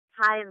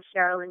Hi, I'm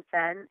Sherilyn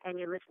Fenn, and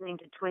you're listening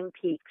to Twin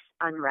Peaks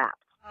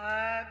Unwrapped.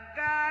 I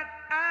got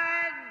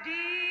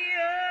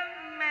idea,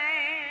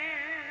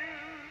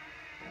 man.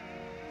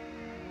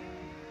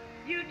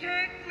 You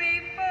take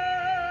me for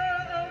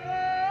a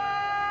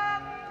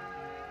walk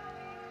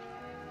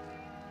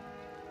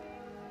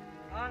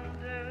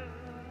under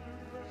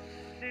the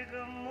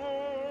sycamore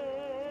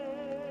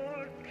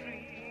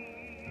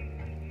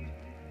tree,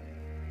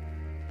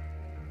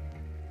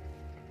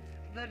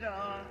 the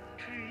dark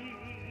trees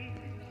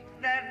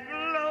that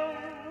blow,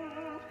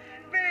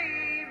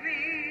 baby,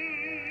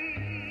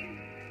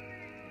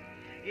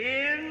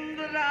 in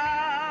the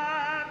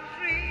dark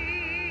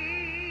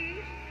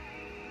trees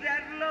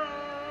that blow,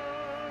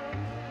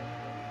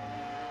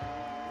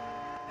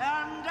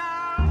 and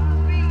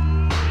I'll be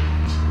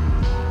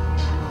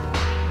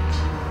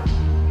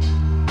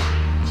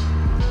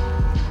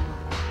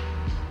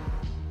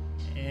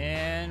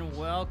And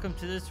welcome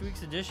to this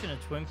week's edition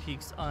of Twin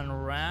Peaks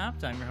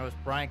Unwrapped. I'm your host,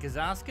 Bryon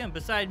Kazowski, and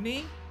beside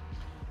me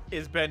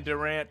is Ben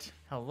Durant.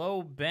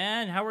 Hello,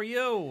 Ben. How are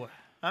you?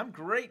 I'm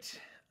great.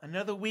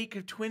 Another week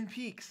of Twin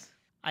Peaks.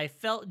 I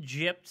felt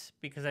gypped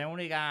because I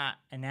only got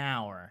an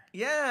hour.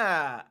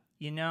 Yeah.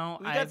 You know,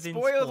 We got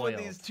spoiled with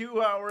these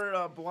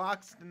 2-hour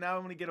blocks, and now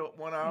I'm going to get a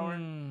 1 hour.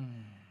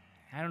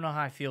 I don't know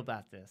how I feel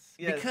about this.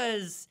 Yes.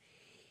 Because,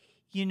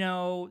 you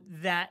know,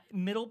 that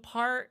middle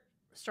part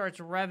starts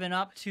revving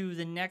up to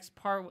the next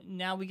part.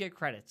 Now we get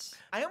credits.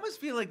 I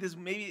almost feel like this,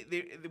 maybe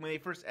when they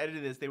first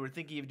edited this, they were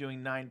thinking of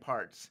doing 9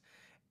 parts.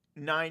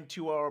 9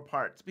 2-hour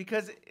parts,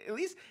 because at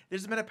least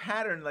there's been a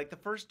pattern. Like the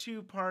first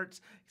 2 parts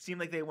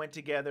seemed like they went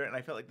together, and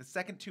I felt like the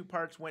second 2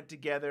 parts went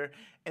together,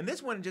 and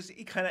this one just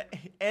kind of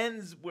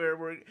ends where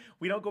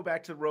we don't go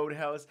back to the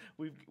Roadhouse.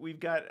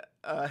 We've got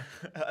a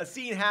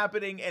scene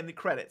happening and the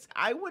credits.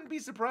 I wouldn't be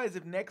surprised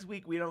if next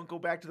week we don't go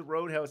back to the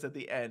Roadhouse at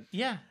the end.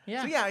 Yeah.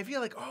 So yeah, I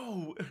feel like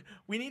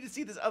we need to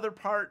see this other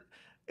part.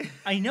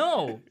 I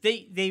know.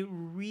 They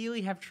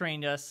really have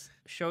trained us.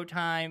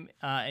 Showtime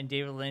and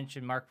David Lynch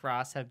and Mark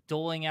Frost have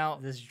doling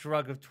out this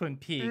drug of Twin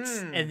Peaks,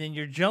 and then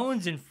you're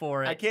jonesing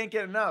for it. I can't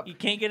get enough. You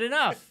can't get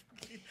enough.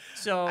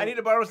 So I need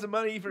to borrow some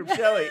money from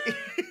Shelley.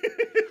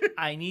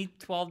 I need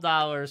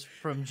 $12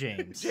 from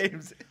James.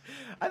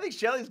 I think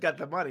Shelley's got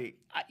the money.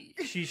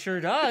 She sure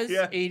does.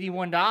 Yeah.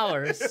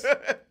 $81. Was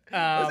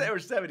that or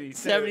 70?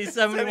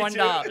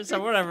 $71.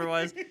 So whatever it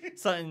was.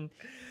 Something.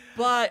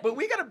 But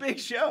we got a big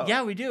show.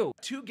 Yeah, we do.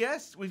 2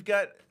 guests. We've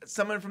got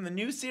someone from the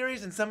new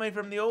series and somebody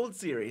from the old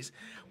series.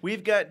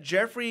 We've got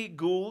Geoffrey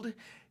Gould.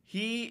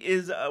 He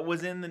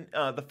was in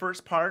the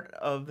first part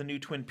of the new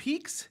Twin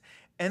Peaks.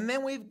 And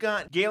then we've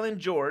got Galyn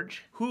Görg,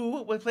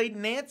 who played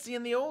Nancy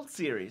in the old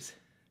series.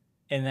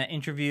 And that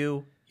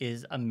interview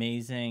is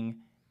amazing.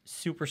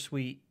 Super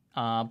sweet.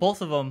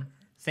 Both of them.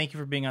 Thank you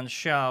for being on the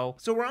show.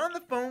 So we're on the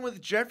phone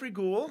with Geoffrey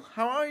Gould.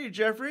 How are you,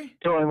 Geoffrey?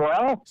 Doing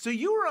well. So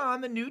you were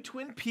on the new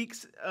Twin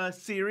Peaks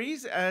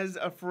series as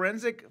a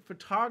forensic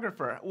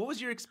photographer. What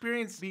was your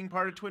experience being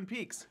part of Twin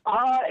Peaks?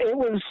 It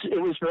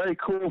was very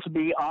cool to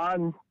be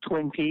on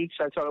Twin Peaks.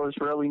 I thought it was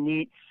really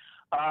neat.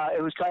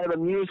 It was kind of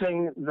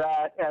amusing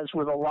that, as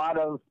with a lot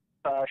of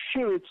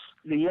shoots,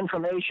 the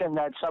information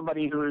that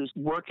somebody who's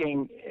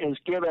working is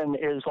given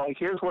is like,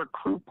 here's where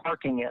crew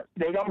parking is.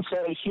 They don't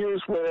say,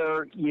 here's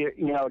where you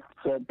know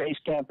the base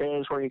camp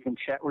is, where you can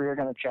check, where you're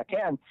going to check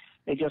in.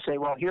 They just say,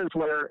 well, here's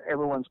where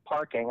everyone's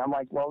parking. I'm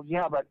like, well,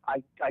 yeah, but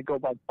I go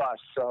by bus,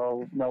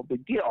 so no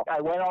big deal.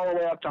 I went all the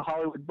way up to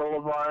Hollywood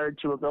Boulevard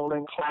to a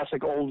building,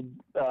 classic old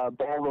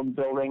ballroom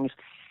buildings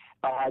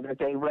that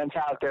they rent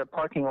out their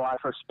parking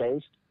lot for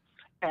space.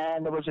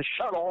 And there was a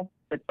shuttle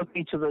that took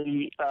me to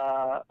the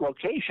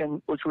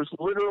location, which was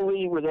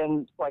literally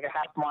within like a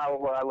half mile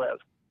of where I live.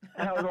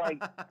 And I was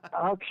like,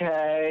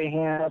 okay,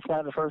 yeah, that's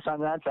not the first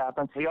time that's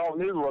happened. We all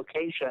knew the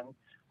location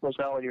was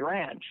Melody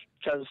Ranch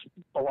because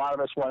a lot of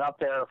us went up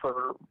there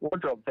for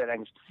wardrobe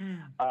fittings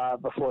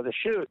before the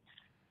shoot.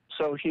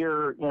 So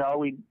here, you know,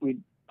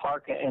 we'd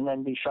park and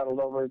then be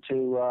shuttled over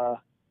to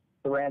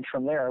the ranch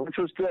from there, which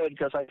was good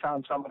because I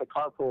found someone to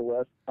carpool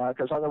with,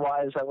 because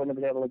otherwise I wouldn't have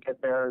been able to get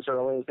there as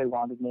early as they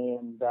wanted me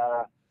and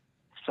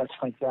such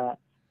like that.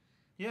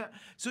 Yeah.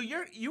 So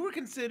you were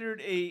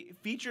considered a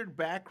featured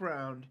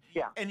background.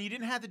 Yeah. And you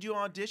didn't have to do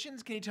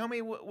auditions. Can you tell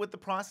me what the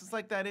process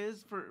like that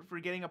is for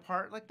getting a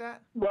part like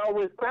that? Well,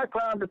 with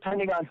background,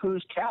 depending on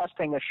who's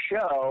casting a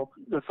show,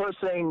 the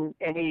first thing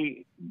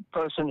any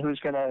person who's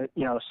going to,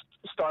 you know,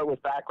 start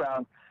with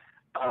background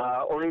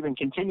or even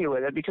continue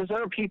with it, because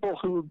there are people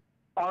who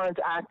aren't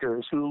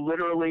actors, who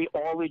literally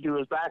all they do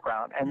is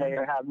background, and they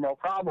have no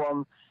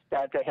problem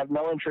that they have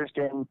no interest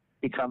in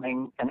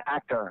becoming an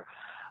actor.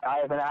 I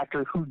have an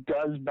actor who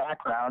does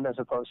background as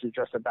opposed to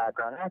just a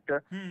background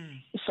actor.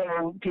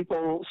 So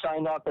people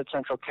sign up at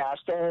Central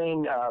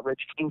Casting,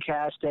 Rich King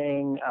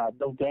Casting,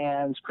 Bill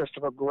Gans,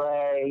 Christopher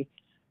Gray,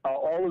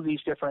 all of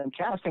these different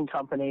casting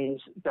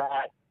companies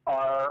that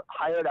are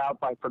hired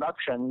out by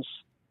productions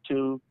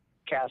to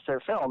cast their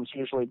films,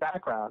 usually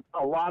background.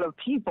 A lot of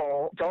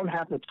people don't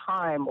have the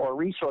time or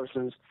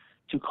resources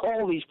to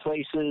call these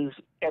places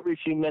every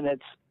few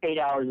minutes, 8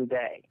 hours a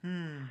day.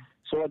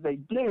 So what they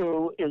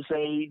do is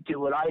they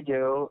do what I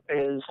do,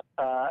 is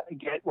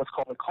get what's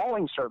called a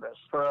calling service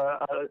for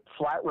a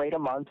flat rate a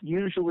month.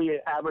 Usually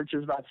it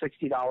averages about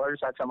 $60.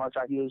 That's how much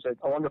I use at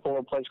a wonderful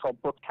little place called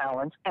Gould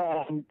Galyn.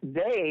 And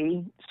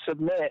they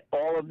submit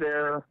all of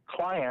their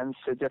clients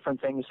to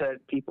different things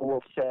that people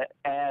will fit,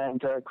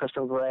 and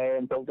Crystal Gray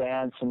and Bill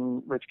Dance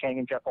and Rich King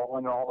and Jeff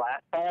Olin and all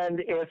that. And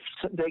if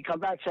they come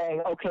back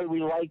saying, okay,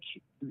 we like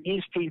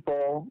these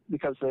people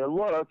because of their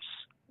looks,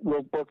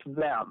 we'll book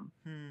them.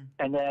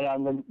 And then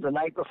on the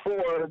night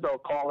before, they'll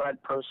call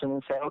that person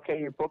and say, okay,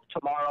 you're booked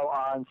tomorrow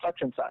on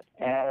such and such.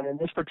 And in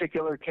this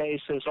particular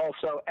case, there's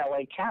also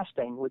LA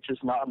Casting, which is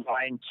an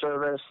online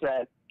service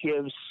that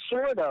gives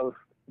sort of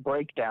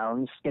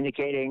breakdowns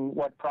indicating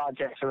what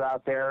projects are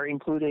out there,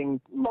 including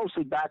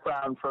mostly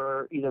background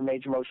for either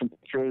major motion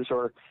pictures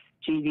or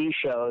TV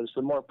shows.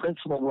 The more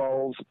principal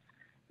roles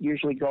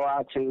usually go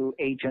out to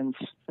agents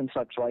and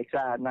such like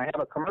that. And I have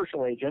a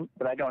commercial agent,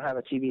 but I don't have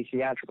a TV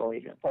theatrical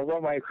agent. Although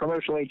my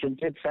commercial agent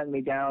did send me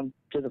down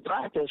to the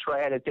practice where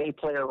I had a day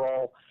player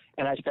role,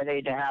 and I spent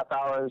 8.5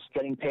 hours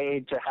getting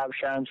paid to have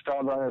Sharon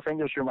Stone run her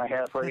fingers through my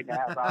hair for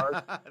 8.5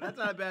 hours. That's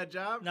not a bad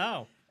job.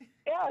 No.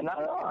 Yeah,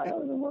 not at all. It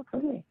doesn't work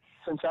for me.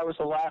 Since that was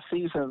the last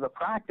season of the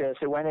practice,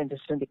 it went into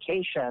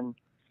syndication.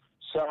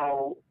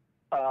 So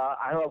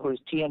I don't know if it was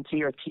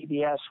TNT or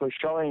TBS was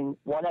showing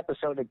one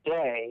episode a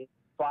day,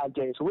 5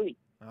 days a week.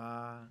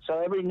 So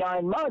every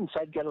 9 months,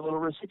 I'd get a little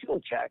residual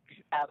check.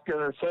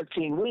 After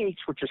 13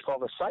 weeks, which is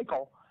called a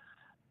cycle,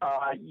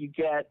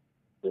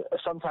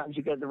 sometimes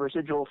you get the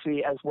residual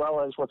fee as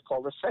well as what's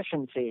called a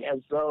session fee, as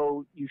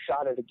though you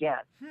shot it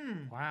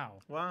again.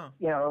 Wow.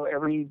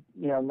 Every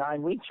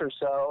 9 weeks or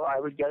so, I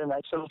would get a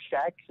nice little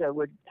check that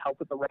would help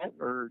with the rent,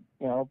 or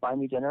buy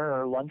me dinner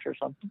or lunch or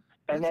something.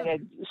 And then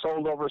it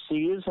sold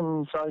overseas,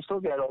 and so I still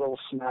get a little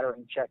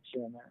smattering checks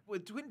here and there.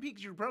 With Twin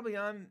Peaks, you're probably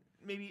on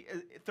maybe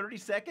 30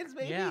 seconds,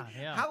 maybe. Yeah.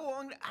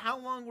 How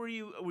long were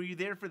you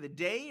there for the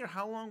day, or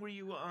how long were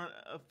you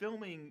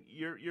filming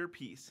your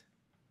piece?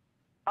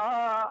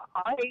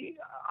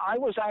 I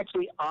was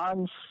actually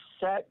on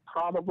set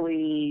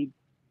probably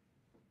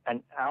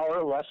an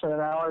hour, less than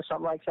an hour,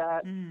 something like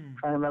that. Trying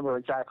to remember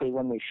exactly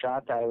when we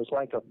shot that. It was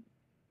like a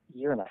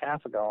year and a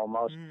half ago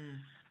almost.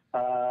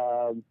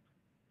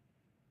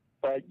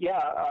 But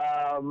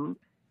yeah,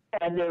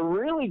 and they're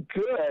really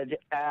good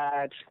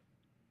at,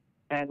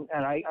 and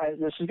I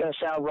this is going to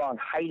sound wrong,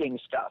 hiding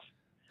stuff.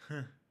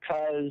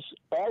 Because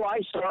all I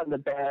saw in the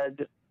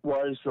bed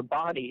was the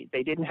body.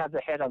 They didn't have the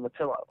head on the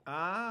pillow.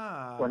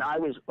 When I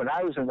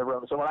was in the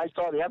room. So when I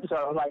saw the episode,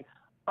 I was like,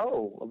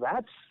 oh, well,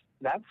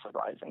 that's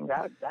surprising.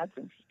 That's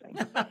interesting.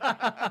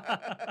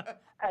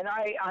 And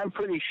I'm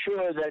pretty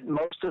sure that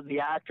most of the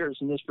actors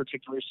in this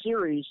particular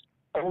series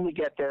only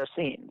get their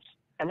scenes.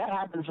 And that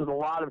happens with a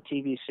lot of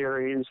TV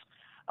series,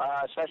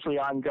 especially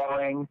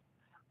ongoing,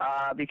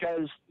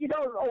 because you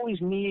don't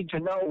always need to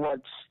know what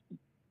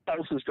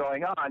else is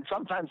going on.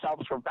 Sometimes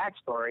helps for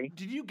backstory.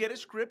 Did you get a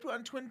script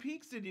on Twin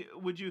Peaks?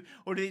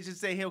 Or did they just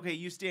say, hey, okay,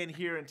 you stand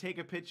here and take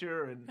a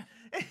picture? And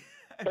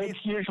It's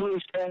usually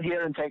stand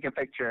here and take a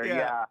picture.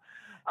 Yeah.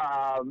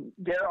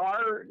 There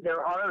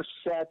are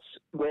sets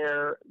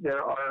where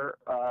there are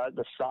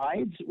the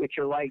sides, which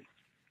are like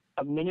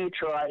a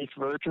miniaturized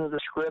version of the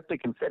script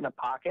that can fit in a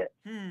pocket.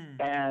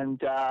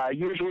 And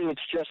usually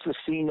it's just the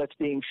scene that's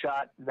being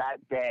shot that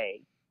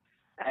day.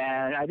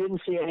 And I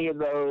didn't see any of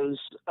those.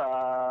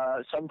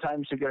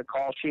 Sometimes you get a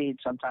call sheet,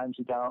 sometimes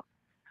you don't.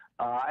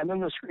 I'm in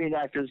the Screen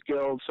Actors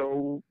Guild,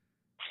 so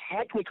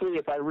technically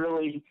if I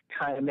really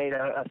kind of made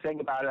a thing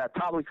about it, I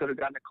probably could have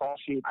gotten a call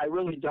sheet. I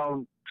really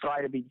don't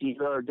try to be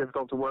diva or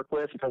difficult to work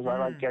with because I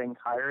like getting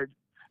hired.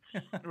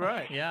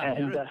 Right. Yeah.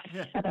 And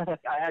I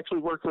actually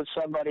worked with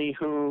somebody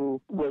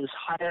who was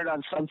hired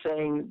on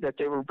something that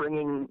they were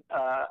bringing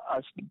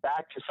us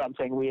back to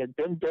something. We had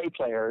been day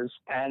players,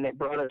 and they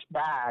brought us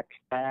back,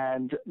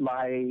 and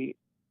my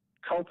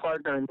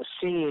co-partner in the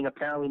scene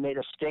apparently made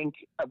a stink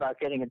about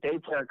getting a day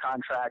player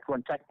contract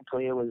when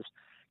technically it was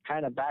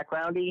kind of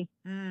backgroundy.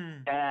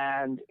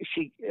 And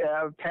she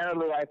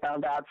apparently I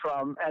found out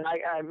from, and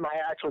my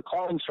actual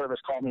calling service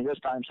called me this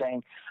time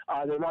saying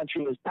they want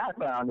you as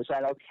background. Is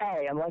that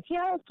okay? I'm like,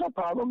 yeah, it's no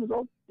problem.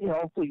 They'll,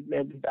 hopefully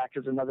maybe back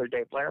as another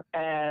day player.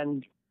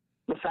 And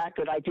the fact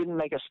that I didn't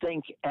make a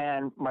stink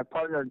and my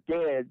partner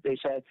did, they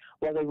said,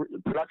 well, the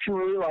production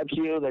really loves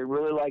you. They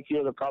really like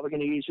you. They're probably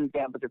going to use you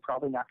again, but they're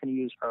probably not going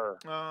to use her.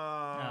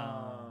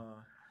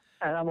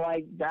 And I'm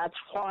like, that's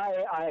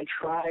why I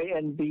try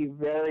and be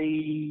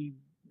very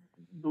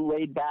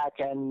laid back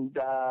and,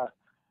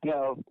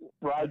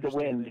 ride the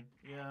wind.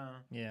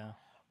 Yeah.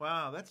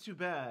 Wow, that's too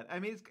bad. I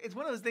mean, it's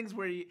one of those things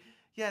where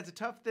it's a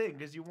tough thing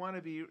because you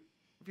want to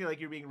feel like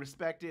you're being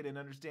respected and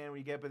understand what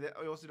you get, but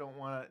you also don't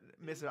want to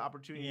miss an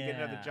opportunity to get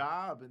another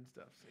job and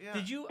stuff. So, yeah.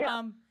 Did you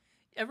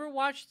ever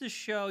watch the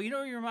show? You know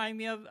what you remind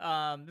me of?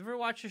 Ever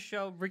watch the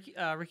show Ricky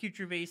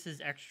Gervais's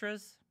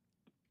Extras?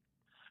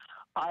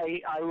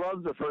 I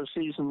loved the first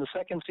season. The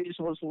second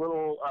season was a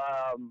little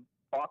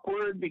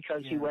awkward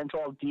because he went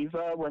all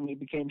diva when he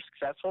became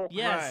successful.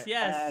 Yes, Right.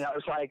 yes. And I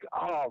was like,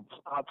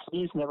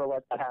 please never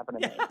let that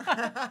happen to me.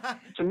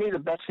 To me, the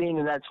best scene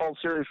in that whole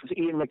series was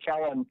Ian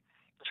McKellen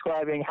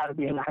describing how to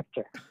be an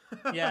actor.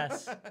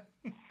 Yes.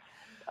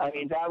 I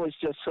mean, that was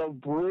just so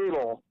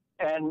brutal.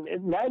 And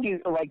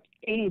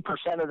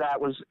 80% of that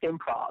was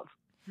improv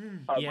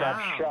of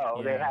that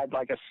show. They had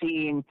like a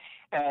scene,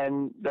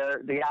 and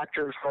the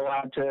actors were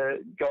allowed to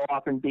go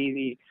up and be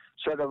the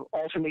sort of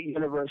alternate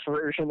universe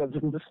version of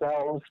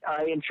themselves.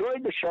 I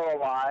enjoyed the show a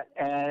lot,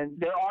 and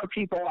there are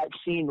people I've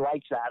seen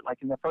like that,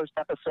 like in the first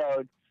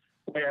episode,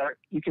 where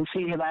you can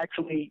see him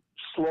actually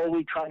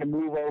slowly trying to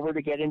move over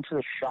to get into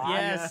the shot.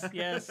 Yes,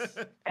 yes.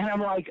 And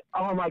I'm like,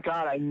 oh my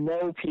God, I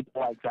know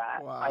people like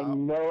that. Wow. I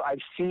know,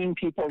 I've seen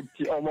people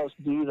almost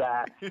do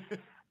that.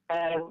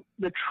 And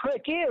the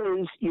trick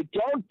is, you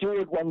don't do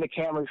it when the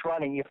camera's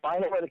running. You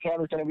find out where the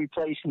camera's going to be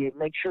placed, and you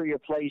make sure you're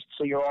placed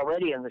so you're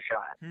already in the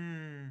shot.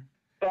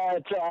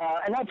 But,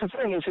 and that's the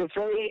thing, is if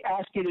they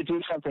ask you to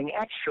do something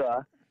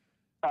extra,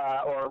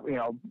 or,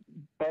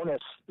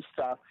 bonus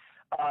stuff,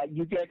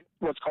 you get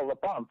what's called a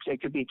bump.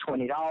 It could be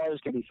 $20,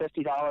 it could be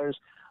 $50.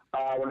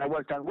 When I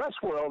worked on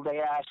Westworld, they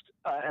asked,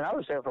 and I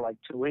was there for like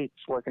 2 weeks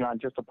working on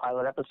just a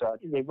pilot episode.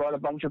 They brought a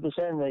bunch of us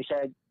in, and they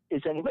said,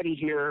 is anybody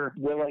here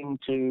willing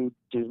to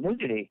do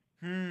nudity?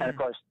 And of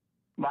course,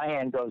 my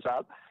hand goes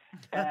up.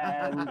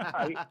 And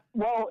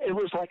it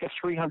was like a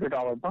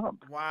 $300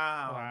 bump.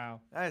 Wow.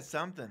 That is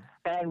something.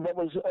 And what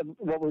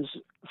was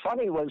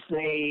funny was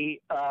they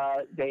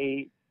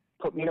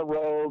put me in a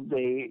robe.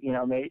 They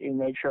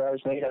made sure I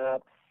was made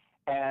up,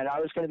 and I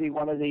was going to be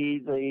one of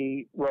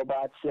the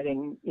robots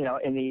sitting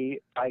in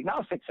the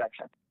diagnostic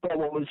section. But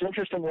what was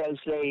interesting was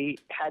they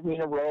had me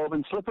in a robe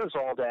and slippers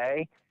all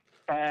day,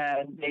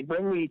 and they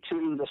bring me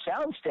to the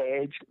sound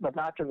stage, but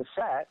not to the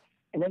set.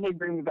 And then they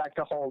bring me back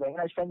to holding.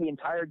 I spend the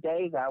entire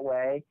day that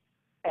way,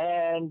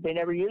 and they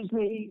never used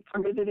me for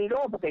nudity at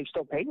all, but they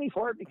still paid me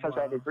for it because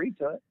I'd agreed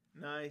to it.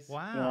 Nice.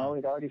 Wow.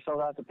 We'd already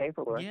filled out the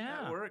paperwork.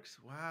 Yeah. That works.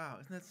 Wow.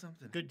 Isn't that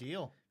something? Good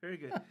deal. Very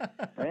good.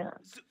 Yeah.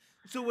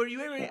 So were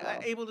you ever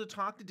able to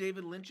talk to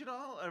David Lynch at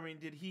all? I mean,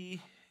 did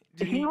he...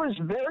 He was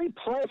very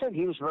pleasant.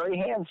 He was very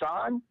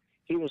hands-on.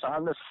 He was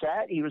on the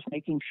set. He was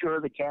making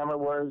sure the camera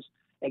was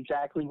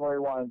exactly where he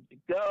wanted to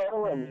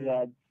go, and he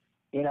had,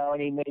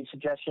 and he made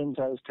suggestions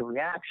as to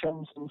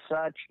reactions and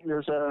such.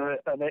 There's an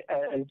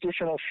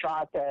additional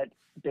shot that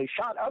they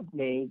shot of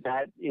me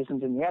that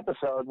isn't in the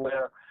episode,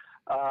 where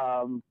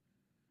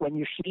when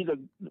you see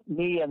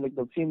me and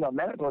the female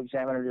medical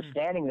examiner just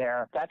standing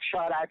there, that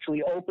shot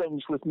actually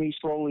opens with me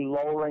slowly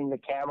lowering the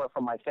camera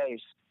from my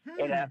face.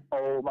 In a,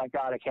 oh my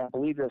God, I can't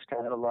believe this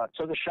kind of a look.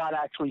 So the shot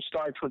actually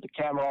starts with the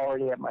camera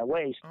already at my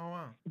waist. Oh,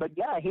 wow. But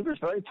yeah, he was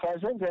very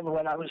pleasant. And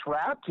when I was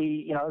wrapped,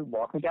 he,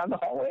 walked me down the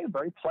hallway,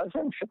 very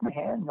pleasant, shook my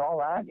hand and all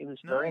that. It was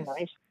very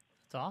nice.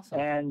 It's awesome.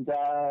 And,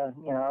 so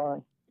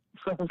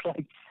it was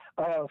like,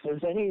 oh, if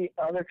there's any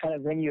other kind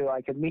of venue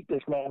I could meet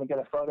this man and get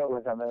a photo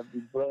with him, it'd be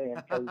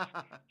brilliant, because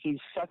he's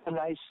such a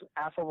nice,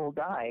 affable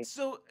guy.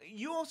 So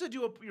you also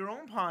do your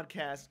own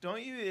podcast,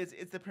 don't you? It's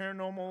the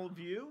Paranormal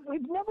View?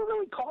 We've never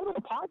really called it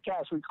a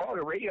podcast. We call it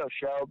a radio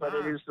show, but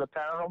it is the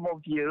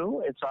Paranormal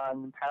View. It's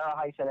on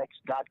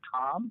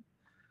para-x.com,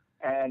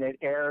 and it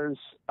airs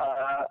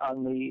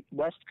on the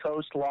West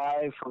Coast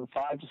live from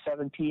 5 to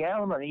 7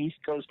 p.m., on the East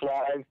Coast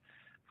live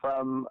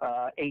from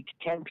 8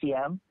 to 10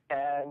 p.m.,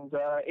 and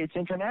it's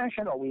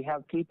international. We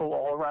have people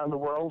all around the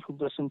world who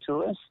listen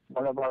to us.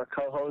 One of our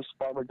co-hosts,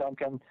 Barbara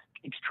Duncan,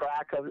 keeps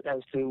track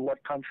as to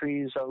what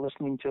countries are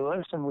listening to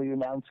us, and we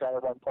announce that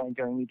at one point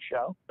during each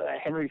show.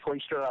 Henry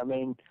Foister, our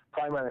main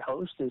primary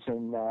host, is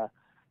in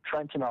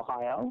Trenton,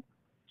 Ohio.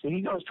 So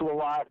he goes to a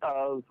lot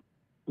of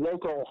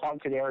local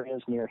haunted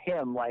areas near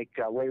him, like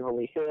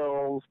Waverly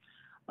Hills,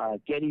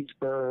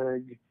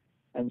 Gettysburg,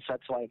 and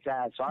such like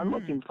that. So I'm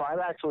looking for, I've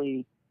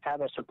actually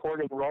have a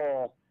supporting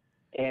role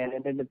in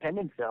an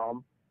independent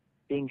film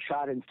being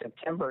shot in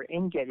September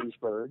in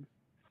Gettysburg,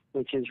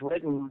 which is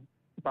written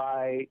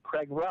by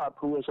Craig Rupp,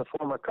 who was a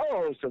former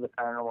co-host of the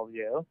Paranormal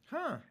View.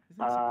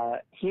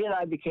 He and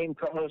I became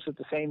co-hosts at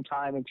the same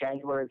time in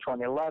January of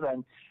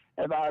 2011.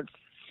 And about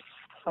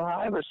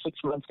 5 or 6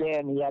 months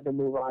in, he had to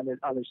move on to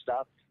other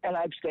stuff, and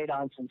I've stayed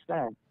on since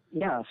then.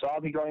 Yeah, so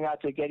I'll be going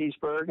out to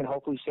Gettysburg and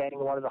hopefully staying in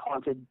one of the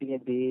haunted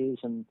B&Bs,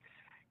 and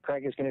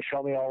Craig is going to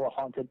show me all the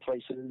haunted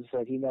places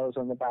that he knows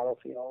on the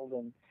battlefield.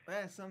 And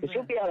because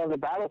you'll be out on the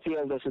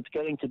battlefield as it's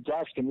getting to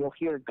dusk, and you'll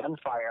hear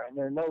gunfire, and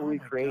there are no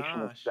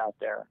recreationists out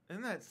there.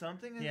 Isn't that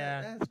something?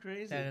 Yeah. That's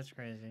crazy. That is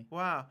crazy.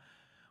 Wow.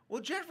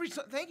 Well, Geoffrey,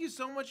 thank you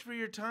so much for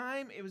your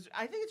time.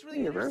 I think it's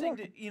really interesting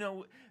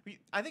to,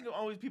 I think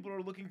always people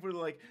are looking for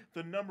like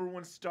the number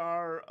one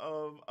star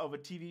of a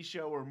TV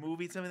show or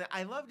movie, something that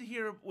I love to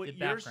hear what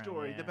your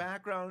story, the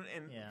background,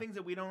 and things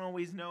that we don't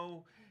always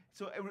know.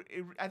 So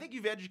I think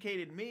you've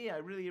educated me. I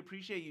really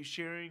appreciate you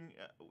sharing,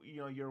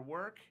 your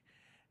work.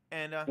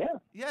 And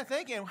Yeah.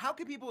 thank you. And how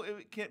can people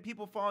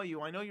follow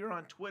you? I know you're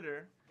on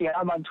Twitter. Yeah,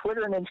 I'm on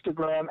Twitter and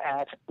Instagram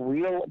at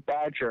Real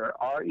Badger,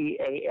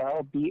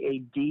 RealBadger,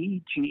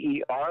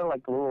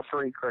 like the little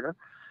furry critter.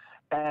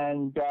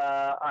 And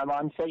I'm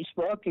on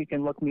Facebook. You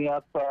can look me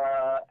up,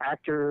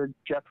 actor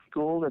Geoffrey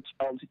Gould. It's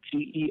spelled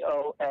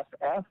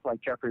Geoff,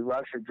 like Geoffrey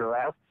Rush or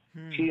Giraffe.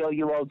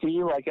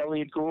 Gould, like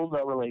Elliot Gould,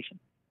 no relation.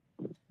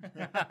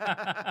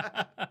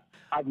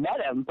 I've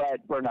met him, but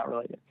we're not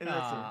related.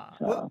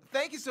 Well,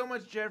 thank you so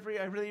much, Geoffrey.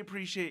 I really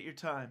appreciate your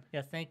time.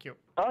 Yeah, thank you.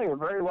 Oh, you're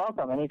very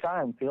welcome.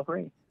 Anytime. Feel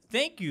free.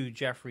 Thank you,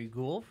 Geoffrey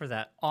Gould, for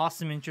that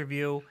awesome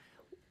interview.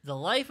 The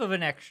Life of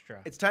an Extra.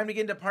 It's time to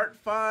get into part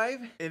 5.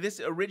 This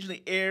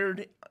originally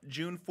aired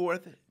June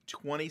 4th,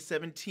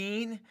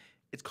 2017.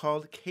 It's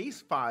called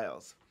Case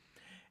Files.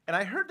 And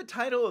I heard the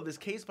title of this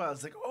Case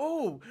Files. Like,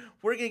 oh,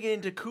 we're going to get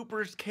into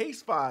Cooper's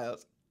Case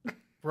Files.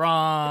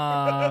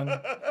 Wrong.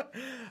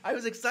 I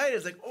was excited.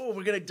 It's like, oh,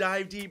 we're going to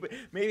dive deep.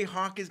 Maybe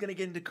Hawk is going to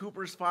get into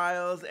Cooper's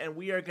files, and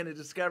we are going to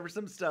discover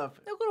some stuff.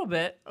 A little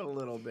bit. A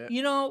little bit.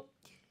 You know,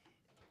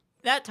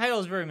 that title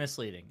is very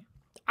misleading.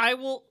 I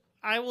will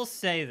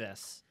say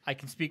this. I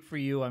can speak for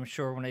you, I'm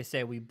sure, when I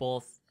say we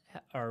both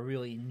are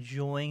really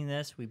enjoying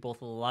this. We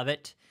both love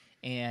it,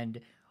 and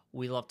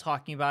we love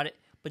talking about it.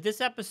 But this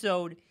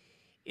episode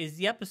is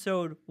the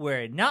episode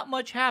where not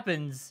much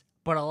happens,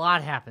 but a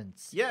lot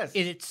happens. Yes.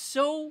 And it's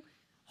so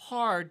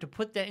hard to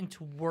put that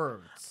into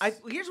words.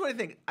 Here's what I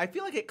think. I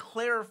feel like it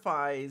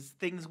clarifies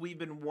things we've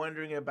been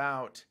wondering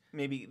about,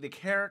 maybe the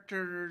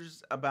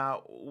characters,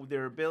 about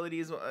their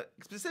abilities.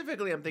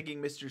 Specifically, I'm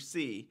thinking Mr.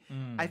 C.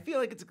 I feel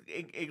like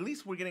at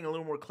least we're getting a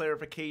little more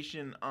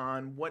clarification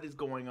on what is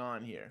going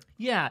on here.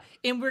 Yeah,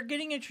 and we're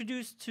getting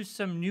introduced to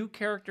some new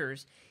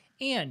characters.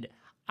 And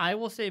I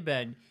will say,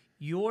 Ben,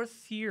 your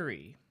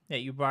theory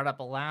that you brought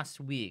up last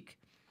week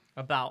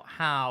about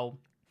how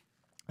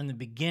in the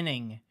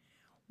beginning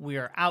we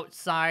are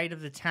outside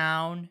of the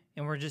town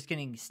and we're just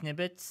getting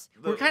snippets.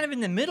 We're kind of in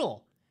the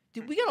middle.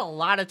 Dude, we got a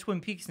lot of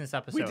Twin Peaks in this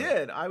episode. We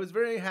did. I was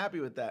very happy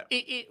with that.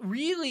 It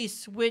really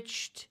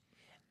switched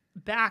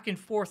back and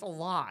forth a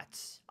lot,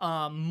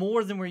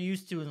 more than we're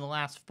used to in the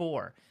last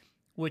 4,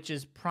 which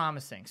is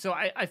promising. So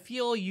I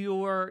feel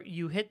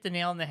you hit the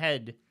nail on the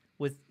head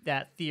with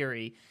that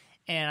theory,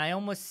 and I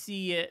almost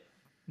see it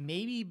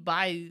maybe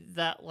by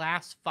that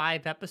last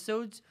 5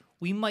 episodes,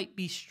 we might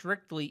be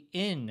strictly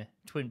in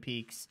Twin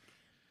Peaks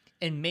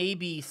and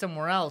maybe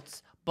somewhere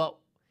else, but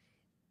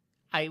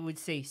I would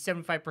say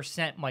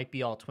 75% might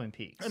be all Twin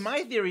Peaks. And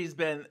my theory has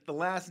been the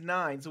last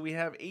 9, so we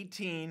have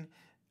 18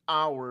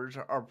 hours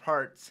or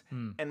parts,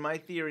 and my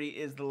theory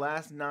is the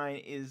last 9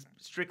 is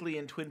strictly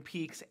in Twin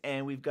Peaks,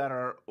 and we've got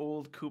our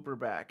old Cooper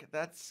back.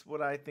 That's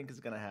what I think is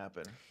going to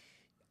happen.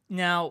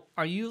 Now,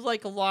 are you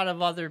like a lot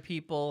of other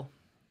people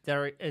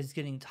that is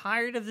getting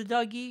tired of the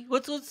Dougie?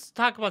 Let's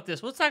talk about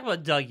this. Let's talk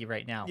about Dougie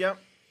right now. Yep.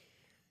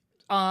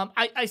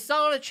 I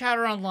saw a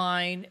chatter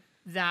online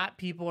that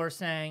people are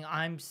saying,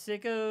 I'm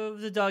sick of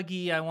the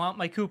Dougie. I want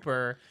my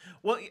Cooper.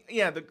 Well,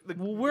 yeah.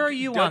 Where are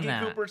you Dougie on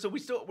that? Cooper. So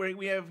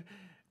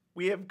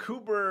we have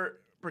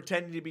Cooper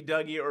pretending to be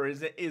Dougie, or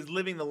is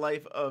living the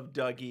life of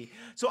Dougie.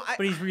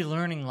 But he's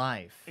relearning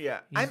life.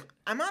 Yeah,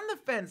 I'm on the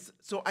fence.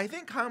 So I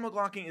think Kyle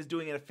MacLachlan is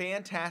doing a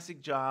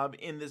fantastic job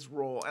in this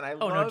role, and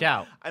no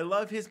doubt. I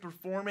love his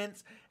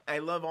performance. I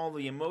love all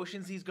the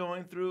emotions he's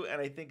going through, and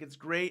I think it's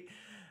great.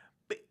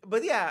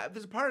 But yeah,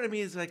 there's a part of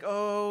me is like,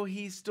 oh,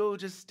 he's still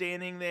just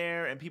standing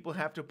there, and people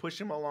have to push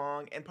him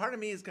along. And part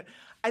of me is,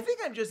 I think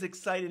I'm just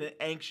excited and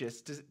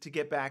anxious to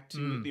get back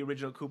to the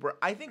original Cooper.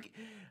 I think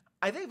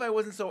if I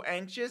wasn't so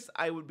anxious,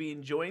 I would be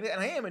enjoying it,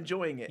 and I am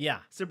enjoying it. Yeah.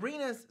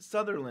 Sabrina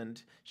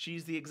Sutherland,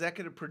 she's the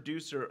executive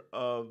producer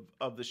of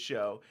the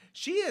show.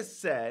 She has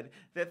said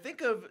that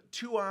think of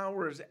 2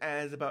 hours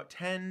as about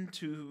 10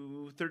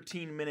 to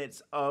 13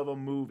 minutes of a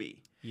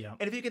movie. Yeah.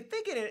 And if you can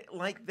think of it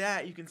like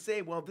that, you can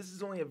say, well, this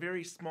is only a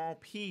very small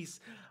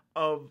piece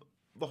of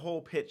the whole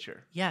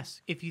picture.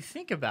 Yes. If you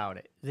think about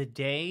it, the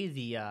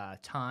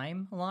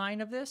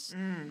timeline of this,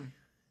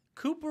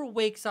 Cooper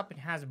wakes up and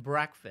has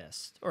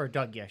breakfast, or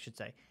Dougie, I should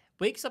say,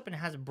 wakes up and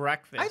has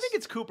breakfast. I think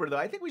it's Cooper, though.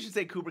 I think we should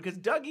say Cooper, because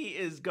Dougie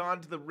is gone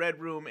to the Red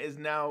Room, is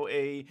now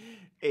a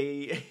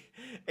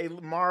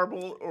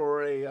marble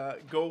or a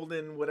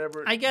golden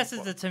whatever. I guess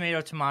it's a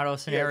tomato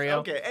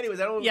scenario. Yes, okay. Anyways,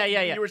 I don't know what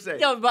you were saying.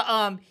 No,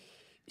 but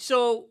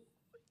so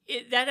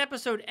that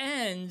episode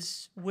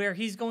ends where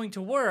he's going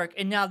to work,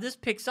 and now this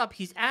picks up.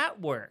 He's at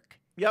work.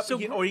 Yep. So,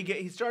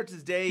 he starts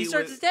his day.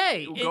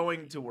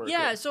 Going to work.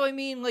 Yeah. So I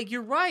mean, like,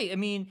 you're right. I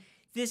mean,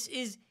 this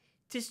is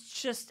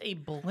just a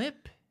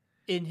blip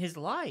in his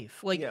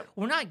life. Like,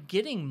 we're not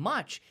getting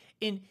much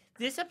in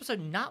this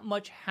episode. Not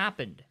much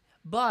happened,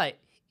 but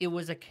it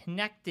was a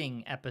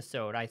connecting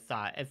episode. I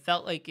thought it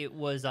felt like it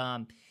was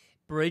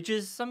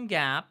bridges some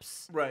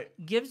gaps. Right.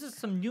 Gives us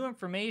some new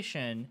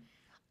information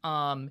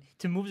to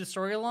move the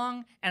story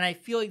along, and I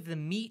feel like the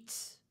meat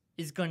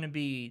is going to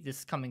be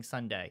this coming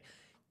Sunday.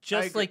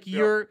 Just like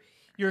you're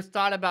your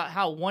thought about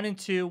how 1 and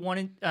 2,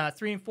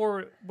 3 and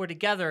 4 were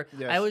together.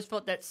 Yes. I always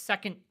felt that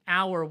second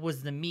hour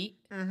was the meat,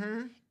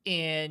 Mm-hmm.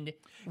 and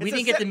we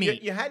didn't get the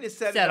meat. You had to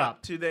set it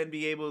up to then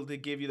be able to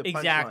give you the punchline.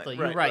 Exactly.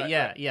 You're right.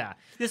 Yeah.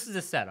 This is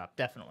a setup,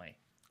 definitely.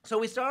 So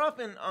we start off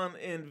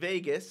in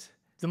Vegas.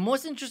 The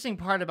most interesting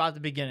part about the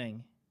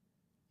beginning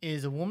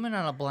is a woman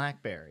on a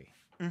BlackBerry.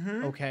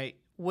 Mm-hmm. Okay,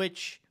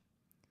 which,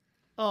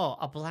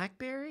 a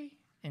BlackBerry?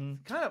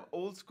 And Kind of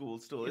old school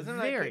still, isn't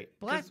very. it?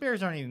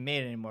 BlackBerries aren't even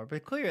made anymore,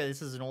 but clearly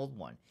this is an old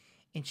one.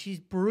 And she's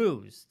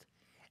bruised.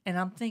 And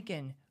I'm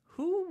thinking,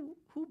 who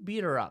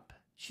beat her up?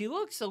 She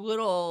looks a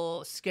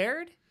little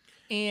scared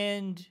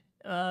and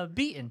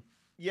beaten.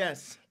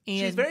 Yes. And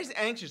She's very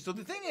anxious. So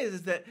the thing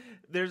is that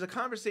there's a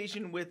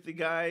conversation with the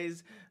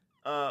guys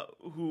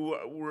who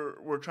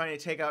were trying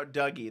to take out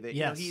Dougie. That,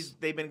 Yes.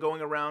 They've been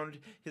going around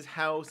his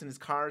house and his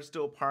car is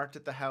still parked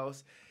at the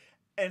house.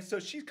 And so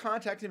she's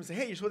contacting him and saying,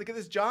 hey, you're supposed to get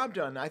this job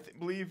done. I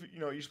believe,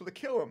 you're supposed to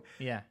kill him.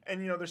 Yeah.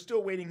 And, they're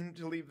still waiting him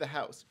to leave the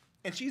house.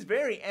 And she's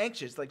very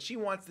anxious. Like, she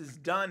wants this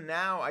done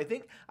now. I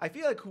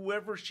feel like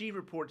whoever she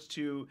reports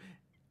to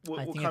will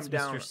I think come it's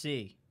down. Mr.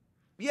 C.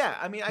 Yeah,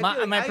 I mean, I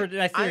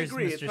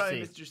agree. It's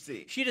probably Mr.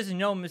 C. She doesn't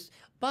know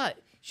but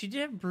she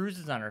did have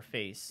bruises on her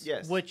face.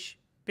 Yes. Which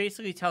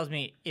basically tells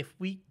me if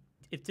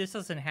this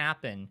doesn't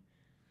happen,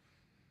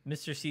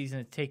 Mr. C's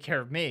going to take care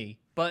of me.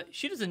 But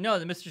she doesn't know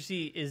that Mr.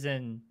 C is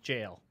in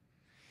jail.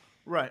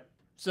 Right.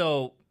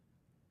 So.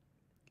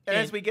 And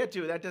as we get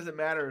to it, that doesn't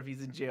matter if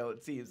he's in jail,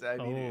 it seems. I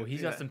mean,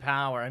 he's got some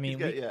power. I mean,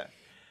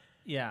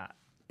 yeah.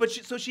 But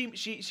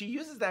she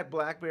uses that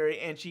BlackBerry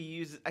and she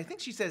uses, I think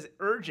she says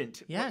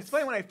urgent. Yes. It's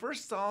funny, when I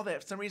first saw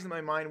that, for some reason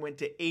my mind went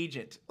to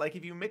agent. Like,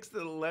 if you mix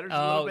the letters a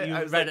Oh, little bit.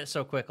 you read it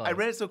so quickly. I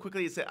read it so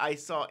quickly, it said, I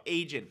saw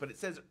agent, but it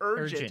says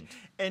urgent.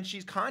 And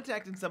she's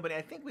contacting somebody.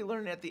 I think we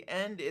learned at the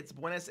end it's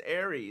Buenos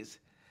Aires.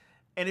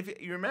 And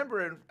if you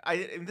remember,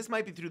 and this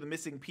might be through the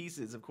missing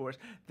pieces, of course,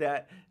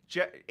 that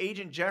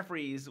Agent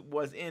Jeffries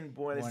was in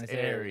Buenos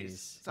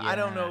Aires. So I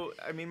don't know.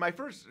 I mean, my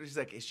first is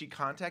like, is she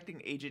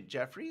contacting Agent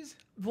Jeffries?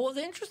 Well,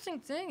 the interesting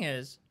thing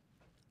is,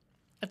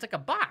 it's like a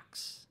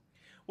box.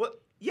 Well,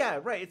 yeah,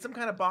 right. It's some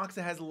kind of box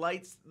that has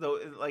lights, though.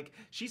 Like,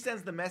 she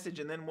sends the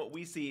message, and then what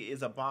we see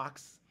is a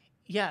box.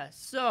 Yeah.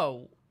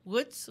 So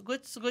let's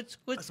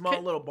A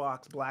small little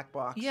box, black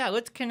box. Yeah,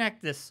 let's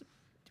connect this.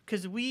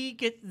 Because we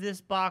get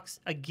this box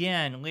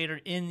again later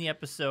in the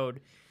episode,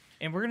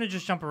 and we're going to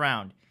just jump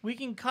around. We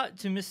can cut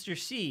to Mr.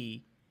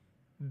 C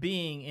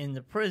being in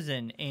the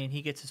prison, and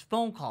he gets his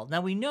phone call.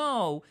 Now, we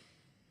know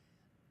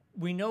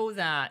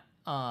that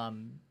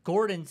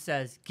Gordon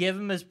says, give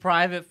him his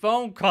private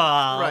phone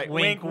call. Right,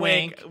 Wink,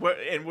 wink.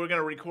 And we're going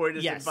to record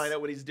this and find out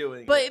what he's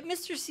doing. But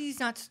Mr. C's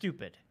not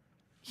stupid.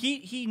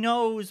 He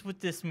knows what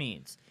this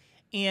means.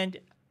 And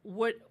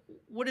what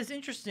is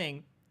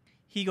interesting,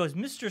 he goes,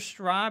 Mr.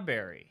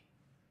 Strawberry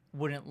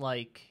wouldn't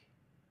like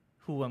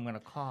who I'm going to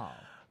call.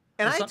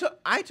 And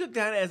I took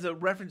that as a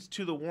reference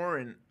to the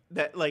Warren.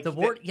 That, like, the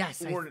Warren,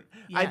 yes. Warren,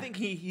 I think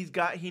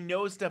he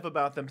knows stuff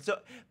about them. So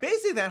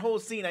basically, that whole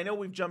scene. I know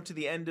we've jumped to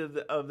the end of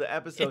the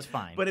episode. It's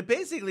fine. But it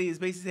basically is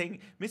saying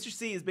Mr.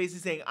 C is basically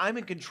saying, I'm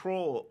in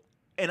control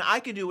and I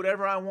can do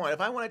whatever I want.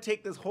 If I want to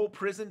take this whole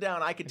prison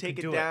down, I can take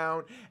it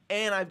down.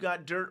 And I've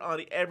got dirt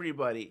on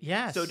everybody.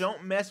 Yes. So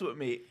don't mess with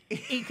me.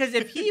 Because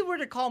if he were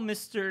to call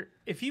Mr.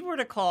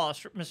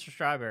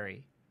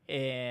 Strawberry,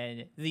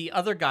 and the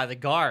other guy, the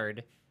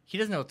guard, he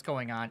doesn't know what's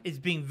going on, is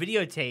being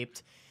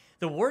videotaped.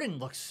 The warden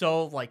looks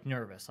so, like,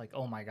 nervous. Like,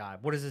 oh, my God,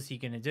 what is he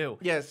going to do?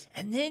 Yes.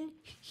 And then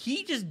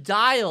he just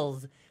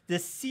dials the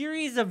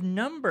series of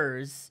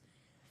numbers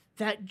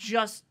that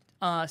just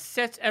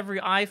sets every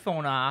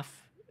iPhone off.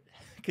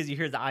 Because you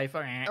hear the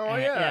iPhone. Oh,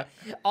 yeah.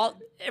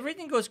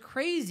 Everything goes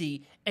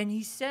crazy. And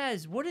he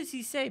says, what does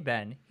he say,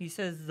 Ben? He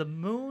says the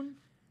moon.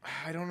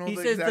 I don't know He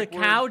the says the exact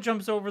word. cow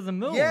jumps over the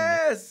moon.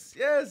 Yes.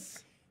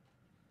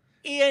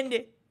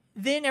 And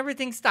then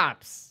everything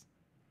stops.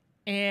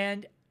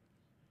 And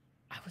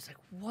I was like,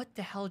 what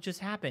the hell just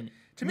happened?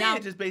 To me,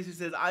 it just basically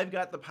says, I've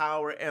got the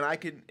power and I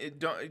can,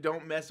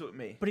 don't mess with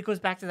me. But it goes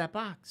back to that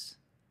box.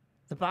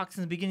 The box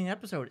in the beginning of the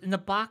episode. And the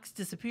box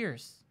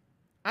disappears.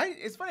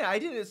 It's funny, I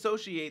didn't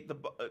associate the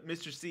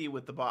Mr. C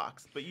with the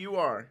box, but you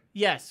are.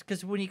 Yes,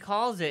 because when he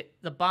calls it,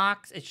 the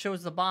box, it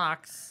shows the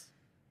box,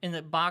 and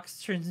the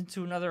box turns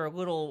into another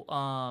little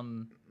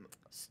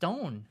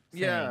stone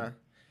thing. Yeah.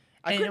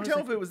 I couldn't tell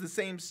like, if it was the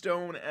same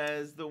stone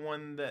as the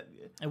one that...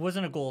 It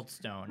wasn't a gold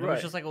stone. It Right.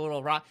 was just like a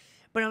little rock.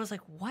 But I was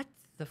like, what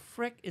the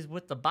frick is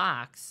with the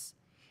box?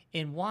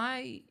 And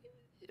why...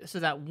 So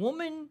that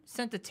woman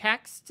sent a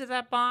text to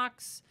that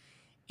box,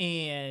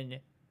 and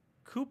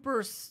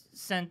Cooper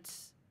sent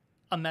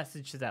a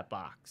message to that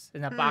box.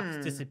 And that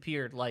box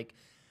disappeared. Like,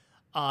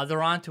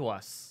 they're onto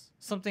us.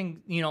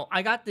 Something,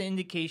 I got the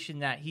indication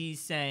that he's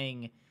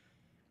saying,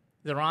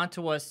 they're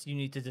onto us, you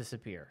need to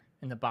disappear.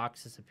 And the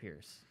box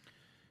disappears.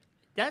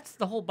 That's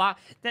the whole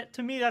box.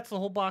 To me, that's the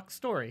whole box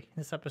story in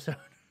this episode.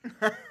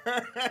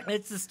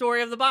 It's the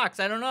story of the box.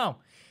 I don't know.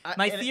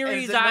 My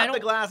theory is it's I not don't. the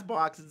glass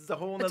box. It's a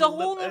whole. It's a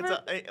whole It's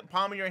other- a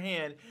palm of your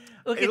hand.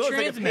 Like it a looks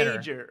transmitter. like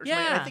a pager. Or something.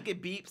 Yeah. I think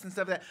it beeps and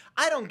stuff like that.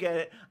 I don't get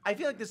it. I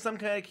feel like there's some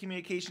kind of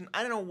communication.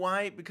 I don't know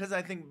why. Because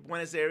I think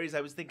Buenos Aires.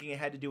 I was thinking it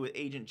had to do with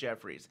Agent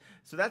Jeffries.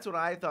 So that's what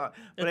I thought.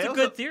 But That's I a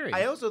also, good theory.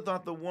 I also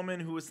thought the woman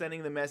who was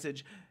sending the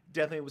message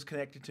definitely was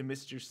connected to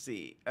Mr.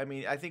 C. I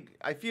mean, I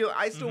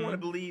still want to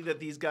believe that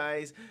these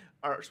guys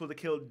are supposed to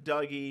kill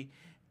Dougie.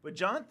 But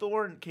John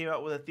Thorne came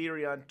out with a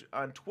theory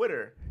on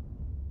Twitter.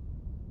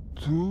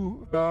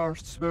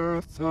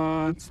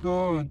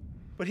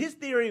 But his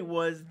theory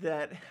was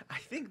that I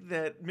think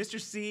that Mr.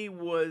 C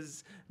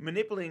was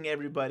manipulating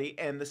everybody,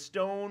 and the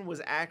stone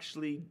was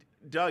actually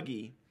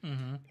Dougie.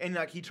 Mm-hmm. And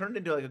like he turned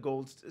into like a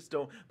gold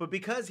stone, but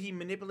because he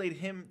manipulated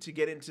him to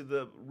get into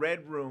the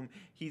red room,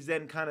 he's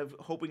then kind of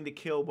hoping to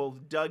kill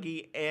both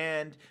Dougie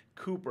and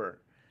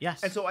Cooper.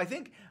 Yes. And so I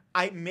think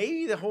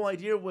maybe the whole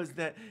idea was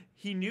that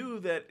he knew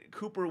that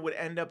Cooper would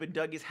end up in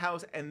Dougie's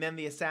house, and then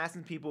the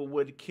assassin people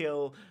would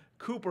kill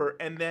Cooper,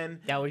 and then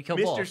That would kill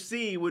Mr. both.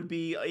 C would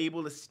be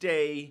able to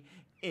stay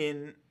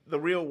in the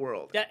real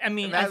world. I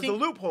mean, and that I was think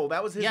the loophole.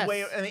 That was his Yes.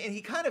 way. And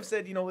he kind of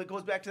said, it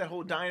goes back to that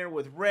whole diner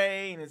with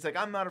Ray, and it's like,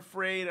 I'm not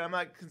afraid, I'm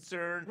not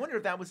concerned. I wonder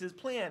if that was his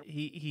plan.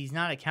 he's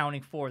not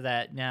accounting for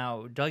that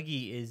now.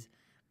 Dougie is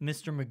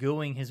Mr.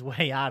 Magooing his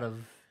way out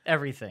of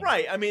everything.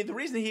 Right. I mean, the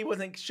reason he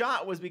wasn't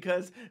shot was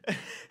because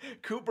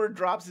Cooper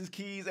drops his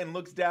keys and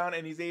looks down,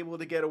 and he's able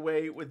to get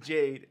away with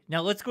Jade. Now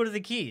let's go to the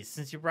keys,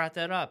 since you brought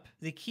that up.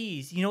 The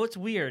keys. You know what's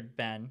weird,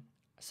 Ben?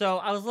 So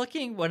I was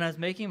looking when I was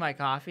making my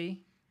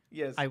coffee.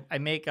 Yes. I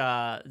make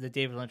the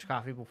David Lynch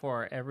coffee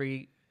before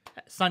every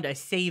Sunday. I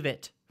save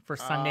it for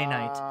Sunday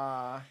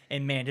night.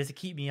 And man, does it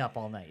keep me up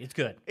all night. It's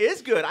good.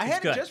 It's good. I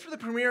had good. it just for the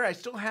premiere. I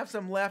still have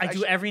some left. I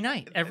do every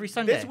night, every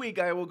Sunday. This week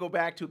I will go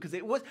back to it because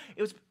it was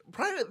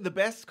probably the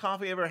best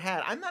coffee I ever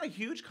had. I'm not a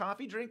huge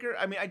coffee drinker.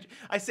 I mean,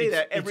 I say It's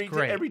that every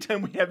great. every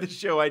time we have this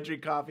show, I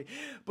drink coffee.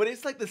 But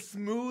it's like the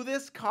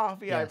smoothest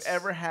coffee Yes. I've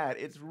ever had.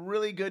 It's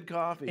really good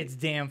coffee. It's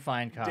damn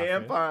fine coffee.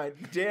 damn fine,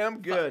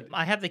 damn good.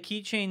 I have the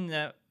keychain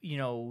that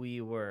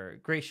we were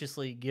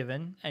graciously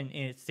given, and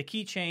it's the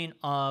keychain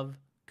of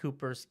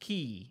Cooper's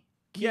key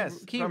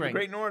Yes, key from ring.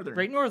 Great Northern.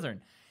 Great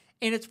Northern.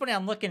 And it's funny,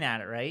 I'm looking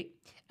at it, right?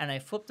 And I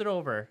flipped it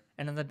over,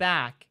 and on the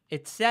back,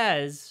 it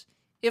says,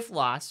 if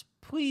lost,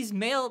 please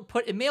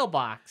put in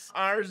mailbox.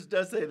 Ours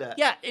does say that.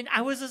 Yeah, and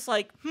I was just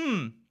like,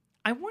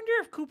 I wonder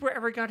if Cooper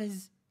ever got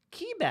his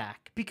key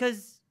back,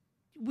 because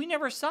we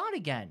never saw it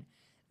again.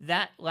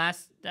 That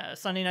last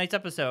Sunday night's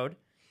episode,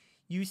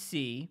 you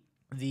see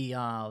the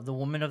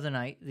woman of the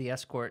night, the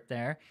escort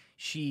there.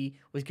 She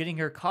was getting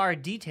her car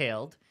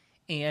detailed,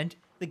 and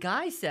the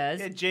guy says...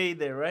 Yeah, Jade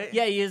there, right?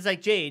 Yeah, he is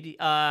like, Jade.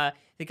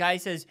 The guy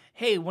says,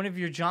 hey, one of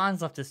your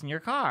Johns left this in your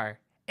car.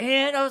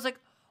 And I was like,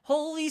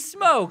 holy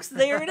smokes,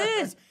 there it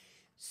is.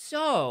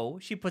 So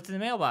she puts it in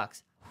the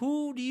mailbox.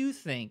 Who do you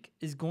think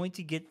is going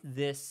to get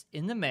this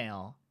in the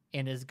mail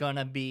and is going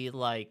to be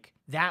like,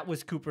 that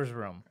was Cooper's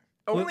room?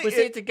 We'll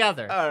say it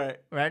together. All right.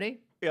 Ready?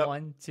 Yep.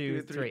 1,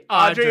 2, 3.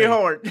 Audrey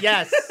Horne.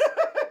 Yes.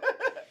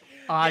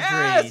 Audrey.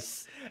 Yes!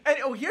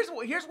 And here's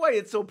why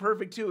it's so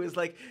perfect too is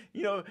like,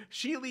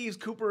 she leaves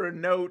Cooper a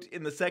note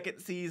in the second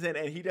season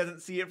and he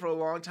doesn't see it for a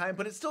long time,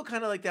 but it's still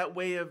kind of like that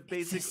way of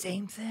basically It's the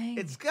same thing.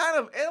 It's kind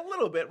of a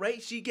little bit,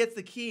 right? She gets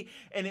the key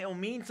and it'll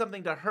mean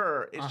something to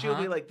her. And she'll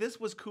be like,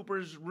 this was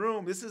Cooper's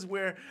room. This is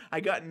where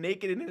I got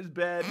naked in his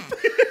bed.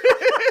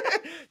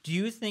 Do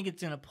you think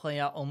it's going to play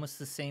out almost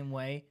the same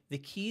way? The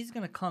key's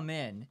going to come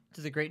in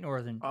to the Great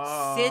Northern,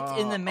 sit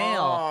in the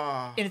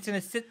mail, and it's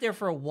going to sit there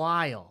for a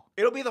while.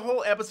 It'll be the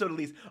whole episode at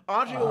least.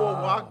 Audrey will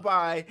walk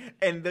by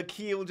and the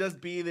key will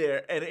just be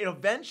there. And it'll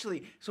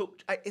eventually... So,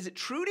 is it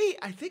Trudy?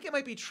 I think it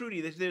might be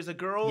Trudy. There's a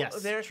girl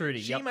there.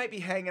 Trudy, She might be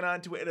hanging on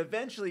to it. And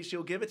eventually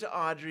she'll give it to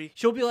Audrey.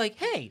 She'll be like,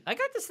 hey, I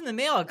got this in the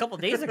mail a couple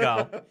days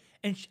ago.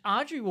 And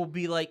Audrey will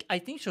be like, I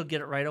think she'll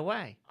get it right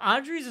away.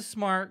 Audrey's a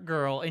smart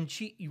girl, and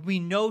we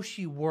know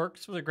she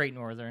works for the Great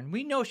Northern.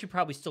 We know she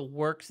probably still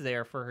works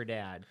there for her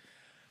dad.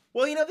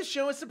 Well, the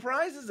show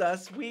surprises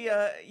us. We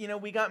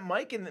got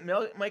Mike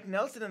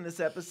Nelson in this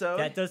episode.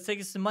 That does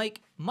take us to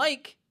Mike.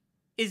 Mike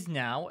is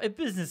now a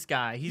business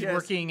guy. He's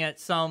working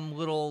at some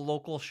little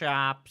local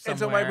shop somewhere. And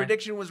so my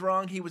prediction was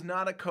wrong. He was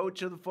not a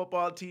coach of the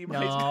football team.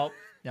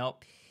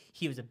 Nope.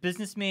 He was a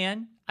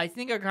businessman. I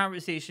think our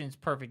conversation is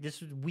perfect.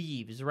 This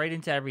weaves right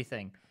into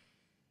everything.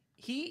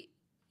 He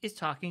is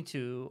talking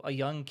to a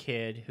young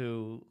kid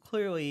who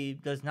clearly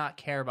does not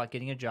care about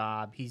getting a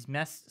job. He's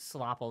messed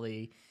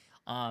sloppily.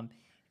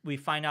 We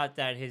find out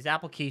that his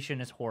application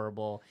is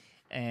horrible,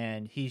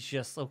 and he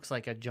just looks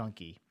like a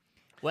junkie.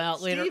 Well,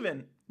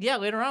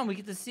 later on we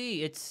get to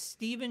see it's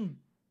Stephen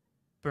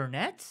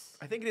Burnett.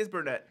 I think it is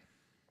Burnett.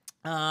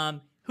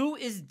 Who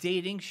is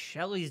dating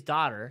Shelley's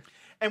daughter.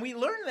 And we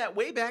learned that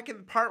way back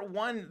in part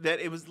 1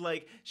 that it was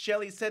like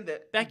Shelley said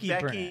that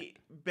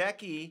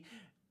Becky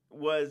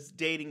was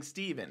dating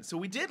Stephen. So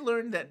we did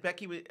learn that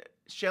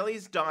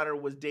Shelley's daughter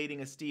was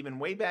dating a Stephen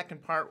way back in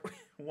part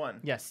 1.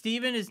 Yeah,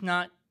 Stephen is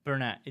not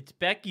Burnett. It's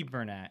Becky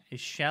Burnett. Is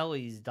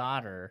Shelley's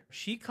daughter.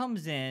 She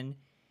comes in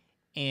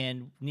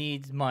and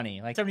needs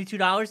money, like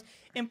 $72.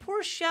 And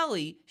poor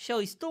Shelley's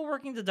still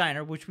working at the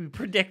diner, which we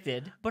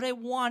predicted, but I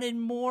wanted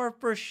more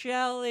for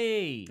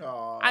Shelley.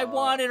 Aww. I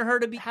wanted her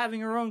to be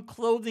having her own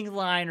clothing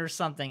line or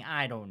something.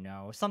 I don't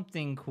know.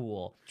 Something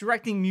cool.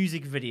 Directing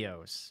music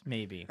videos,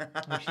 maybe,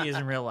 like she is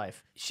in real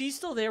life. She's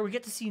still there. We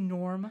get to see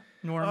Norma.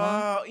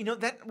 You know,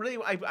 that really,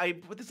 I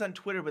put this on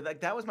Twitter, but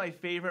like that was my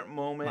favorite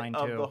moment Mine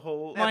of too. the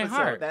whole My episode.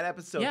 heart. That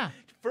episode. Yeah.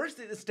 First,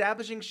 the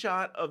establishing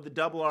shot of the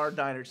Double R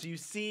diner. So you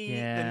see,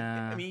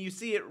 you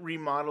see it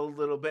remodeled a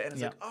little bit, and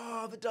it's like,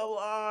 oh, the Double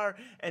R.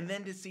 And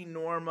then to see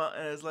Norma,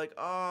 and it's like,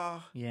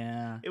 oh.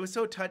 Yeah. It was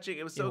so touching.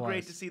 It was so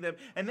great to see them.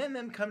 And then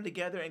them come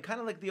together, and kind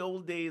of like the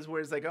old days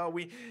where it's like, oh,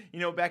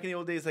 back in the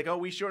old days, like, oh,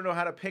 we sure know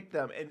how to pick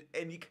them.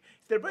 And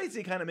they're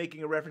basically kind of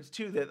making a reference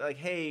to that, like,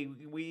 hey,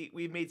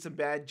 we've made some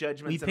bad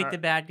judgments. We picked the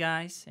bad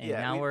guys, and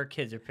now our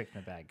kids are picking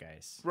the bad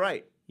guys.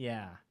 Right.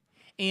 Yeah.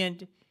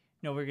 And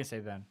no, we're gonna say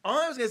Ben. All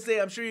I was gonna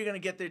say, I'm sure you're gonna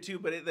get there too,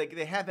 but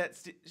they have that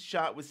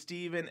shot with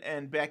Steven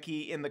and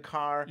Becky in the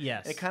car.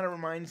 Yes. It kind of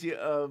reminds you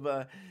of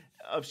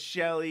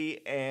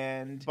Shelley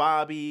and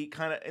Bobby,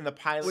 kind of in the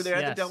pilot where they're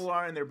at the Double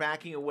R and they're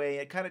backing away.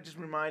 It kind of just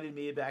reminded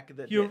me back of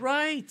the. You're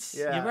right.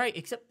 Yeah. You're right.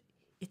 Except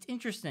it's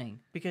interesting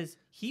because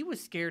he was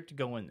scared to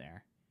go in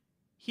there.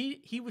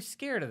 He was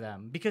scared of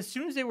them because as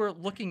soon as they were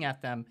looking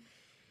at them,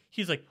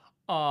 he's like,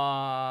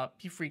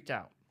 he freaked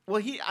out.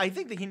 Well, I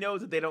think that he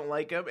knows that they don't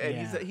like him,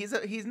 and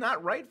he's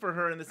not right for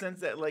her in the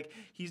sense that like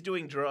he's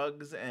doing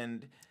drugs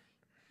and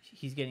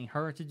he's getting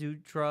her to do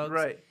drugs.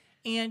 Right.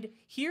 And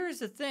here's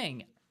the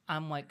thing: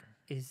 I'm like,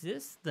 is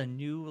this the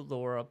new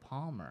Laura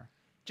Palmer?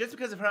 Just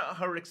because of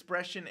her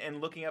expression and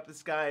looking up the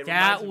sky,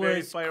 that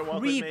was Fire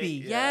Walk creepy. With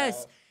Me.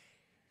 Yes.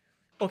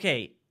 Yeah.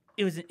 Okay,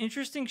 it was an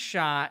interesting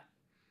shot.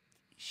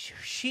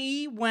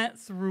 She went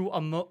through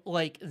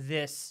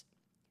this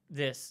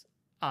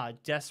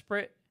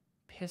desperate,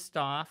 pissed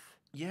off.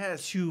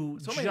 Yes. To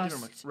so many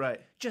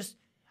different, just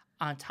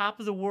on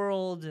top of the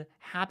world,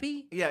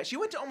 happy. Yeah, she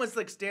went to almost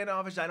like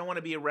standoffish. I don't want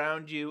to be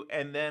around you,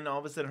 and then all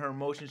of a sudden her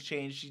emotions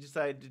changed. She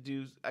decided to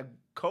do a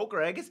coke,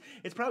 or I guess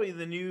it's probably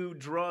the new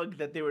drug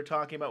that they were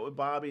talking about with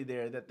Bobby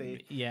there. That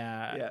they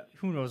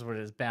who knows what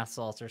it is, bath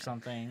salts or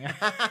something.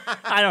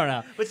 I don't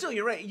know. But still,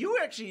 you're right. You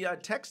actually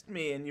texted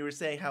me and you were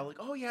saying how like,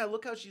 oh yeah,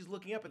 look how she's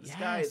looking up at the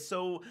sky. It's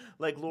so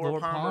like Laura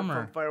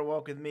Palmer from Fire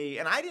Walk with Me,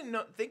 and I didn't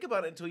think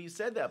about it until you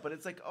said that. But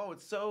it's like, oh,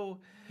 it's so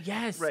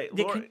right.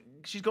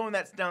 She's going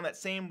down that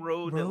same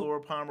road that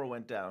Laura Palmer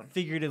went down,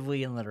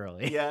 figuratively and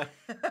literally. Yeah.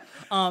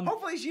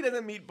 Hopefully, she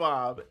doesn't meet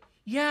Bob.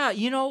 Yeah,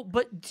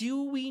 but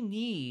do we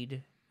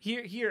need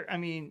here? I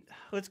mean,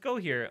 let's go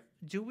here.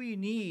 Do we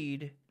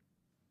need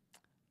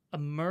a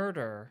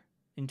murder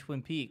in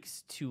Twin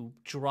Peaks to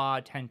draw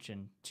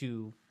attention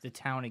to the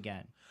town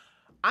again?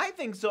 I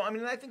think so. I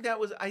mean, I think that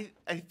was I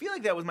feel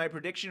like that was my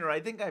prediction, or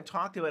I think I've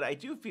talked about it. I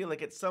do feel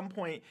like at some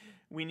point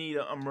we need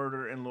a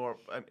murder in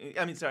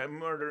a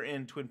murder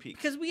in Twin Peaks.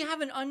 Because we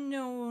have an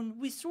unknown.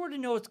 We sort of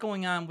know what's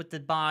going on with the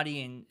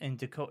body in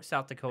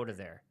South Dakota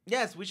there.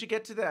 Yes, we should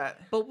get to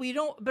that. But we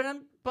don't.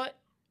 But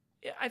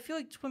I feel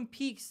like Twin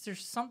Peaks.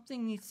 There's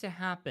something needs to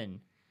happen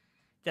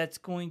that's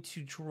going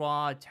to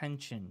draw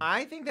attention.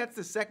 I think that's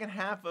the second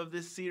half of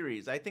this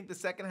series. I think the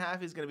second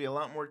half is going to be a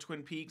lot more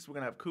Twin Peaks. We're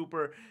going to have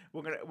Cooper.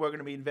 We're going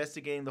to be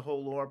investigating the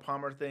whole Laura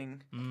Palmer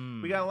thing.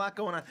 We got a lot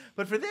going on.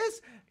 But for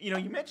this, you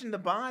mentioned the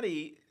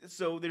body.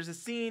 So there's a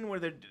scene where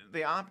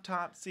the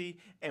autopsy,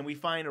 and we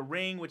find a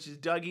ring, which is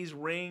Dougie's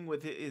ring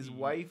with his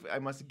wife. I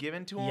must have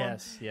given to him.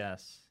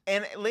 Yes.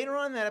 And later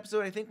on in that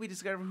episode, I think we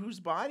discover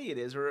whose body it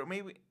is, or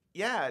maybe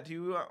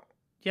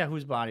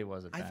whose body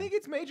was it? Ben? I think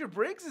it's Major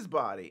Briggs's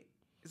body.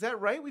 Is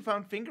that right? We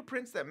found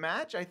fingerprints that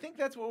match? I think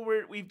that's what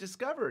we've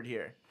discovered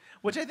here.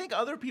 Which I think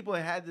other people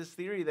had this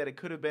theory that it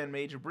could have been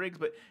Major Briggs,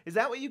 but is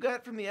that what you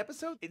got from the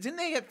episode? Didn't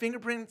they have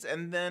fingerprints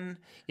and then...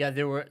 Yeah,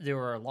 they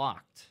were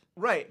locked.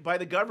 Right, by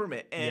the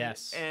government. And,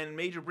 yes. And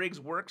Major Briggs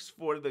works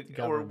for the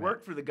government. Or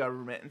worked for the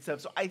government and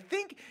stuff. So I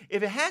think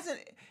if they haven't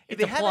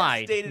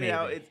stated it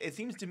out, it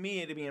seems to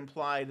me to be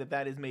implied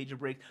that is Major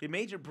Briggs. Did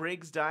Major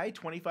Briggs die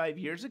 25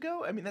 years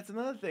ago? I mean, that's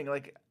another thing.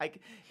 Like,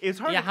 it's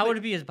hard. Yeah, how would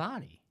it be his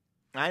body?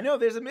 I know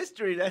there's a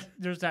mystery.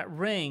 There's that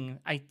ring,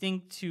 I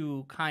think,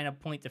 to kind of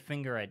point the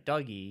finger at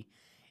Dougie.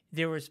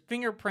 There was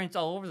fingerprints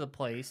all over the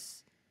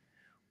place,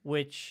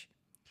 which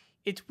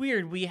it's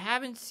weird. We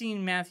haven't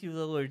seen Matthew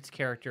Lillard's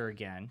character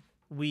again.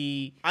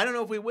 I don't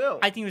know if we will.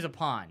 I think he was a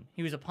pawn.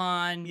 He was a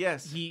pawn.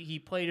 Yes. He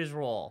played his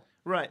role.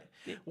 Right.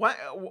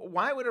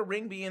 Why would a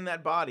ring be in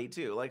that body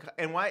too? Like,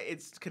 and why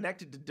it's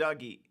connected to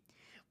Dougie?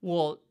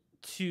 Well,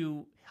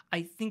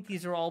 I think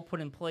these are all put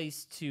in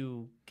place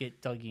to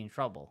get Dougie in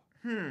trouble.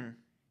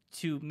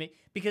 Because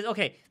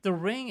the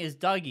ring is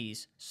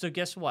Dougie's, so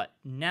guess what?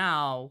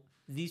 Now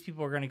these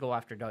people are going to go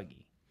after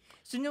Dougie.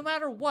 So no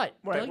matter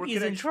what,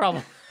 Dougie's in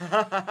trouble. Do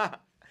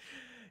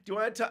you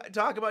want to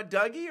talk about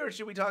Dougie, or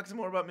should we talk some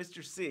more about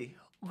Mr. C?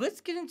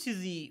 Let's get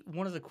into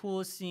one of the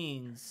coolest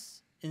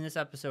scenes in this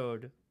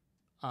episode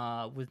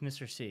with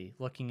Mr. C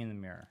looking in the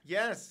mirror.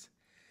 Yes.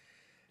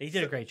 They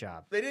did a great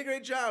job. They did a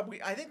great job.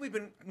 I think we've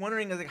been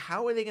wondering, like,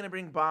 how are they going to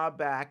bring Bob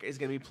back? Is it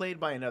going to be played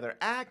by another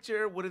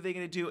actor? What are they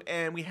going to do?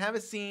 And we have a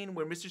scene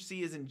where Mr.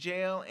 C is in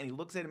jail, and he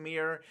looks at a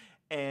mirror,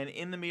 and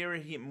in the mirror,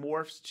 he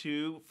morphs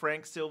to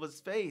Frank Silva's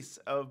face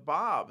of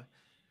Bob.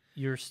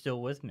 You're still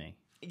with me.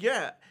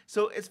 Yeah.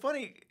 So it's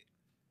funny,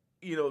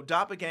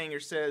 Doppelganger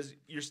says,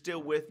 "You're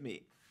still with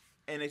me."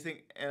 And I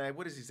think,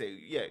 what does he say?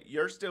 Yeah,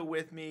 "You're still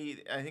with me."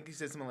 I think he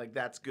says something like,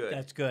 "That's good."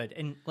 That's good.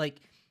 And, like,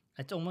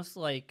 it's almost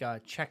like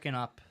checking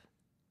up,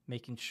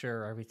 making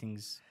sure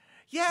everything's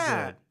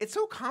good. It's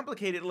so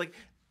complicated. Like,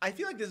 I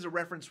feel like this is a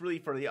reference really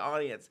for the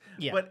audience.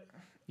 Yeah. But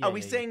are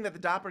we saying that the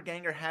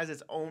doppelganger has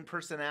its own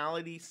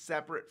personality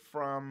separate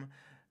from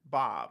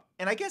Bob?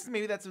 And I guess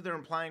maybe that's what they're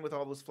implying with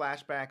all those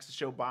flashbacks to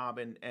show Bob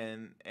and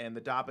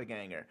the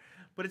doppelganger.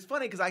 But it's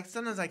funny because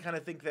sometimes I kind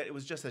of think that it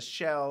was just a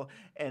shell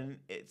and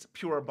it's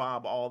pure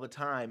Bob all the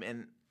time.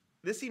 And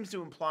this seems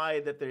to imply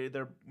that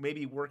they're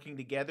maybe working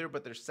together,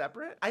 but they're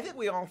separate. I think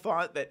we all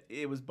thought that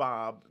it was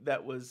Bob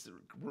that was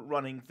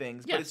running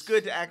things, but it's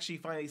good to actually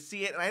finally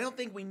see it. And I don't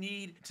think we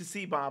need to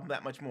see Bob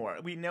that much more.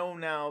 We know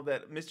now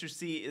that Mr.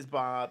 C is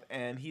Bob,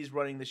 and he's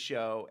running the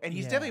show, and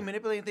he's definitely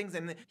manipulating things,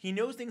 and he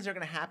knows things are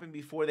going to happen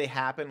before they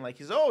happen. Like,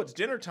 it's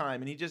dinner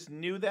time, and he just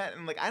knew that.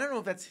 And, like, I don't know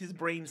if that's his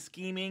brain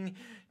scheming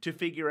to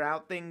figure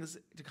out things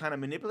to kind of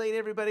manipulate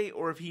everybody,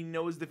 or if he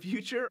knows the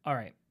future. All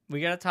right. We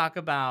got to talk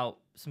about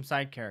some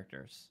side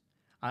characters.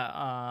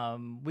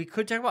 We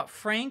could talk about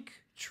Frank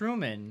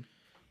Truman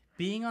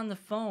being on the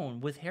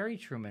phone with Harry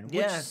Truman,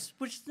 which is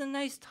a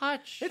nice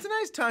touch. It's a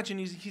nice touch, and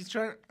he's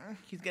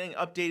getting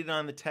updated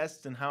on the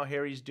tests and how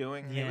Harry's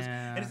doing.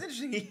 And it's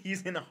interesting.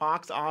 He's in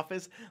Hawk's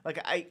office. Like,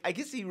 I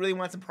guess he really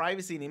wants some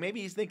privacy, and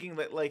maybe he's thinking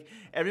that, like,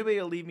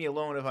 everybody will leave me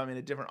alone if I'm in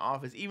a different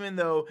office, even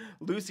though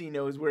Lucy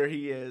knows where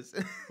he is.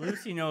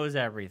 Lucy knows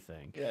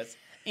everything. Yes.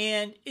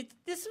 And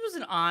this was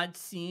an odd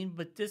scene,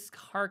 but this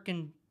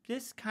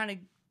kind of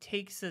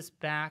takes us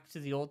back to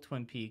the old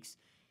Twin Peaks.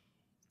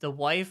 The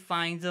wife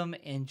finds him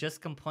and just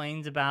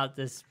complains about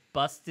this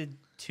busted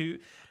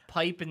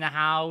pipe in the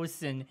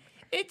house, and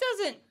it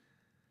doesn't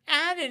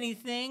add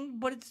anything,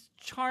 but it's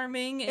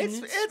charming and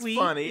it's sweet.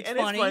 Funny. It's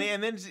funny,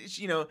 and then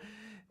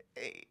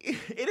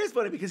it is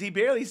funny because he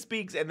barely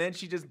speaks, and then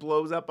she just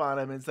blows up on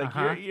him. And it's like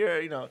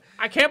you're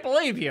I can't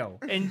believe you,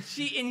 and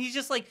he's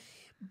just like.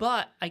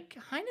 But I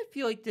kind of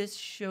feel like this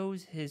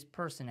shows his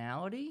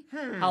personality,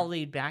 how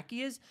laid back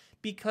he is,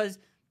 because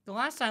the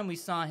last time we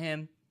saw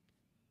him,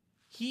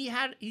 he's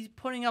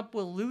putting up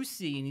with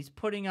Lucy, and he's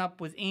putting up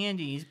with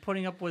Andy, he's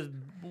putting up with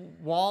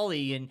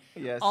Wally, and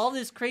all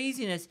this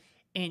craziness,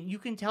 and you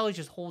can tell he's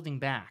just holding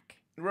back.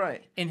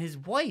 Right. And his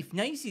wife,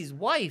 now you see his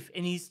wife,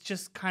 and he's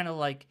just kind of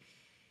like,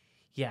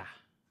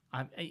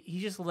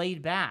 he's just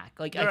laid back.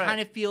 Like, I kind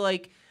of feel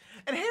like...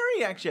 And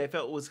Harry, actually, I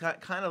felt was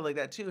kind of like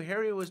that, too.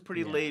 Harry was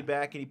pretty laid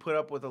back, and he put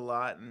up with a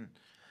lot.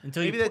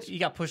 Until he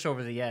got pushed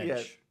over the edge.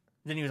 Yeah.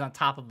 Then he was on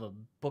top of a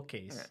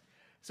bookcase. Yeah.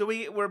 So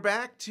we're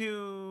back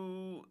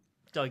to...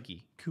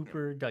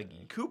 Cooper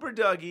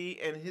Dougie,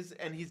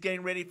 and he's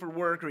getting ready for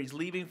work, or he's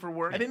leaving for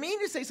work. I've been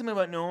meaning to say something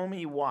about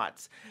Naomi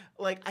Watts.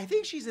 Like, I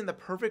think she's in the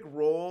perfect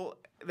role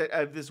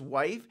of this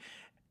wife,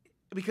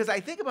 because I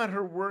think about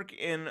her work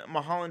in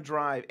Mulholland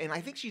Drive, and I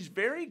think she's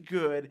very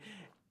good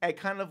at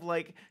kind of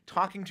like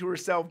talking to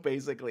herself,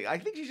 basically. I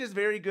think she's just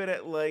very good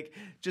at like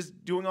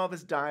just doing all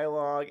this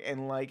dialogue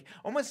and like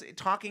almost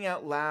talking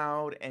out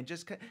loud, and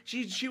just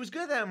she was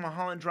good at that in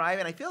Mulholland Drive,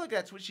 and I feel like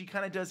that's what she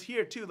kind of does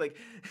here too. Like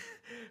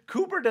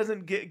Cooper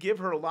doesn't give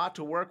her a lot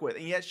to work with,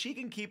 and yet she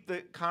can keep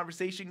the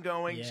conversation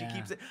going. Yeah. She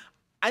keeps it.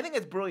 I think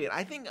it's brilliant.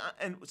 I think,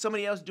 and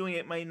somebody else doing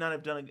it might not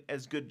have done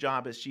as good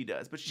job as she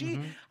does. But she,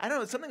 I don't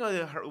know, something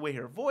about the way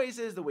her voice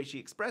is, the way she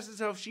expresses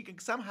herself, she can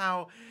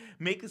somehow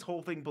make this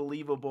whole thing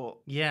believable.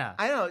 Yeah.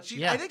 I don't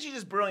know. I think she's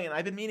just brilliant.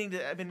 I've been meaning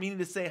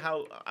to say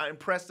how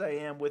impressed I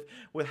am with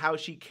how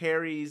she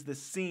carries the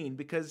scene,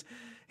 because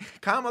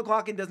Kyle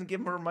MacLachlan doesn't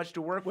give her much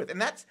to work with, and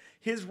that's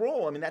his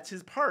role. I mean, that's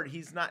his part.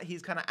 He's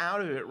kind of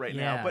out of it right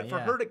now. But for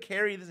her to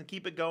carry this and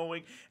keep it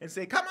going and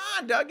say, "Come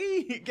on,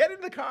 Dougie, get in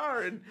the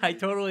car," and I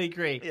totally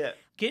agree. Yeah,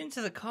 get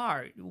into the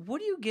car. What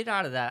do you get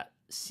out of that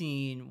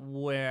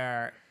scene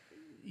where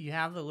you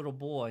have the little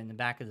boy in the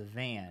back of the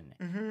van,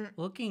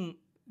 looking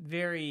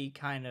very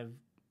kind of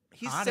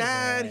he's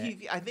sad.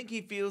 I think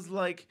he feels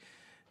like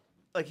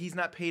he's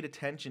not paid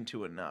attention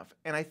to enough,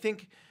 and I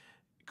think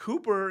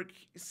Cooper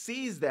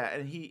sees that,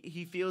 and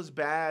he feels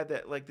bad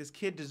that like this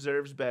kid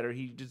deserves better.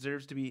 He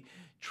deserves to be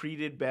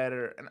treated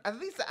better, and at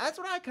least that's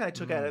what I kind of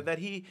took out of it. That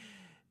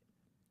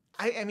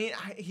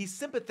he's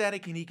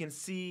sympathetic, and he can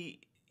feel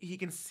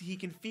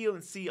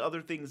and see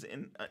other things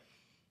in.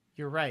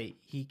 You're right.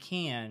 He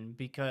can,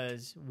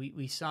 because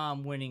we saw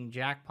him winning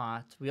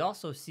jackpots. We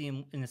also see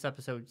him in this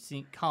episode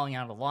calling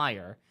out a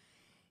liar,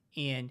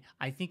 and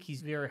I think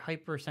he's very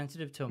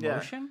hypersensitive to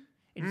emotion,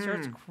 and he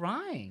starts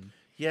crying.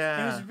 Yeah.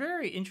 And it was a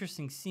very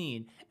interesting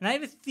scene. And I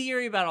have a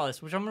theory about all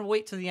this, which I'm going to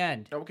wait till the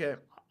end. Okay.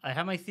 I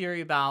have my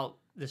theory about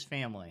this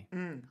family.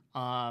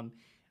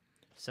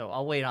 So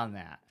I'll wait on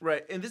that.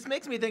 Right, and this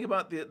makes me think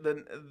about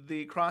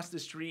the across the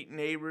street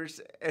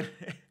neighbors, and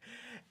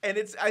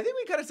it's. I think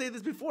we kind of say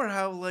this before.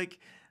 How like.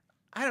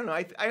 I don't know.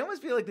 I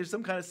almost feel like there's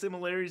some kind of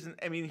similarities.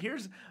 I mean,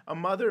 here's a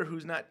mother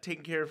who's not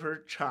taking care of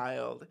her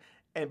child,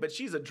 but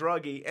she's a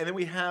druggie, and then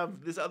we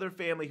have this other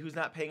family who's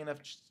not paying enough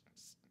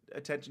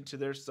attention to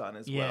their son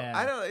as well.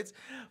 I don't know.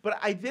 But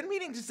I've been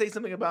meaning to say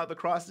something about the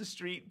cross the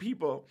street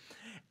people.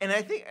 And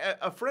I think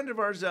a friend of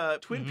ours,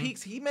 Twin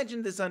Peaks, he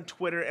mentioned this on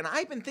Twitter, and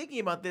I've been thinking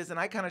about this, and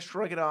I kind of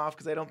shrug it off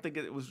because I don't think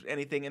it was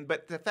anything.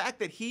 But the fact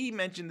that he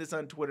mentioned this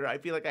on Twitter, I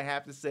feel like I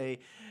have to say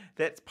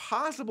that it's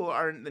possible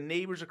the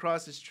neighbors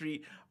across the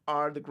street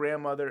are the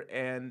grandmother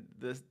and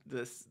the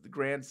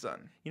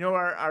grandson. You know,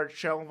 our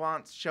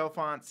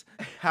Chalfonts,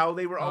 how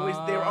they were always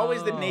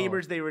the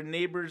neighbors. They were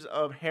neighbors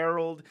of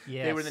Harold.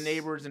 Yes. They were the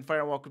neighbors in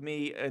Fire and Walk with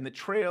Me in the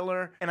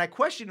trailer. And I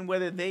question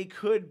whether they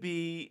could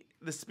be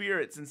the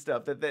spirits and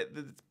stuff. That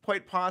it's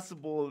quite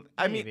possible.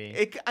 Maybe. I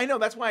mean, I know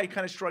that's why I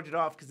kind of shrugged it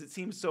off because it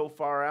seems so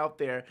far out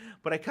there.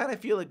 But I kind of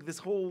feel like this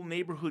whole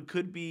neighborhood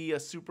could be a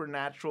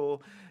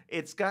supernatural.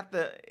 It's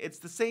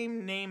the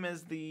same name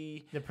as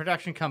the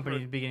production company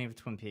at the beginning of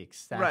Twin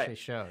Peaks. The actual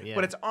show, yeah.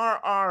 But it's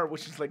RR,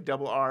 which is like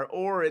double R,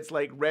 or it's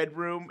like Red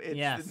Room.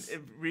 It's the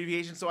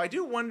abbreviation. So I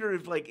do wonder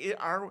if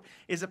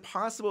is it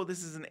possible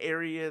this is an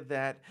area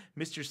that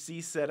Mr.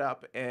 C set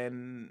up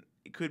and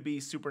it could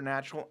be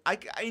supernatural.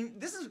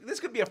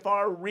 This could be a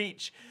far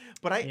reach,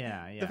 but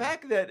the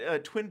fact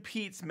that Twin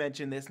Peaks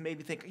mentioned this made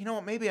me think. You know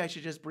what? Maybe I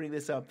should just bring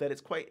this up. That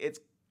it's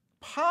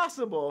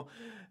possible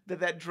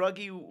that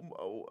druggie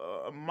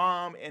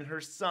mom and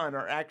her son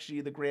are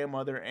actually the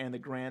grandmother and the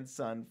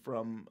grandson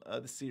from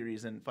the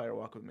series and Fire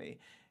Walk with Me.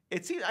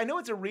 I know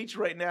it's a reach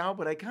right now,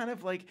 but I kind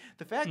of like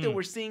the fact that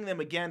we're seeing them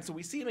again. So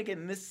we see them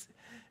again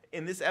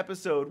in this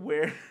episode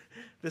where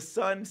the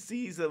son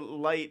sees a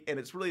light and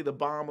it's really the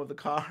bomb of the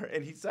car,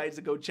 and he decides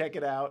to go check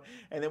it out.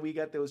 And then we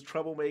got those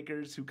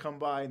troublemakers who come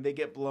by and they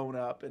get blown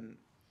up. And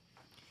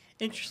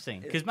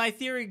interesting, because my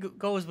theory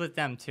goes with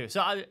them too.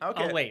 So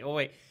I'll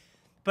wait.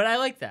 But I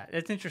like that.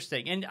 That's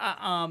interesting.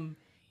 And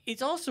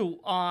it's also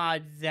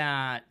odd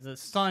that the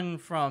son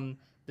from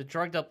the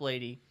drugged up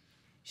lady,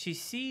 she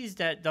sees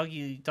that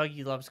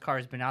Dougie Love's car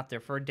has been out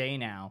there for a day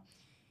now.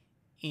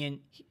 And,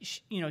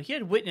 he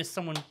had witnessed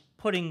someone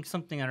putting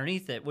something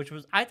underneath it, which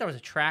I thought was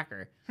a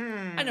tracker.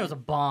 I know it was a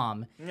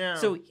bomb. Yeah.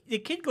 So the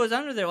kid goes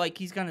under there like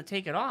he's going to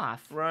take it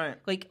off. Right.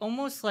 Like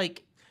almost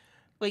like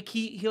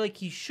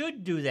he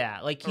should do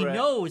that. Like he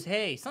knows,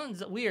 hey,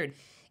 something's weird.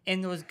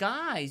 And those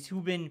guys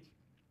who've been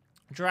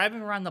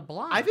driving around the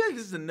block. I feel like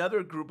this is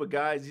another group of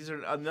guys. These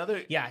are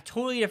another. Yeah,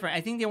 totally different.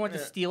 I think they want to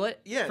steal it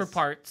for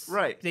parts.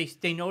 Right.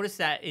 They noticed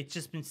that it's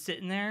just been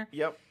sitting there.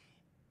 Yep.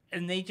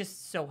 And they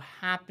just so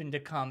happen to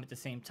come at the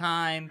same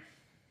time.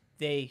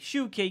 They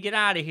shoot, kid, get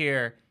out of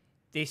here.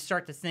 They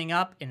start the thing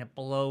up and it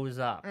blows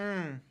up.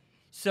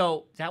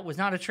 So that was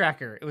not a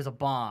tracker. It was a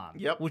bomb.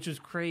 Yep. Which was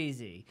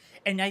crazy.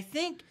 And I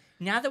think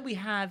now that we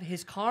have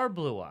his car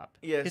blew up.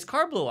 Yes. His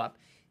car blew up.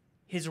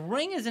 His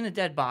ring is in a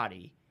dead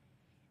body.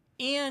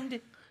 And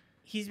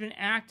he's been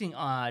acting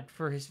odd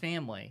for his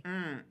family.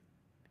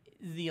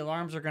 The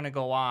alarms are going to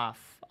go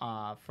off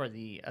for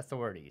the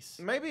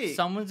authorities. Maybe.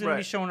 Someone's going to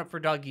be showing up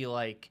for Dougie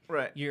like,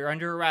 you're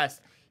under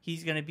arrest.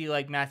 He's going to be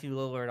like Matthew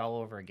Lillard all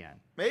over again.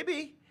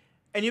 Maybe.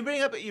 And you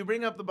bring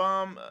up the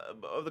bomb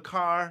of the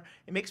car.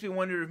 It makes me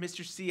wonder if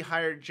Mr. C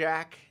hired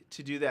Jack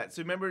to do that.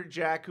 So remember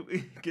Jack who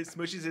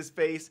smushes his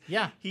face?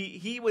 Yeah.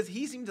 He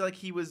seemed like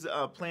he was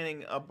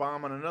planning a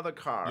bomb on another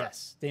car.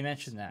 Yes, they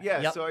mentioned that.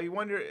 Yeah, yep. So I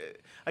wonder,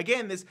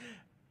 again,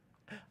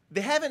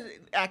 they haven't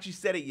actually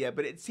said it yet,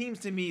 but it seems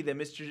to me that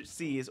Mr.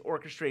 C is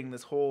orchestrating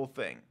this whole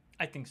thing.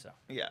 I think so.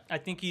 Yeah. I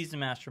think he's the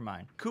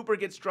mastermind. Cooper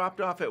gets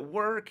dropped off at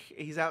work.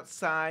 He's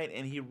outside,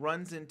 and he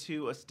runs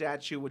into a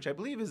statue, which I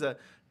believe is a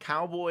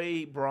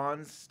cowboy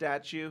bronze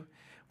statue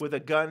with a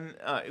gun,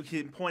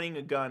 pointing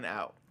a gun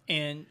out.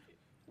 And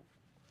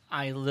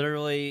I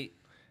literally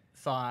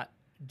thought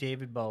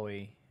David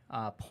Bowie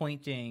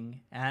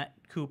pointing at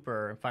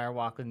Cooper in Fire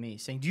Walk with Me,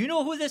 saying, "Do you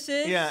know who this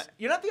is?" Yeah,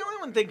 you're not the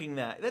only one thinking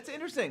that. That's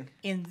interesting.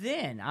 And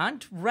then on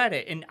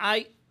Reddit, and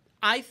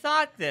I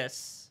thought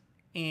this,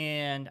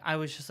 and I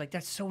was just like,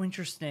 that's so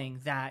interesting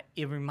that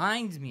it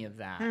reminds me of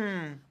that.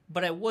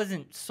 But I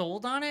wasn't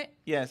sold on it.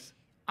 Yes.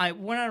 I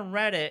went on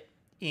Reddit,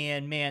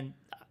 and man,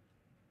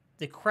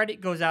 the credit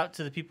goes out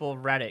to the people of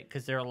Reddit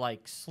because they're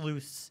like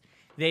sleuths.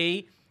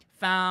 They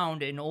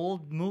found an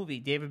old movie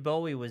David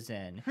Bowie was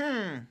in.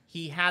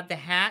 He had the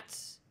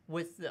hats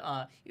with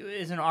it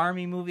was an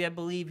army movie, I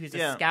believe. He was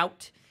a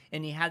scout,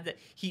 and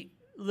he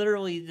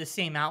literally the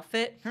same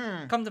outfit.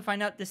 Come to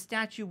find out, the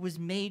statue was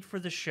made for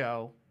the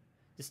show.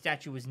 The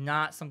statue was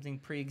not something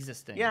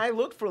pre-existing. Yeah, I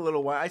looked for a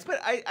little while. I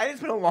didn't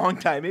spend a long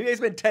time. Maybe I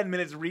spent 10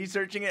 minutes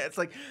researching it. It's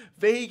like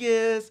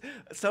Vegas,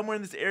 somewhere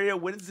in this area.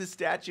 What is this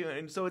statue?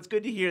 And so it's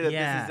good to hear that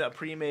this is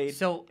pre-made.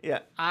 So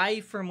I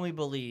firmly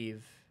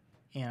believe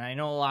and I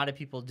know a lot of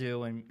people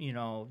do, and you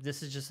know,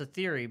 this is just a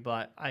theory,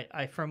 but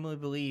I firmly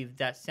believe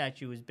that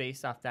statue was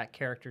based off that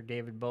character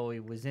David Bowie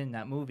was in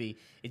that movie.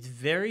 It's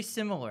very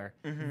similar,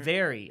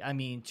 very. I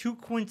mean, too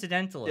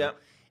coincidentally. Yep.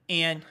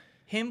 And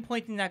him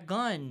pointing that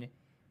gun,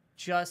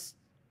 just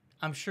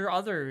I'm sure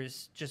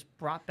others just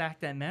brought back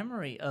that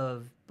memory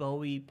of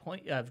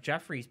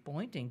Geoffrey's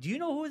pointing. Do you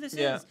know who this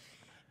is?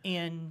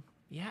 And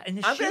yeah, and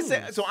the I'm shoes.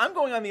 gonna say, so I'm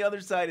going on the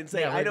other side and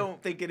say Yeah, I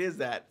don't think it is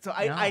that. So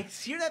I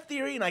hear that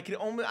theory and I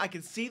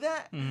can see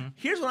that.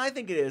 Here's what I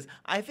think it is.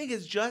 I think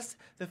it's just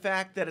the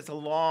fact that it's a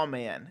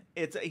lawman.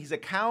 He's a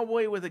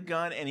cowboy with a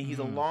gun and he's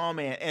a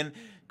lawman. And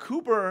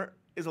Cooper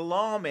is a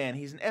lawman.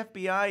 He's an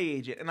FBI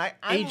agent. And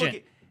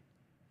agent.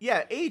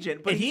 Yeah,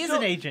 agent. But and he is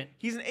an agent.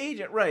 He's an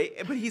agent, right?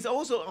 But he's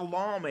also a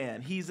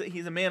lawman. He's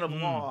a man of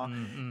law.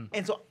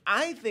 And so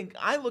I think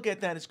I look at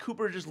that as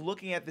Cooper just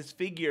looking at this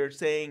figure,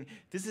 saying,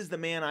 "This is the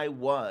man I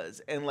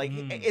was," and like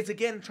it's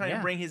again trying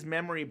to bring his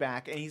memory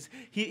back. And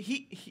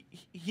he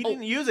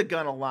didn't use a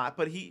gun a lot,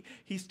 but he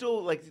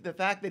still like the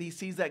fact that he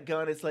sees that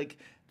gun. It's like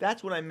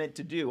that's what I meant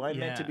to do. I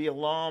meant to be a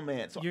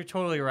lawman. So you're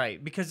totally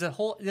right, because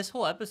this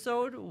whole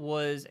episode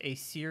was a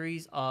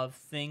series of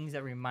things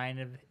that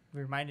reminded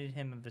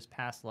him of his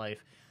past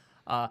life.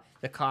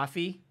 The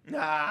coffee. The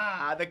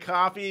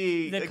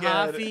coffee. The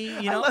coffee,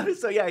 you know? I love it.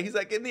 So yeah, he's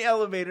like in the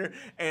elevator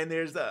and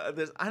there's I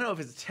don't know if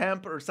it's a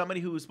temp or somebody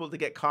who was supposed to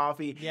get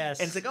coffee. Yes.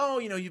 And it's like, oh,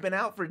 you know, you've been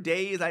out for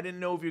days. I didn't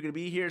know if you're going to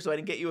be here, so I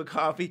didn't get you a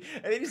coffee.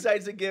 And then he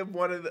decides to give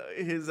one of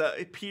his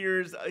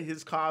peers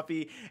his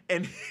coffee.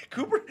 And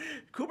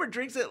Cooper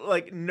drinks it,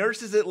 like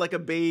nurses it like a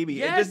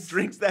baby. And just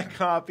drinks that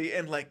coffee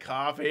and like,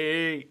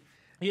 coffee.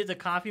 He has a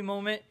coffee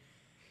moment.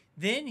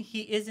 Then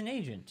he is an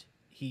agent.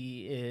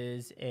 He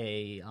is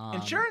a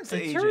insurance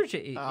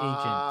agent.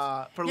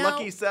 For now,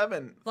 Lucky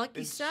 7.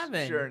 Lucky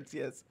 7. Insurance,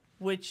 yes.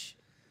 Which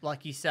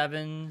Lucky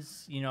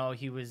 7s, you know,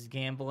 he was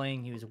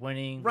gambling, he was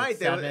winning. Right, with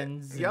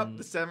sevens. Yep,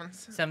 the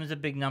 7s. 7's a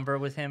big number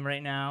with him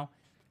right now.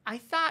 I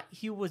thought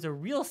he was a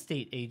real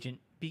estate agent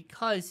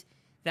because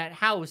that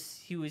house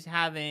he was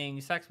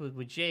having sex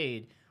with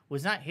Jade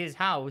was not his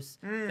house.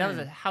 That was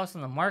a house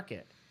on the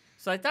market.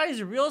 So I thought he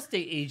was a real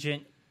estate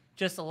agent,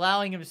 just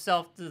allowing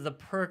himself to the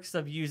perks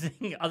of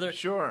using other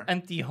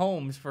empty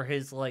homes for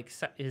his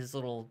his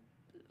little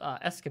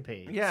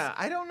escapades. Yeah,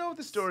 I don't know what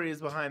the story is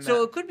behind that.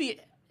 So it could be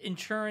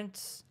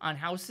insurance on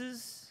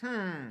houses.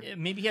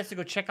 Maybe he has to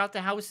go check out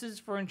the houses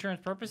for insurance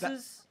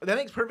purposes. That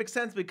makes perfect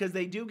sense because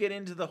they do get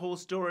into the whole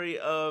story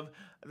of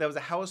there was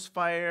a house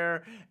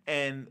fire,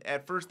 and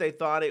at first they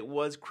thought it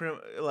was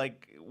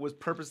was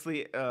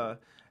purposely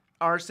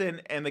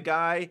arson, and the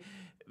guy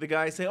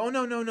say, "Oh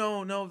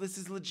no, this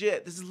is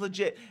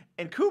legit."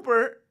 And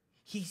Cooper,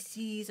 he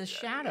sees a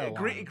shadow.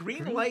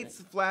 Green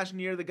lights flash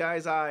near the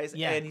guy's eyes,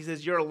 and he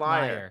says, "You're a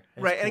liar."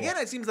 Right, cool. And again,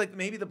 it seems like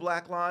maybe the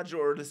Black Lodge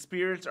or the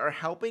spirits are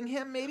helping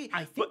him. Maybe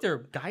I think they're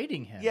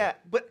guiding him. Yeah,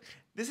 but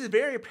this is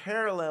very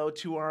parallel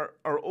to our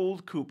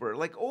old Cooper.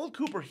 Like old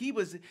Cooper, he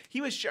was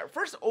sharp.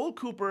 First, old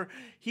Cooper,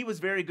 he was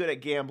very good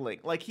at gambling.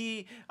 Like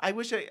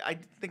I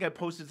think I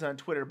posted this on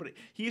Twitter, but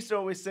he used to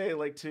always say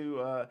like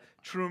to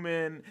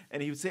Truman,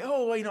 and he would say,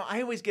 "Oh, well, you know,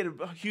 I always get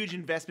a huge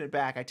investment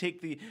back. I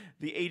take the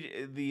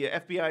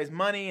FBI's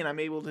money, and I'm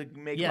able to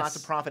make lots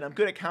of profit. I'm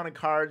good at counting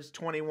cards,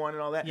 21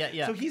 and all that."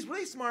 Yeah. So he's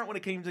really smart when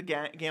it came to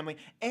gambling,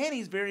 and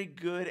he's very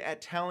good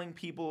at telling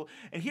people.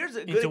 And here's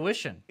a good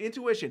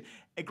intuition.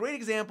 A great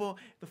example.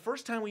 The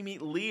first time we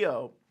meet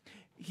Leo,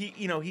 he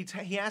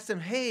asks him,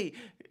 "Hey,"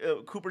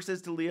 Cooper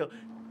says to Leo,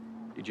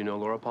 "Did you know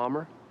Laura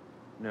Palmer?"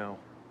 No.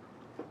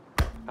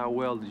 How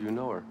well did you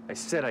know her? I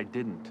said I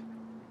didn't.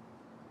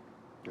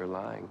 You're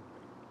lying.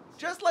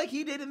 Just like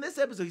he did in this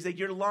episode. He's like,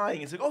 "You're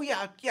lying." It's like, "Oh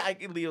yeah."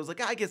 Leo's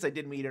like, "I guess I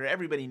did meet her.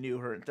 Everybody knew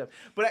her and stuff."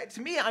 But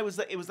to me, it was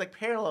like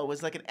parallel. It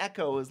was like an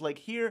echo. It was like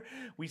here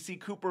we see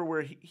Cooper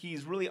where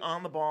he's really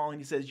on the ball and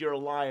he says, "You're a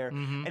liar."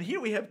 And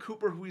here we have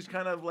Cooper who's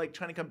kind of like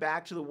trying to come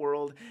back to the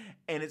world,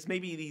 and it's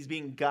maybe he's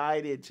being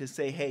guided to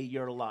say, "Hey,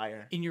 you're a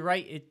liar." And you're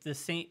right. It's the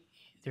same.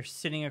 They're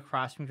sitting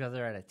across from each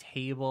other at a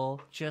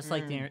table, just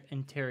like the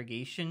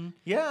interrogation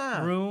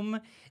room.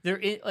 They're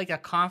in like a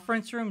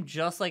conference room,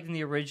 just like in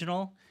the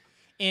original.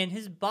 And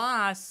his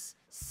boss,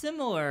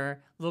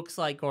 similar, looks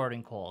like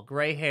Gordon Cole.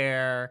 Gray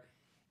hair,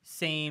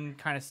 same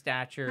kind of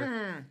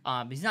stature.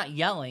 He's not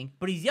yelling,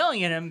 but he's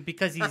yelling at him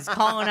because he's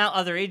calling out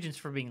other agents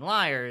for being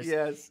liars.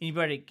 Yes. And you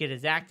better get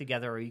his act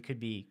together or you could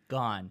be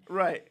gone.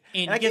 Right.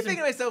 And I keep thinking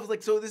to myself,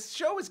 like, so this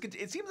show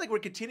it seems like we're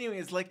continuing.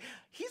 It's like,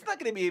 he's not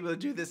going to be able to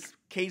do this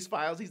case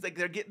files. He's like,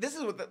 this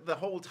is what the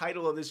whole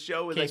title of this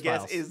show is, case I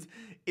guess, files.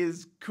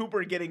 is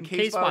Cooper getting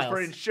case files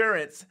for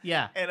insurance.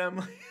 Yeah. And I'm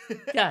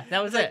like, yeah,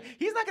 that was it. Like,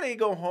 he's not going to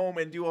go home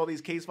and do all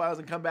these case files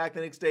and come back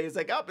the next day. It's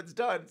like, it's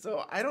done.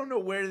 So I don't know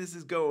where this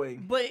is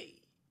going. But,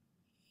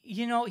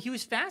 you know, he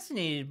was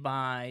fascinated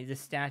by the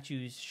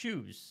statue's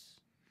shoes.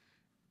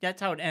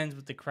 That's how it ends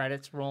with the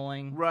credits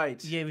rolling.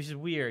 Right. Yeah, it was just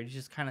weird. It's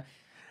just kind of...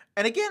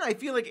 And again, I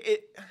feel like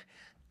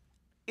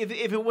if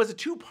it was a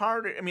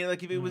two-parter, I mean,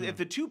 like if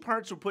the two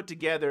parts were put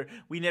together,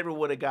 we never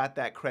would have got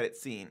that credit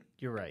scene.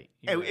 You're right.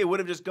 It would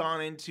have just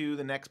gone into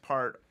the next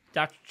part.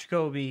 Dr.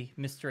 Jacoby,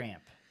 Mr.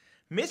 Amp.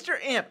 Mr.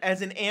 Amp,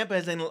 as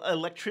in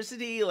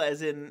electricity,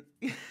 as in...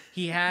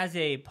 He has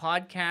a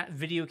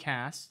video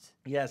cast.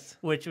 Yes.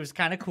 Which was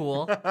kind of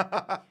cool.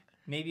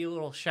 Maybe a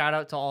little shout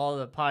out to all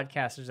the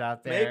podcasters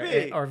out there.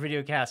 Maybe. Or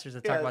videocasters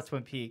that talk about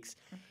Twin Peaks.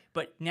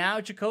 But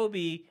now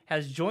Jacoby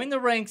has joined the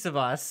ranks of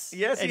us.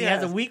 Yes, and he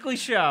has a weekly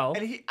show.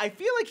 And I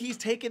feel like he's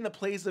taken the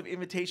place of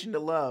Invitation to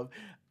Love.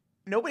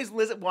 Nobody's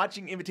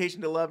watching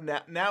Invitation to Love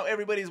now. Now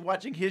everybody's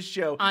watching his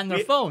show. On their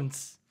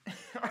phones.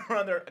 Or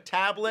on their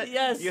tablet.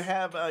 Yes. You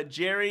have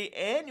Jerry,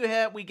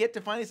 and we get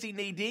to finally see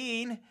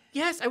Nadine.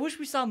 Yes, I wish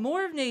we saw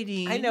more of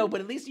Nadine. I know, but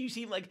at least you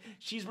seem like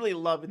she's really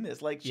loving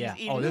this. Like, she's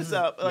eating this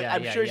up. Like, yeah,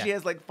 I'm sure she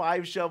has like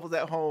 5 shovels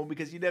at home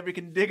because you never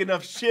can dig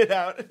enough shit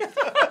out.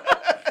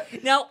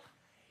 Now,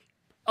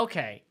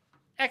 okay,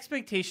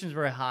 expectations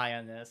were high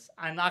on this.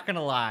 I'm not going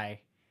to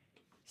lie.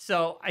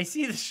 So I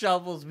see the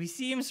shovels. We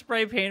see him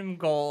spray paint them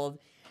gold.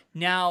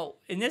 Now,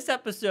 in this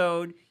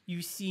episode,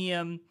 you see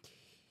him,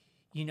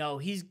 you know,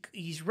 he's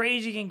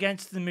raging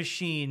against the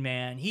machine,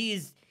 man. He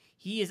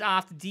is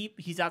off the deep.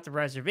 He's off the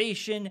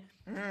reservation.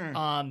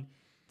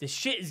 The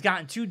shit has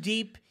gotten too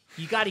deep.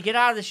 You got to get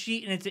out of the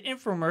sheet, and it's an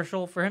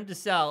infomercial for him to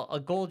sell a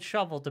gold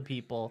shovel to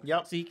people.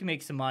 Yep. So he can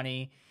make some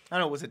money. I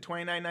don't know, was it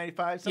 $29.95?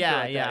 Something Yeah,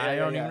 like that. I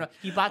don't even know.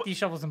 He bought these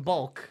shovels in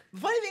bulk. The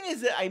funny thing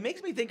is that it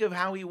makes me think of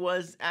how he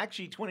was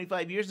actually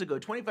 25 years ago.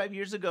 25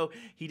 years ago,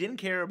 he didn't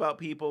care about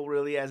people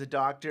really as a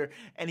doctor,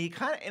 and he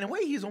kind of, in a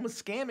way, he was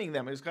almost scamming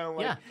them. It was kind of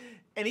like... Yeah.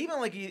 And even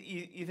like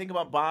you think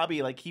about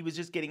Bobby, like he was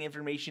just getting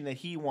information that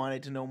he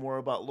wanted to know more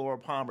about Laura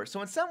Palmer.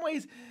 So in some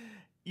ways,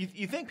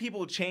 you think people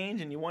will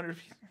change, and you wonder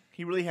if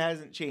he really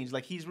hasn't changed.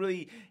 Like he's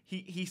really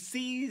he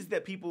sees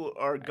that people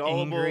are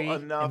gullible Angry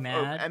enough, and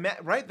mad.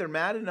 right? They're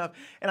mad enough.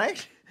 And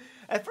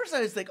at first I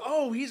was like,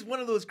 oh, he's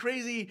one of those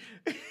crazy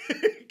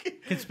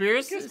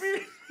conspiracies.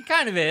 He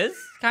kind of is.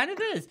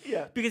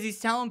 Yeah. Because he's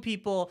telling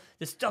people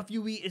the stuff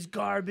you eat is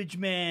garbage,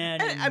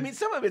 man. And, I mean,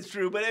 some of it's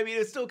true, but I mean,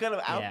 it's still kind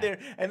of out there.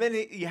 And then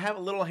you have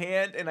a little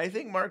hand, and I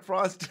think Mark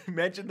Frost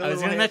mentioned the little hand. I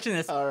was going to mention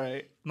this. All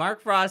right.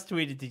 Mark Frost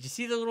tweeted, "Did you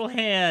see the little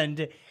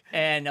hand?"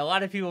 And a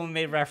lot of people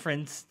made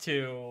reference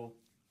to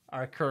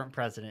our current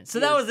president. So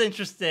that was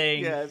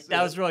interesting. Yes.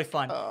 That was really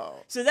fun. Oh.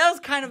 So that was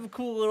kind of a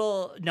cool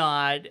little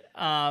nod.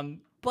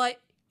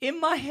 But in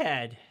my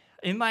head,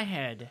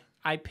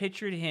 I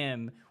pictured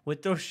him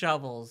with those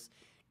shovels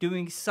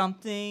doing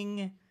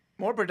something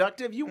more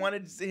productive. You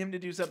wanted him to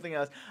do something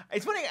else.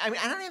 It's funny. I mean,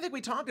 I don't even think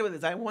we talked about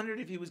this. I wondered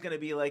if he was going to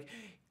be like,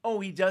 oh,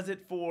 he does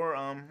it for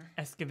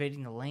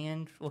excavating the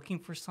land, looking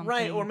for something.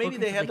 Right, or maybe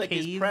they have like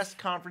cave. these press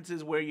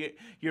conferences where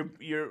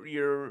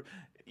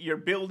you're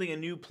building a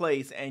new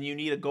place and you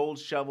need a gold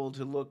shovel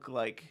to look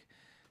like,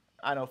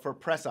 I don't know, for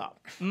press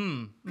op.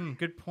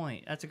 Good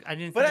point. I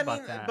didn't think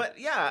about that. But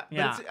yeah.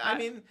 I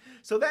mean,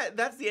 so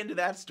that's the end of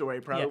that story.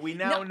 Probably we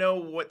now know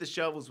what the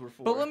shovels were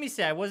for. But let me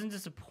say, I wasn't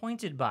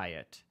disappointed by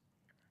it.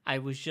 I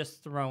was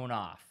just thrown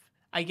off.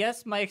 I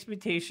guess my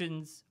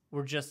expectations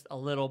were just a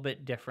little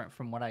bit different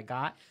from what I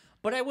got,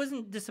 but I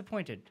wasn't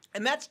disappointed.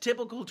 And that's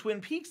typical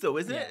Twin Peaks, though,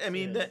 isn't it? I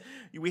mean, that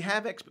we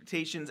have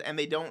expectations, and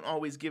they don't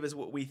always give us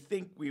what we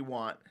think we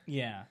want.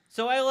 Yeah.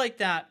 So I like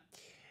that.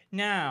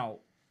 Now,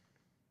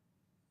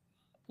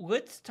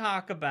 let's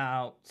talk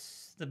about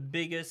the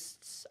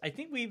biggest. I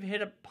think we've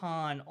hit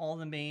upon all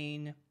the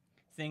main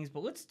things,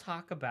 but let's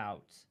talk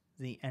about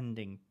the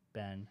ending,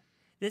 Ben.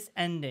 This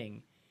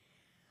ending.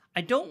 I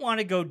don't want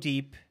to go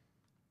deep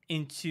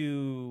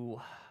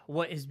into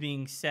what is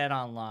being said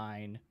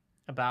online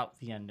about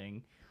the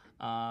ending.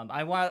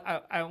 I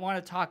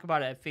want to talk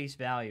about it at face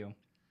value.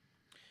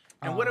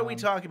 And what are we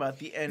talking about?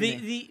 The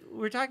ending.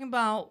 We're talking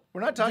about. We're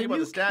not talking about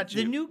the statue.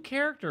 The new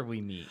character we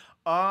meet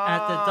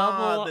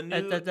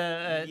at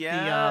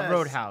the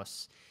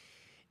Roadhouse.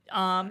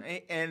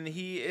 And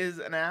he is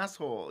an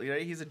asshole. You know,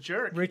 he's a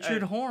jerk.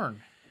 Richard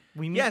Horn.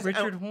 We meet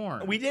Richard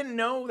Horn. We didn't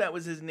know that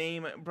was his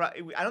name.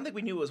 I don't think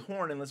we knew it was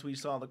Horn unless we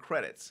saw the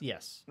credits.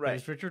 Yes. Right. It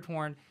was Richard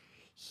Horn.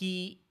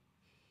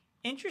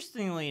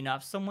 Interestingly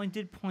enough, someone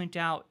did point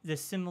out the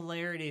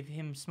similarity of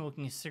him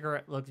smoking a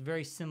cigarette looked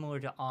very similar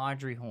to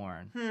Audrey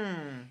Horn.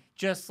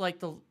 Just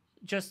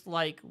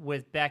like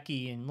with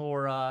Becky and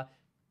Laura,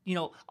 you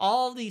know,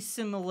 all these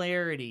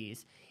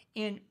similarities.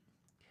 And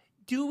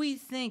do we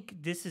think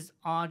this is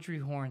Audrey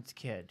Horn's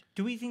kid?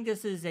 Do we think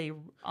this is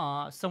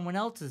someone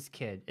else's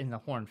kid in the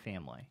Horn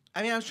family?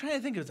 I mean, I was trying to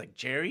think. It was like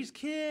Jerry's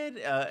kid.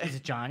 Is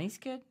it Johnny's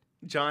kid?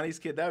 Johnny's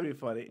kid. That would be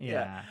funny.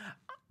 Yeah.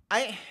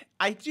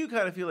 I do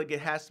kind of feel like it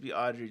has to be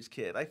Audrey's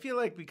kid. I feel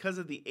like because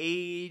of the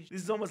age,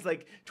 this is almost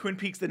like Twin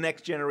Peaks: The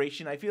Next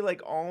Generation. I feel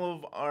like all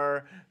of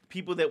our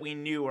people that we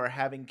knew are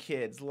having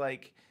kids,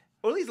 like,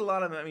 or at least a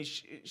lot of them. I mean,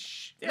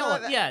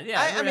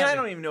 I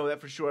don't even know that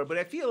for sure, but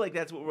I feel like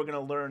that's what we're gonna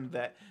learn,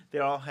 that they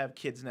all have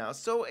kids now.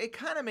 So it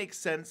kind of makes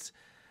sense.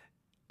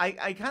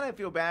 I kind of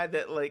feel bad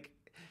that, like,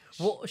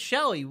 well,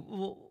 Shelley.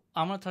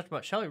 I'm gonna talk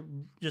about Shelley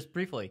just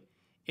briefly.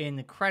 in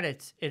the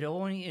credits, it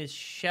only is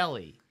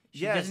Shelley.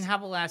 She Yes. doesn't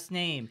have a last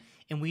name,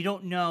 and we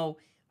don't know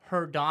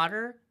her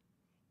daughter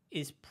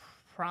is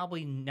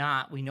probably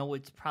not. We know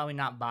it's probably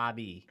not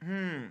Bobby.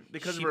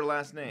 Because She- of her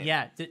last name.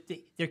 Yeah,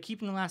 they're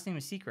keeping the last name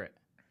a secret.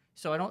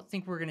 So I don't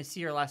think we're going to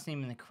see her last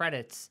name in the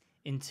credits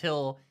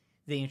until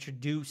they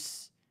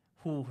introduce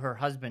who her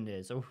husband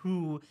is or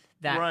who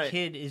that Right.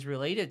 kid is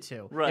related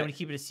to. Right. They want to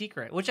keep it a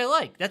secret, which I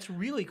like. That's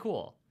really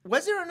cool.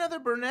 Was there another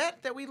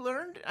Burnett that we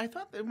learned? I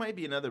thought there might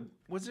be another.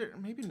 Was there?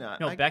 Maybe not.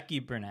 No, Becky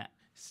Burnett.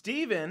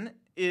 Steven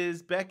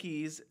is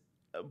Becky's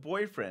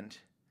boyfriend,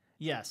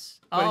 Yes.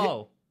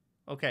 But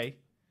Okay.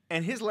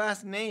 and his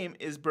last name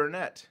is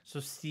Burnett. So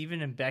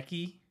Steven and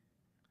Becky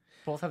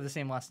both have the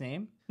same last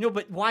name? No,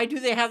 but why do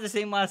they have the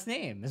same last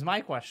name? Is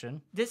my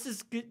question. This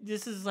is good.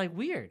 This is like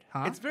weird,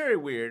 huh? It's very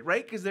weird,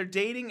 right? Because they're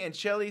dating, and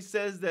Shelley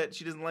says that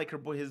she doesn't like her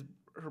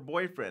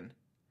boyfriend.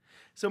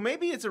 So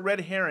maybe it's a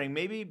red herring.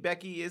 Maybe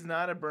Becky is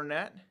not a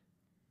Burnett.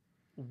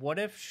 What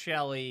if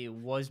Shelley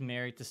was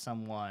married to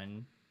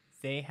someone,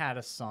 they had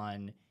a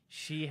son,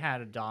 she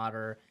had a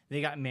daughter,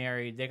 they got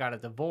married, they got a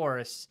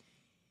divorce,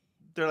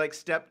 They're like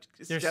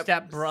they're step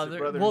stepbrother.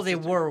 brother Well, and they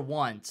sister. were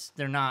once.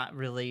 They're not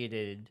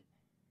related.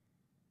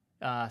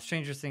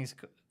 Stranger things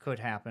could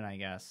happen, I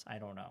guess. I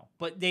don't know.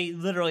 But they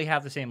literally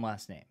have the same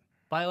last name.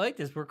 But I like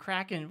this. We're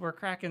cracking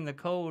the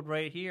code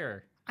right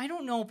here. I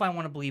don't know if I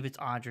want to believe it's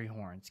Audrey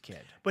Horne's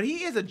kid. But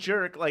he is a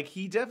jerk. Like,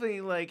 he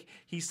definitely, like,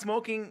 he's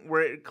smoking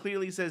where it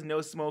clearly says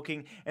no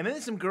smoking. And then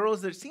there's some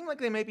girls that seem like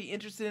they might be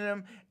interested in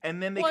him.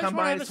 And then they Well, I come just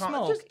wanna by have and a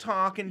smoke. just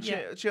talk and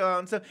Yeah. chill out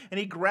and stuff. And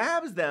he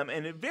grabs them,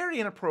 and very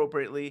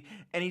inappropriately.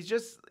 And he's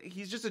just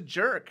a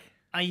jerk.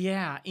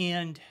 Yeah,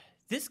 and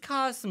this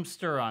caused some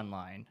stir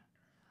online.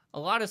 A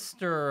lot of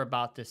stir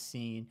about this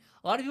scene.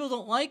 A lot of people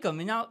don't like him.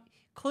 And now,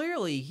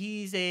 clearly,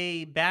 he's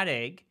a bad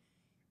egg.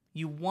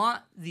 You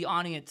want the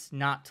audience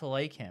not to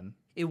like him.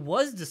 It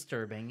was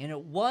disturbing, and it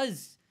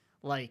was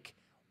like,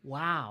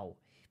 wow.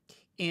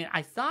 And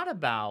I thought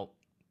about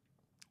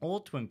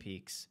old Twin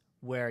Peaks,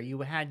 where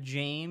you had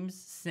James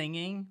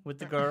singing with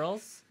the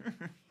girls,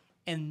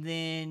 and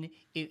then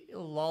it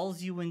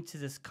lulls you into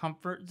this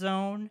comfort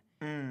zone,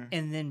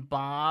 and then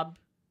Bob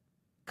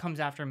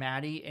comes after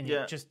Maddie, and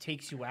Yeah. it just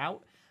takes you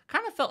out.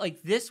 Kind of felt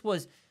like this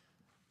was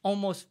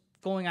almost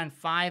going on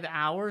 5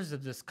 hours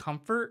of this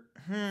comfort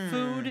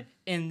food,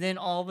 and then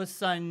all of a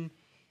sudden,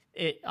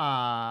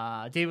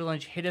 David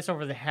Lynch hit us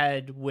over the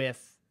head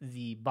with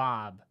the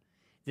Bob,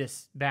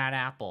 this bad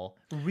apple,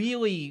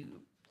 really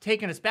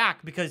taking us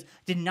back because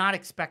did not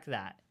expect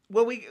that.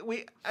 Well,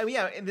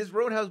 in this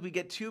Roadhouse, we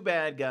get two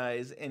bad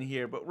guys in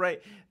here. But,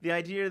 right, the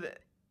idea that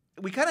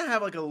we kind of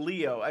have like a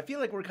Leo. I feel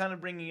like we're kind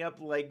of bringing up,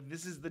 like,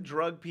 this is the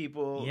drug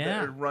people Yeah.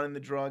 that are running the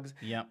drugs.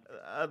 Yep.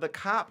 The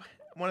cop,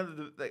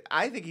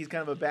 I think he's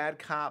kind of a bad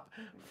cop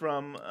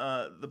from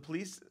the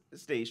police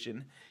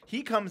station.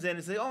 He comes in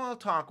and says, "Oh, I'll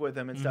talk with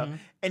him and stuff."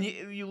 And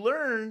you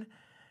learn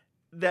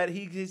that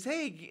he says,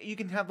 "Hey, you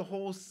can have the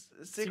whole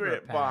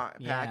cigarette pack,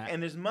 Yeah.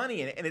 and there's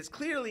money in it." And it's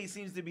clearly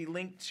seems to be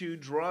linked to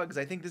drugs.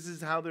 I think this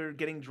is how they're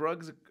getting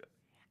drugs.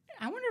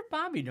 I wonder if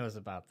Bobby knows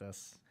about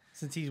this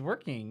since he's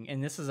working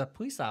and this is a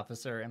police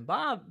officer and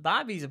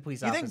Bobby's a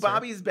police You officer. think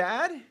Bobby's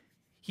bad?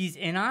 He's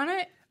in on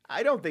it?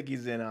 I don't think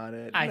he's in on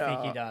it. I No.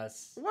 think he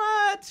does.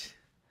 What?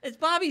 It's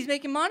Bobby's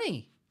making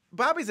money.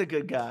 Bobby's a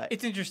good guy.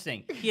 It's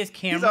interesting. He has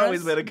cameras. He's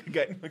always been a good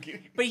guy.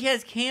 But he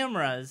has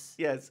cameras.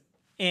 Yes.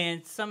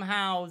 And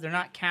somehow they're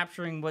not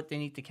capturing what they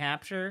need to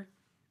capture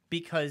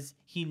because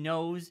he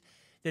knows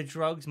the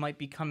drugs might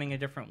be coming a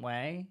different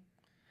way.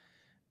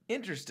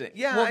 Interesting.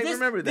 Yeah, Well, I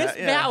remember that.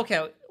 Yeah.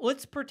 Okay,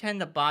 let's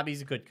pretend that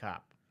Bobby's a good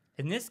cop.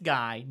 And this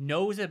guy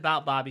knows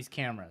about Bobby's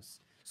cameras.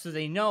 So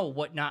they know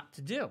what not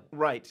to do.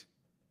 Right.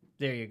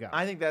 There you go.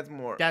 I think that's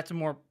more. That's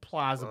more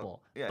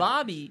plausible. yeah.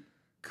 Bobby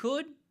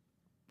could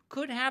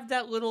have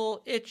that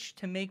little itch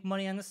to make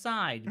money on the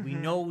side. We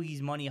know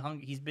he's money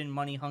hungry. He's been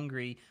money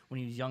hungry when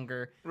he was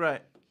younger.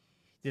 Right.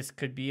 This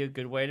could be a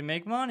good way to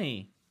make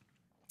money.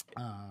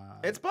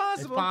 It's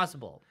possible. It's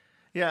possible.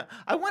 Yeah.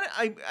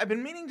 I've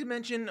been meaning to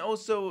mention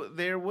also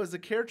there was a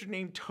character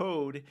named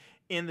Toad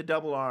in the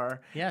Double R.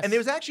 Yes. And there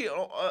was actually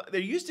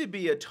there used to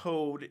be a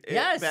Toad.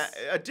 Yes.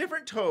 A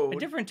different Toad. A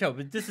different Toad,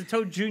 but this is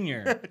Toad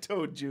Jr.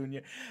 Toad Jr.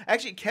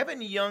 Actually,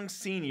 Kevin Young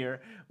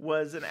Sr.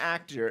 was an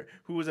actor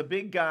who was a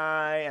big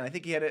guy, and I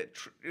think he had a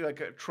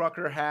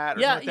trucker hat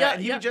or something like that.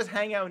 And he would just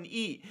hang out and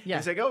eat. Yeah.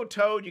 He's like, "Oh,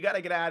 Toad, you got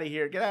to get out of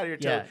here. Get out of here,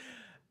 Toad." Yeah.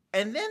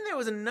 And then there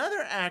was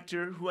another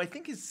actor who I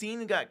think his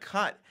scene got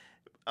cut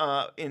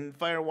in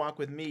Fire Walk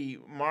with Me,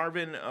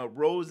 Marvin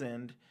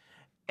Rosend.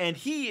 And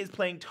he is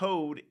playing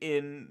Toad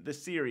in the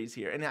series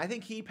here. And I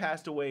think he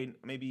passed away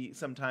maybe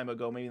some time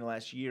ago, maybe in the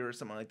last year or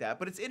something like that.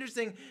 But it's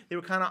interesting. They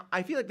were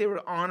I feel like they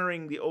were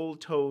honoring the old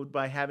Toad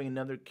by having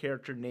another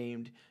character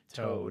named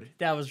Toad.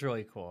 That was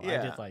really cool. Yeah.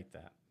 I did like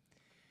that.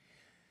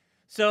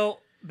 So,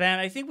 Ben,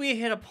 I think we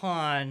hit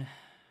upon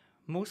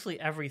mostly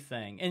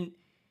everything. And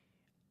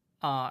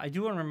I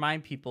do want to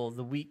remind people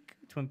the week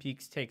Twin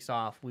Peaks takes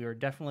off, we are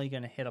definitely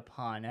going to hit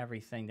upon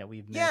everything that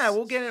we've missed. Yeah,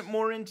 we'll get it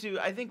more into.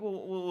 I think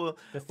we'll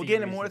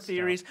get into more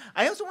theories.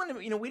 I also want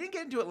to, we didn't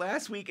get into it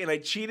last week, and I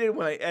cheated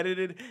when I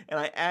edited, and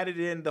I added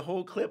in the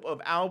whole clip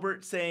of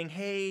Albert saying,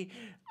 "Hey,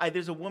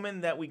 there's a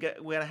woman that we got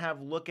to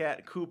have look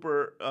at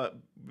Cooper,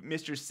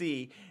 Mr.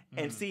 C,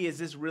 and see is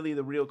this really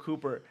the real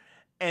Cooper."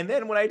 And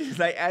then what I did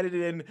is I added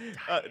in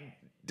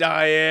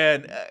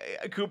Diane.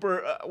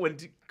 Cooper, when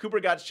Cooper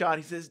got shot,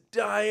 he says,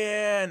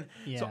 Diane.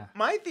 Yeah. So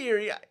my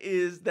theory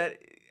is that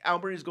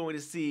Albert is going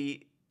to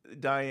see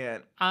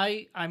Diane.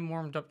 I'm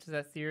warmed up to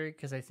that theory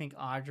because I think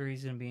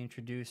Audrey's going to be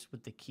introduced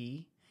with the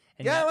key.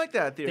 And I like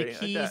that theory. The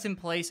key's in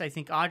place. I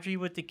think Audrey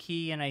with the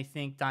key, and I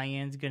think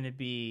Diane's going to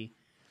be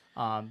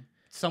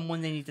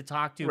someone they need to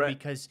talk to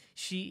because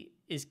she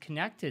is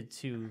connected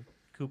to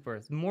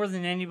Cooper more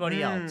than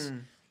anybody else.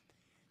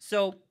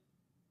 So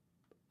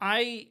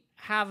I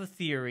have a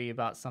theory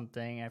about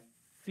something. I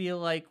feel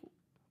like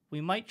we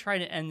might try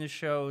to end the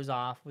shows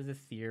off with a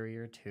theory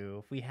or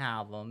two if we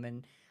have them.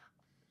 And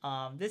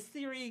this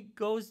theory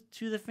goes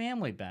to the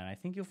family, Ben. I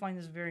think you'll find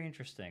this very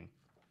interesting.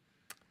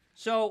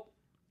 So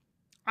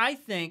I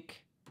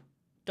think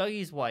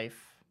Dougie's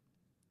wife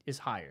is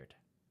hired.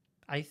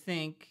 I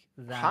think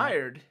that...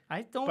 Hired?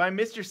 I don't... By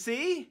Mr.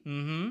 C?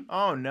 Mm-hmm.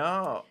 Oh,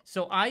 no.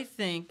 So I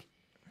think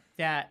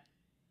that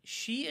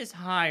she is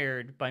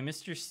hired by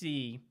Mr.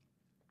 C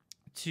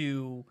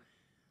to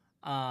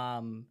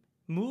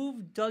move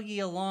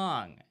Dougie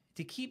along,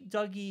 to keep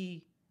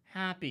Dougie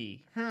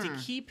happy, to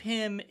keep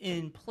him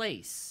in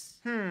place.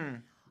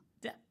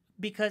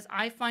 Because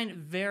I find it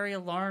very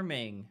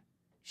alarming.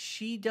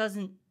 She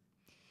doesn't...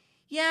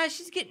 Yeah,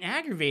 she's getting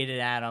aggravated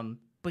at him,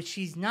 but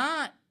she's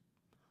not...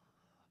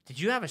 Did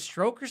you have a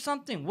stroke or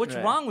something? What's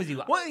wrong with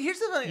you? Well, here's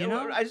the thing.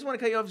 I just want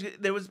to cut you off.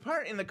 There was a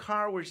part in the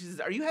car where she says,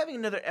 "Are you having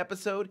another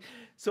episode?"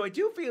 So I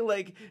do feel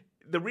like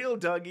the real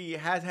Dougie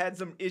has had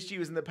some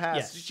issues in the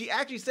past. Yes. She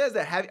actually says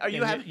that. Are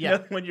you having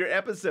another one of your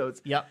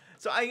episodes? Yep.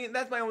 So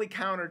that's my only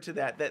counter to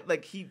that. That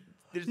like he.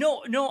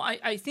 No.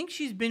 I think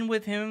she's been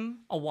with him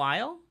a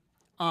while.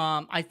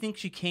 I think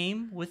she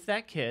came with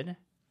that kid.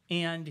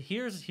 And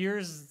here's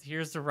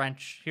the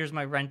wrench. Here's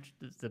my wrench.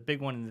 The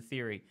big one in the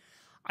theory.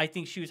 I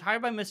think she was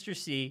hired by Mr.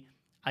 C.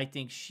 I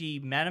think she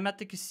met him at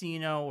the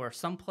casino or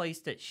someplace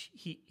that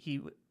he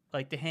would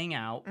like to hang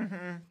out.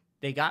 Mm-hmm.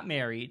 They got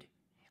married.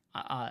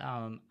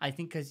 I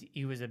think because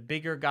he was a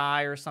bigger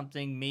guy or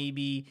something,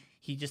 maybe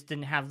he just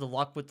didn't have the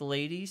luck with the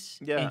ladies.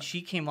 Yeah. And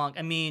she came along.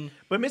 I mean...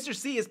 But Mr.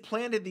 C has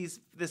planted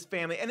this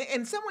family. And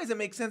in some ways it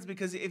makes sense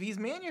because if Dougie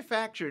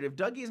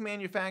is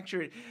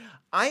manufactured,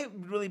 I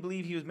really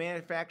believe he was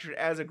manufactured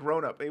as a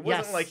grown-up. It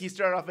wasn't like he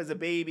started off as a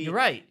baby. You're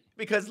right.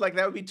 Because like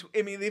that would be,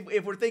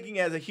 if we're thinking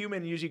as a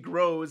human usually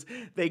grows,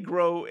 they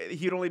grow.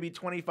 He'd only be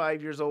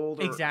 25 years old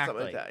or something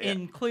like that. Yeah.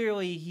 And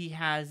clearly he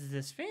has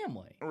this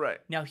family. Right.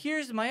 Now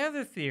here's my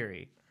other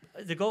theory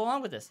to go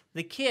along with this.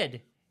 The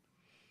kid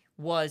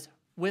was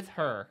with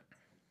her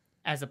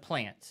as a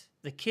plant.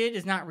 The kid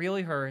is not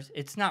really hers.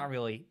 It's not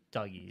really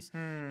Dougie's.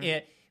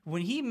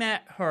 When he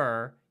met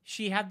her,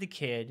 she had the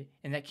kid,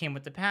 and that came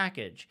with the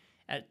package.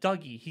 At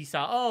Dougie, he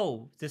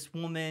saw, this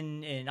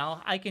woman, and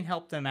I can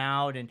help them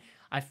out, and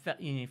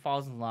he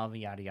falls in love,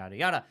 yada, yada,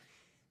 yada.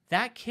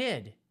 That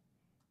kid's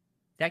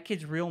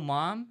real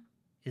mom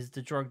is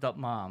the drugged up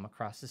mom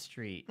across the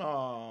street.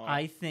 Aww.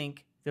 I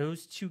think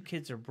those two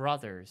kids are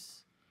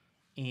brothers.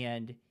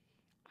 And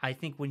I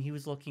think when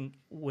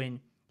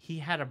he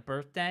had a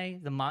birthday,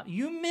 the mom,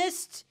 you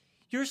missed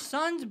your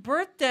son's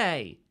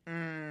birthday.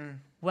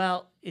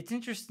 Well, it's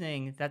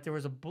interesting that there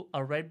was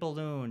a red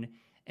balloon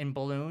and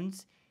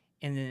balloons.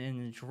 And then in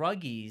the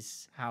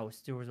druggie's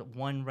house, there was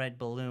one red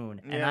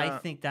balloon. And I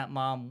think that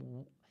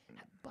mom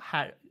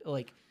had,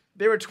 like...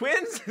 They were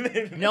twins?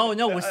 No,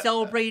 was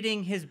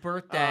celebrating his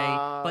birthday,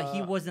 but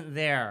he wasn't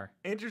there.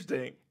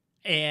 Interesting.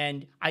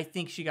 And I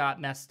think she got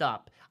messed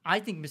up.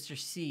 I think Mr.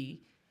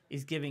 C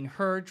is giving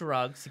her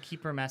drugs to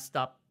keep her messed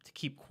up, to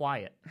keep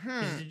quiet.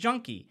 She's a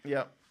junkie.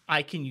 Yep.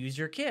 I can use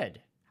your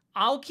kid.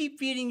 I'll keep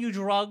feeding you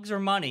drugs or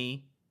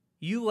money.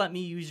 You let me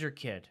use your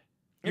kid.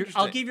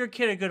 I'll give your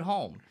kid a good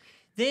home.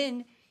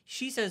 Then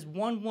she says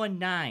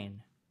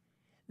 119.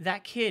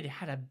 That kid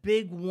had a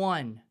big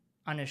 1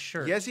 on his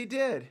shirt. Yes, he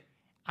did.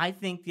 I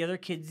think the other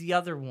kid's the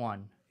other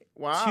one.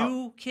 Wow.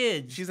 2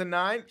 kids. She's a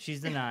 9?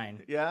 She's the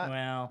 9.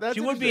 Yeah. Well, she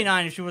would be a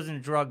 9 if she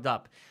wasn't drugged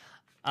up.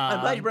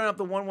 I'm glad you brought up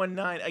the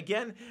 119.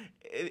 Again,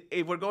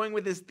 if we're going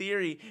with this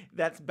theory,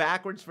 that's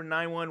backwards for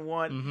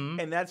 911,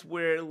 and that's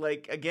where,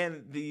 like,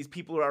 again, these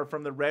people are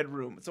from the Red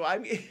Room. So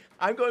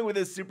I'm going with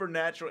this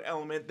supernatural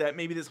element that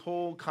maybe this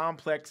whole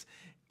complex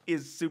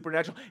is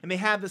supernatural. And they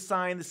have the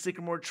sign, the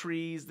sycamore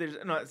trees.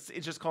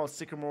 It's just called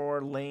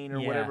Sycamore Lane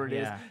or whatever it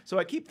is. So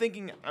I keep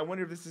thinking, I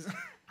wonder if this is...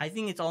 I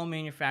think it's all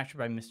manufactured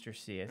by Mr.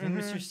 C. I think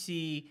Mr.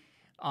 C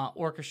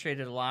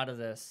orchestrated a lot of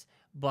this,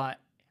 but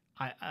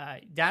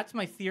that's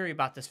my theory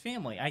about this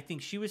family. I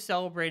think she was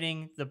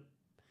celebrating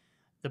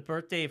the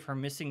birthday of her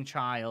missing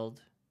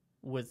child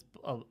with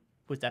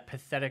with that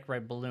pathetic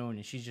red balloon,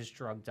 and she's just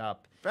drugged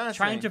up, Fascinating.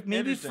 trying to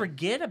maybe Interesting.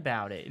 forget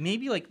about it.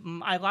 Maybe like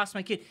I lost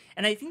my kid,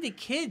 and I think the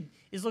kid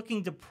is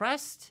looking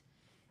depressed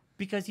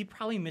because he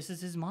probably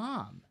misses his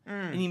mom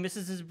and he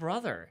misses his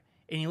brother,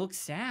 and he looks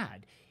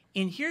sad.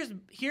 And here's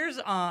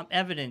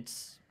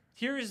evidence.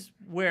 Here's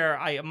where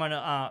I'm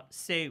gonna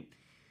say,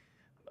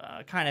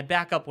 kind of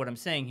back up what I'm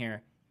saying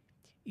here.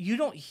 You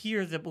don't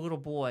hear the little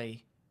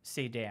boy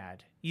say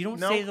 "Dad." You don't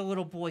say the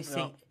little boy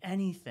say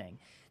anything.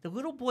 The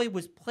little boy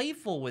was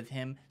playful with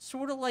him,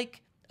 sort of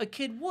like a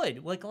kid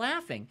would, like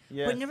laughing,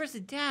 but never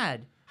said,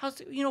 "Dad,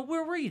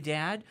 where were you,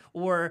 Dad?"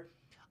 Or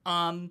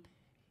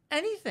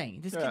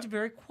anything. This kid's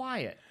very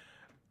quiet.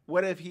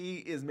 What if he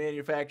is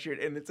manufactured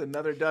and it's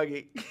another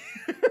Dougie?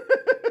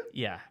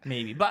 Yeah,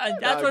 maybe.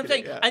 But that's what I'm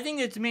saying. Yeah. I think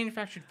it's a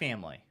manufactured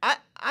family.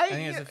 I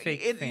think it's a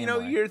fake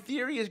family. Your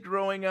theory is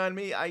growing on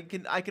me. I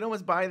can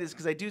almost buy this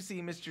because I do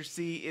see Mr.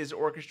 C is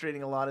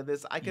orchestrating a lot of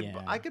this. I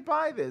could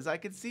buy this. I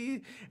could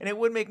see, and it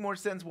would make more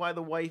sense why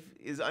the wife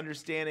is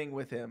understanding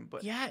with him.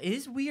 But yeah, it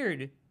is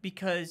weird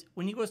because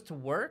when he goes to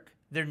work,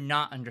 they're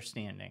not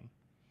understanding.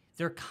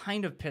 They're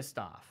kind of pissed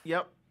off.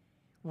 Yep.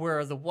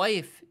 Where the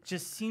wife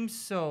just seems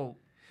so...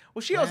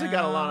 Well, she also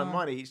got a lot of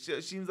money.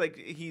 It seems like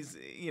he's,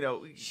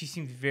 She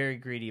seems very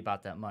greedy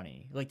about that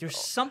money. Like, there's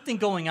something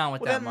going on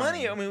with that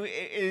money. I mean,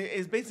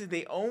 is basically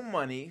they owe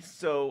money.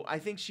 So I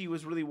think she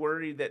was really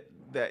worried that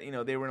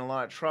they were in a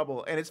lot of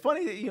trouble. And it's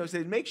funny that,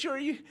 said, make sure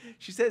you,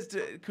 she says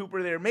to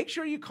Cooper there, make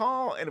sure you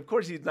call. And, of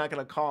course, he's not going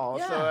to call.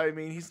 Yeah. So, I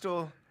mean, he's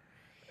still...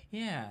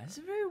 Yeah, it's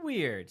very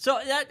weird. So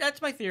that's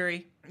my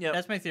theory. Yeah,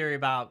 that's my theory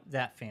about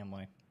that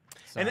family.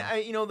 So. And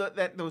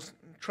that those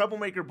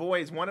troublemaker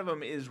boys, one of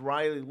them is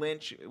Riley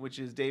Lynch, which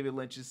is David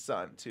Lynch's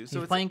son too.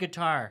 So he's playing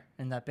guitar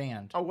in that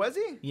band. Oh, was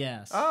he?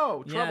 Yes.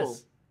 Oh, Trouble.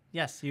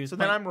 Yes, he was. So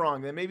then I'm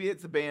wrong. Then maybe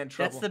it's the band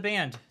Trouble. That's the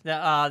band.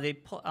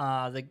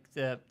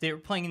 They were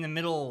playing in the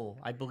middle,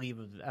 I believe,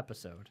 of the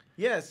episode.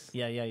 Yes.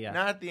 Yeah.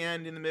 Not at the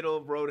end, in the middle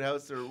of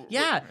Roadhouse or.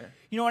 Yeah.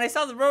 When I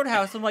saw the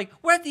Roadhouse, I'm like,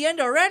 we're at the end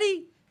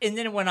already. And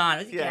then it went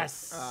on.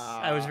 Yes.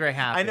 I was very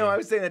happy. I know. I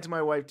was saying that to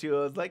my wife, too.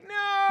 I was like,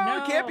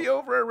 no, it can't be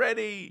over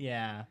already.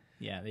 Yeah,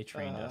 they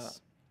trained us.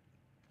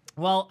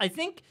 Well, I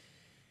think,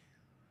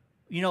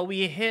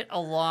 we hit a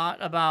lot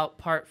about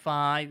Part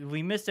 5. If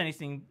we missed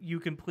anything,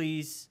 you can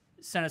please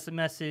send us a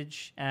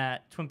message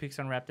at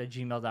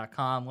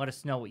twinpeaksunwrapped@gmail.com. Let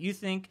us know what you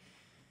think.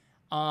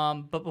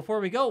 But before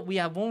we go, we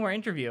have one more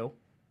interview.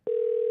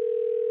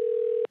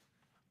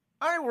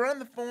 All right, we're on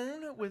the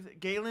phone with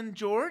Galyn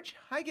George.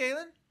 Hi,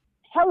 Galyn.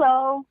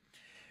 Hello.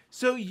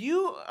 So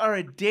you are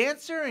a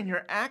dancer and you're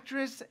an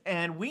actress,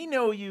 and we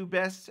know you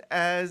best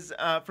as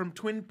from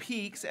Twin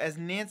Peaks as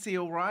Nancy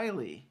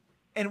O'Reilly.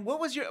 And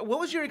what was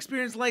your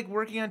experience like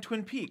working on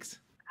Twin Peaks?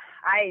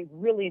 I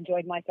really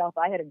enjoyed myself.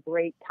 I had a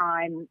great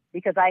time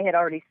because I had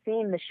already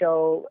seen the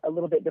show a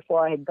little bit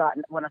before I had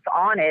when I was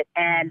on it,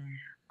 and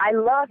I've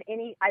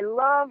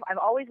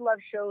always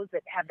loved shows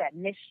that have that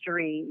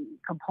mystery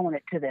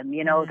component to them.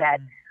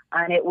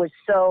 And it was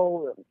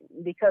so,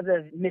 because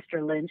of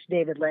Mr. Lynch,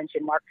 David Lynch,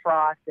 and Mark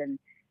Frost, and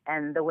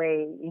the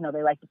way,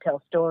 they like to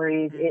tell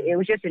stories, it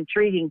was just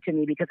intriguing to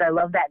me because I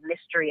love that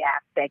mystery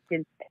aspect.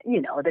 And,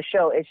 the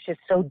show is just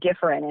so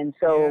different and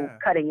so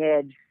cutting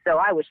edge. So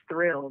I was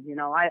thrilled.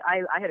 I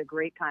had a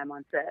great time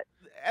on set.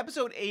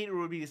 Episode 8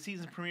 would be the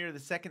season premiere of the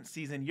second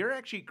season. You're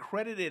actually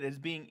credited as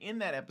being in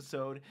that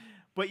episode,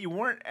 but you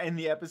weren't in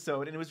the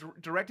episode, and it was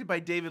directed by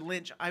David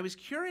Lynch. I was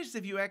curious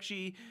if you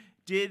actually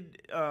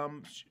did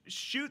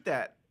shoot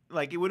that.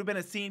 Like, it would have been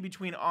a scene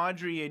between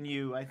Audrey and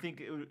you. I think.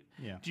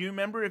 Do you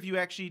remember if you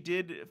actually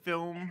did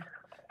film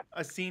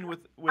a scene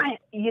with?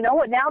 You know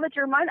what? Now that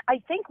you're reminded,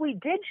 I think we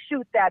did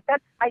shoot that.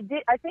 I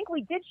think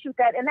we did shoot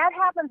that, and that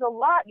happens a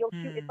lot. You'll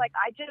shoot. It's like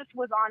I just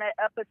was on an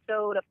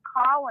episode of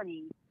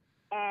Colony,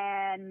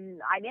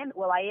 and I am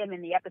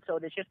in the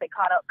episode. It's just they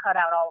cut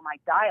out all of my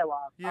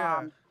dialogue.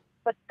 Yeah.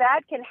 But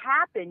that can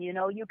happen,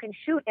 you can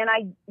shoot. And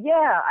I'm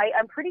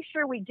pretty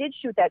sure we did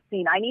shoot that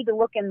scene. I need to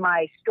look in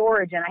my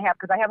storage, and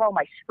because I have all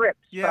my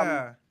scripts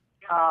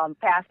from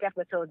past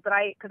episodes. But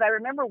because I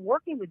remember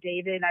working with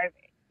David, and I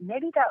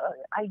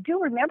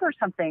do remember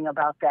something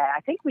about that.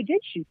 I think we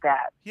did shoot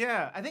that.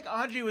 Yeah, I think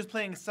Audrey was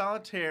playing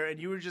solitaire, and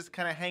you were just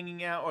kind of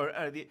hanging out, or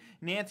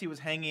Nancy was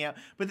hanging out.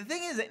 But the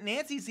thing is that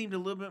Nancy seemed a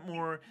little bit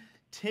more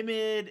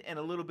timid and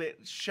a little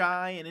bit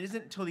shy, and it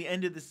isn't until the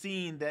end of the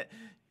scene that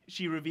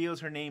she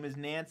reveals her name is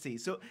Nancy.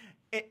 So,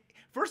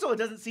 first of all,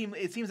 it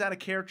seems out of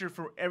character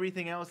for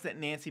everything else that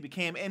Nancy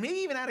became, and maybe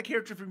even out of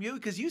character from you,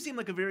 because you seem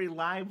like a very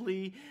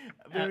lively,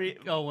 very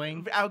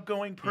outgoing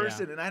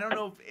person, and I don't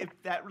know if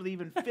that really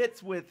even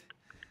fits with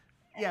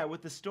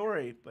the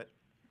story, but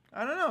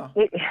I don't know.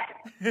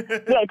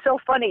 It's so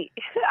funny.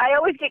 I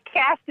always get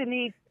cast in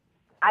these.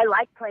 I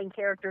like playing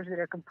characters that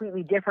are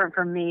completely different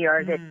from me,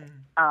 or that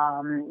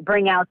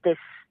bring out this.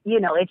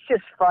 It's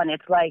just fun.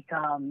 It's like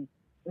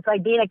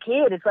being a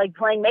kid. It's like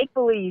playing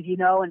make-believe,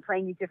 and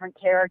playing these different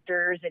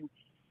characters. And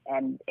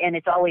and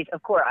it's always,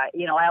 of course,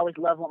 I always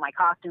love what my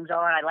costumes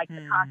are. I like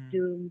the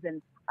costumes,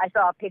 and I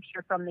saw a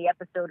picture from the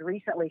episode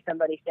recently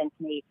somebody sent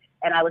me,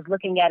 and I was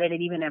looking at it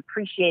and even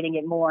appreciating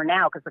it more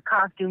now because the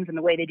costumes and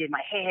the way they did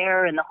my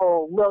hair and the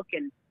whole look,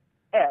 and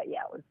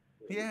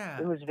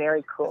it was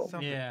very cool.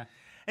 Yeah.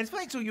 And it's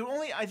funny. So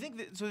I think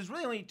that, so there's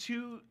really only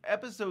 2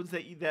 episodes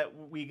that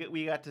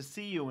we got to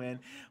see you in.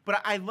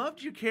 But I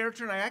loved your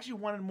character, and I actually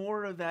wanted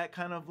more of that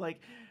kind of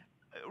like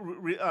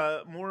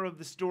more of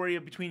the story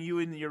between you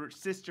and your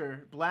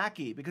sister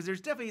Blackie, because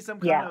there's definitely some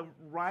kind of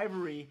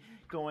rivalry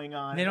going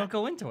on. They don't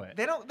go into it.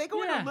 They go into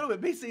it a little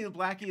bit. Basically,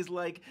 Blackie is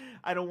like,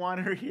 I don't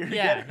want her here.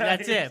 Yeah,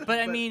 that's it. But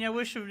I mean, I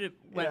wish it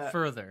went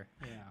further.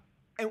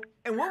 Yeah.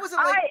 And what was it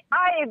like?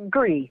 I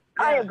agree.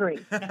 Yeah. I agree.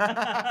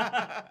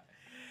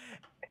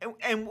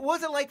 And what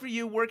was it like for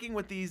you working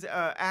with these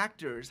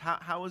actors?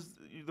 How was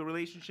the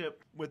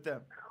relationship with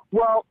them?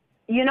 Well,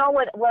 you know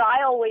what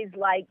I always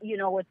like,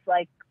 it's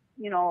like,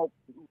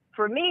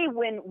 for me,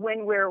 when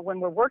we're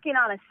working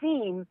on a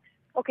scene,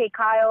 okay,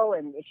 Kyle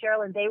and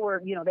Sherilyn, they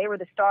were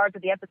the stars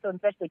of the episode,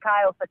 especially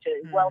Kyle, such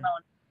a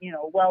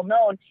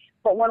well-known.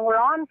 But when we're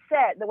on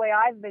set, the way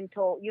I've been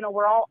told,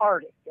 we're all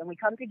artists, and we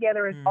come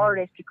together as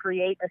artists to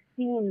create a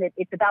scene that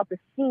it's about the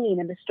scene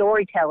and the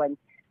storytelling.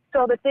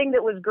 So the thing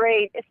that was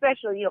great,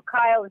 especially,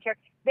 Kyle and Sherilyn,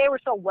 they were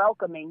so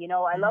welcoming.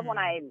 I love when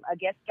I'm a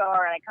guest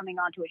star and I'm coming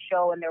onto a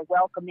show and they're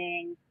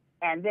welcoming,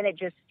 and then it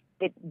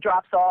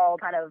drops all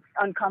kind of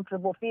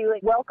uncomfortable feeling.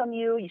 Welcome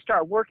you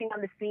start working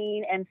on the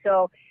scene. And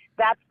so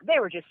they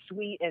were just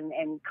sweet and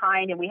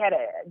kind, and we had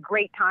a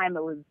great time.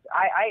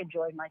 I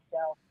enjoyed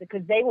myself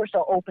because they were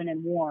so open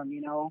and warm,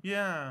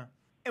 Yeah.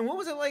 And what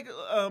was it like,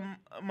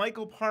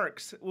 Michael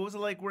Parks? What was it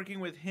like working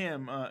with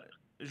him?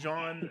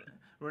 Jean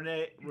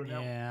Rene.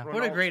 Yeah.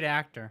 What a great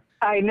actor.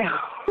 I know.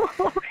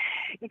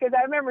 Because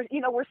I remember,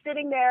 we're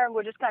sitting there and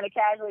we're just kind of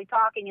casually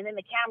talking, and then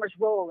the cameras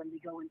roll and we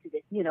go into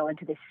this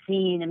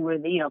scene, and we're,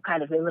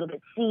 kind of a little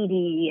bit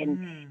seedy,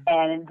 and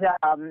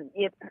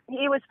it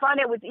was fun.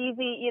 It was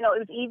easy, it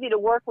was easy to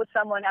work with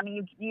someone. I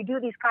mean, you do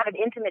these kind of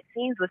intimate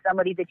scenes with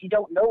somebody that you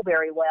don't know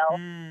very well,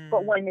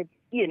 but when it's,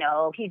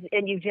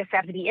 and you just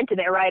have to be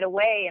intimate right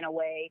away in a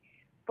way.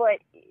 But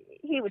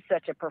he was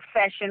such a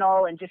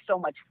professional and just so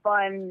much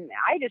fun.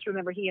 I just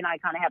remember he and I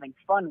kind of having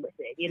fun with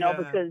it,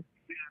 because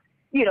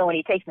when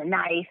he takes the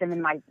knife and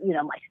then my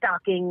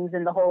stockings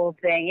and the whole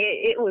thing,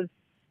 it was,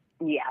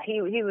 we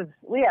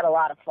had a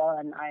lot of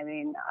fun. I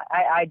mean,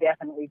 I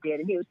definitely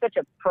did. And he was such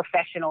a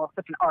professional,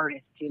 such an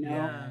artist,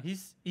 Yeah,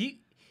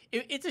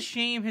 it's a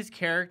shame his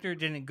character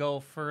didn't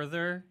go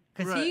further,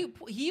 because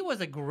he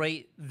was a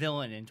great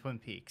villain in Twin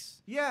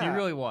Peaks. Yeah. He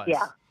really was.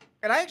 Yeah.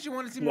 And I actually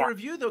want to see more of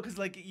you, though, because,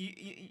 like,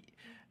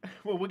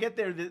 well, we'll get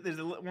there.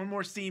 There's one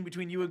more scene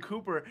between you and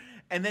Cooper,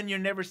 and then you're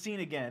never seen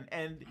again.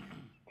 And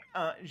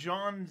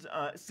Jean's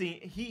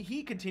scene,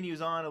 he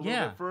continues on a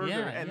little bit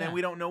further, and then we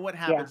don't know what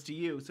happens to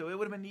you. So it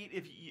would have been neat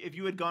if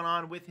you had gone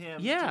on with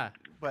him. Yeah.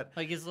 But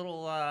like his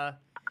little,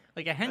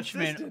 like a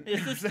henchman.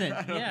 Assistant.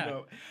 I don't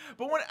know.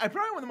 But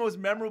probably one of the most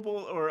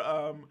memorable, or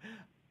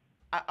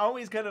I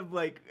always kind of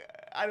like,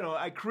 I don't know,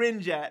 I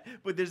cringe at,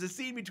 but there's a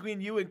scene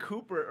between you and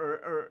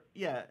Cooper,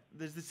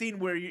 there's the scene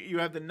where you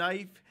have the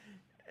knife,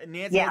 and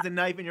Nancy has a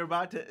knife, and you're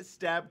about to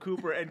stab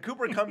Cooper, and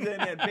Cooper comes in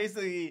and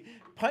basically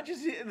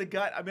punches you in the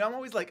gut. I mean, I'm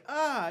always like,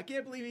 I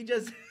can't believe he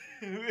just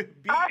beat.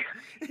 I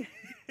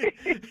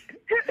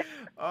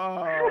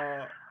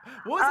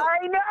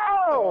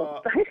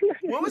know.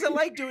 What was it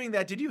like doing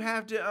that? Did you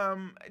have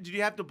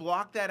to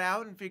block that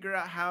out and figure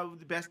out how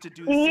best to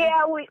do the scene?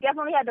 Yeah, we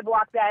definitely had to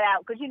block that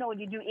out, because when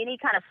you do any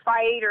kind of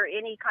fight or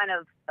any kind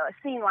of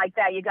scene like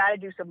that,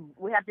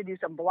 we have to do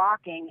some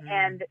blocking.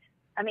 And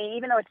I mean,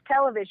 even though it's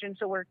television,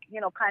 so we're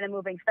kind of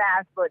moving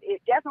fast, but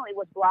it definitely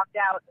was blocked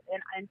out.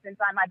 And since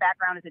my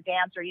background is a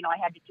dancer, I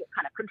had to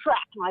kind of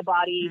contract my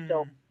body.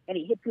 So. And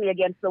he hits me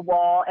against the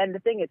wall. And the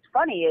thing that's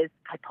funny is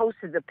I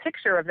posted a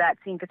picture of that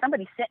scene because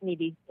somebody sent me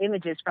these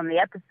images from the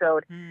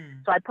episode.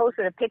 So I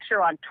posted a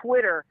picture on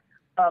Twitter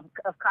of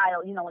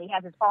Kyle, when he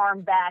has his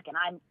arm back and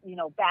I'm,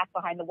 back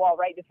behind the wall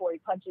right before he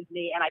punches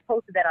me. And I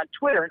posted that on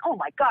Twitter. And oh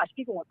my gosh,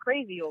 people went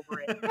crazy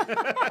over it.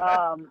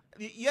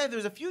 Yeah,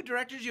 there's a few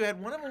directors you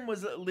had. One of them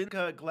was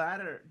Linda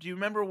Glatter. Do you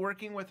remember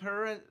working with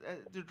her as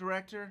the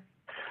director?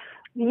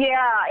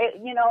 Yeah,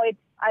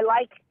 I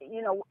like,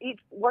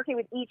 working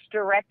with each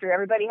director.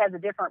 Everybody has a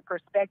different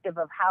perspective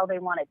of how they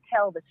want to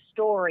tell the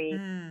story.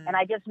 And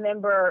I just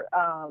remember,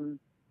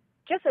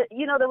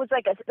 there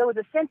was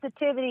a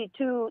sensitivity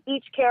to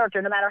each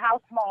character, no matter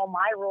how small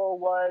my role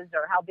was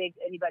or how big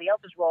anybody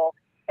else's role.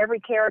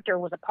 Every character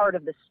was a part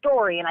of the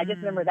story, and I just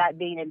remember that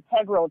being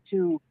integral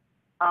to.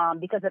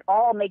 Because it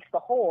all makes the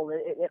whole.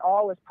 It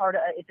all is part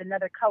of. It's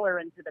another color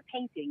into the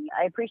painting.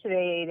 I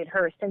appreciated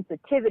her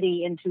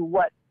sensitivity into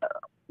what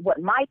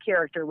my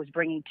character was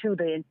bringing to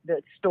the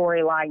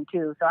storyline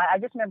too. So I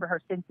just remember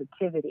her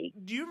sensitivity.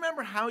 Do you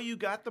remember how you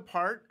got the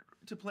part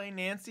to play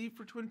Nancy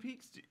for Twin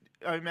Peaks?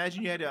 I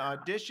imagine you had to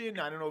audition.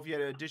 I don't know if you had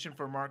to audition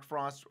for Mark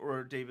Frost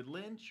or David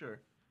Lynch or.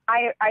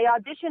 I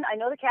auditioned. I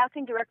know the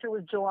casting director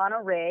was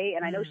Joanna Ray,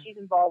 and I know she's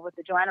involved with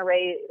Joanna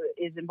Ray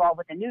is involved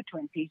with the new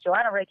Twin Peaks.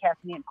 Joanna Ray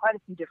cast me in quite a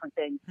few different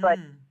things, but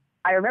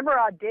I remember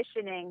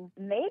auditioning.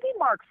 Maybe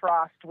Mark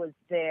Frost was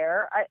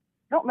there. I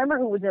don't remember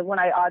who was it when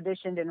I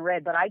auditioned and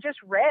read, but I just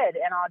read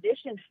and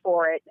auditioned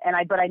for it,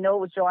 but I know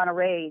it was Joanna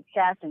Ray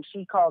casting.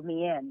 She called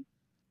me in.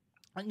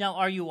 Now,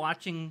 are you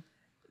watching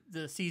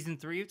the season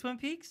 3 of Twin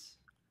Peaks?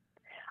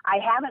 I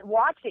haven't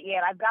watched it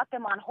yet. I've got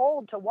them on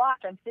hold to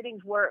watch. I'm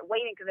sitting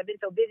waiting because I've been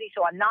so busy,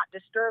 so I'm not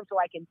disturbed, so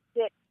I can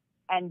sit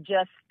and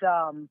just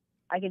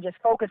I can just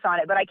focus on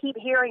it. But I keep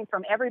hearing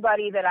from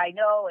everybody that I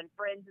know and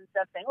friends and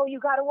stuff saying, "Oh, you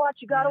got to watch.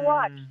 You got to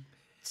watch."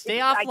 Stay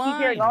offline. I keep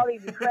hearing all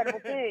these incredible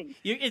things.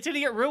 It's gonna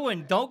get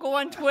ruined. Don't go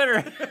on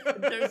Twitter.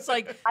 It's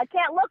like I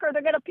can't look, or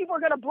people are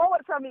gonna blow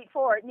it from me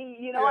for it.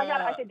 You know,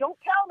 I said, "Don't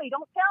tell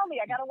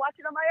me. I gotta watch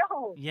it on my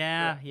own."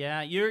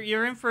 Yeah.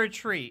 You're in for a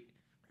treat.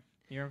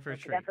 You're in for a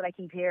treat. That's what I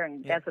keep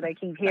hearing. That's what I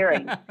keep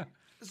hearing.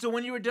 So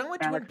when you were done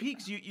with Twin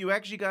Peaks, you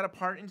actually got a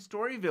part in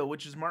Storyville,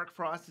 which is Mark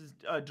Frost's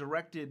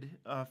directed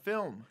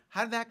film.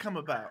 How did that come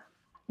about?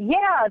 Yeah,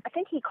 I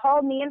think he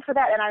called me in for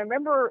that, and I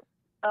remember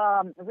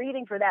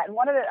reading for that. And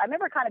I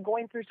remember kind of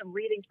going through some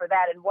readings for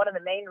that, and one of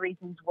the main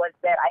reasons was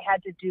that I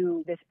had to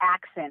do this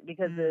accent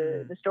because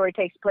the story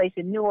takes place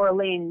in New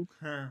Orleans,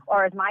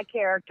 or as my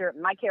character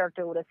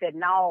would have said,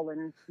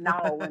 Nowlin.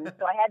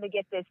 So I had to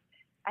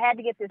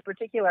get this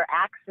particular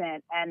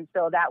accent, and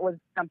so that was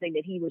something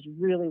that he was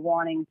really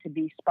wanting to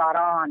be spot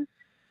on.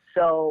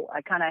 So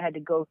I kind of had to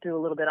go through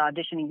a little bit of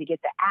auditioning to get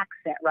the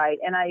accent right.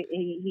 And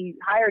he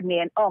hired me,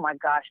 and oh my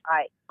gosh,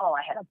 I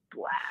had a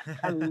blast.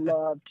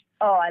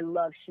 I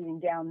loved shooting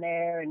down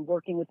there and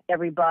working with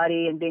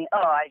everybody and being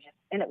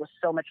and it was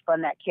so much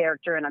fun, that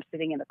character. And I'm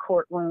sitting in the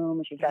courtroom,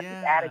 and she's got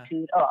this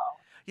attitude.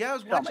 Yeah, I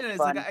was watching it. It's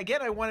like,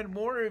 again, I wanted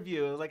more of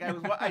you. Like I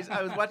was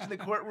watching the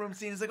courtroom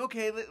scene. It's like,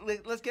 okay,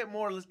 let's get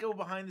more. Let's go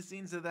behind the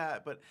scenes of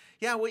that. But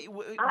yeah, I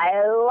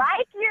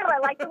like you. I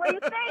like the way you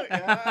think.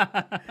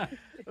 Yeah.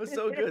 It was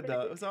so good,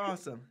 though. It was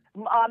awesome.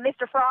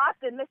 Mr.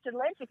 Frost and Mr.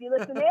 Lynch, if you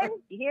listen in,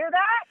 you hear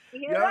that? You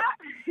hear that?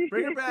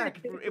 Bring her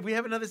back. If we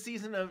have another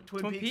season of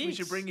Twin Peaks, we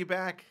should bring you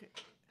back.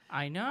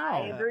 I know.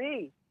 I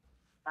agree.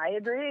 I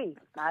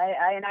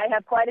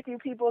have quite a few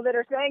people that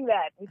are saying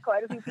that.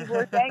 Quite a few people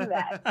are saying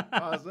that.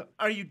 Awesome.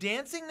 Are you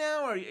dancing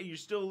now? Or are you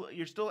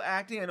still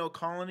acting? I know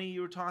Colony you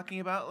were talking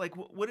about. Like,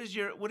 what are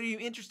you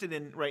interested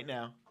in right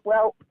now?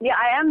 Well, yeah,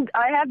 I am.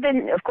 I have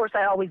been. Of course,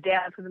 I always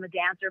dance because I'm a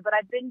dancer. But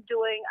I've done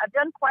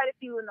quite a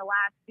few in the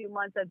last few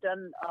months. I've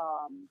done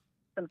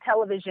some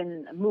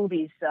television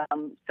movies,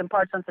 some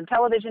parts on some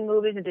television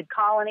movies, and did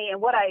Colony.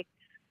 And what I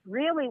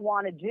really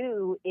want to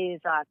do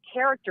is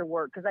character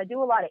work, because I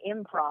do a lot of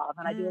improv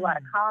and I do a lot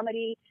of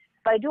comedy,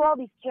 but I do all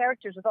these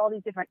characters with all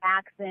these different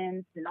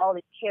accents and all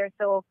these characters.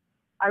 So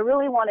I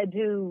really want to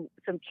do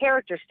some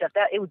character stuff.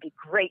 That it would be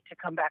great to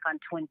come back on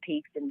Twin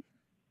Peaks and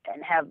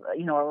have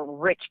a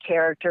rich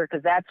character,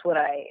 because that's what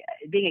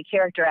being a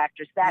character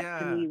actress,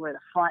 that's to me where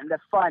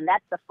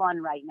that's the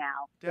fun right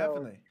now.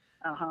 Definitely.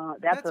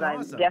 That's what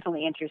awesome. I'm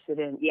definitely interested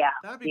in. Yeah.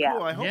 That'd be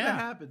cool. I hope that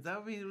happens. That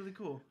would be really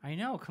cool. I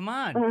know. Come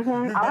on.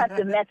 Mm-hmm. I'll have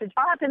to message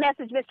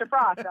Mr.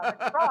 Frost.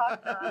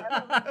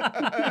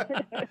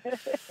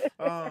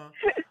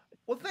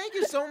 Well, thank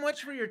you so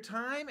much for your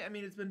time. I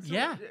mean, it's been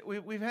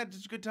we've had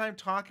such a good time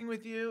talking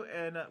with you,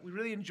 and we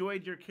really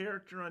enjoyed your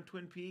character on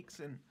Twin Peaks,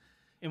 and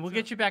we'll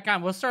get you back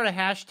on. We'll start a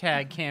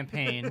hashtag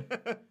campaign.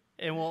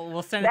 And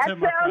we'll send it to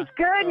Mark. That sounds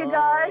good, you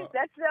guys.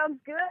 That sounds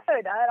good.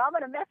 I'm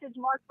going to message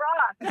Mark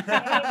Frost. Hey,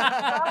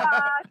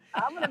 Frost.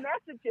 I'm going to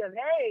message him.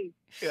 Hey.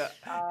 Yeah.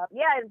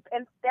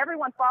 And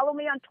everyone follow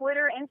me on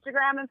Twitter,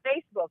 Instagram, and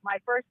Facebook. My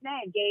first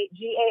name,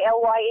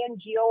 Galyn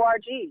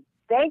Gorg.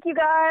 Thank you,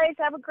 guys.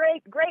 Have a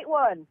great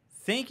one.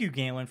 Thank you,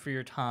 Galyn, for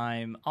your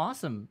time.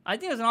 Awesome. I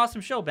think it was an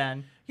awesome show,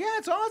 Ben. Yeah,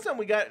 it's awesome.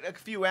 We got a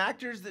few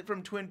actors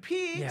from Twin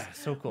Peaks. Yeah,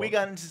 so cool. We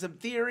got into some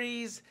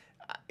theories.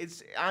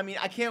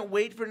 I can't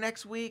wait for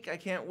next week. I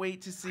can't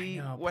wait to see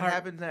what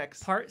happens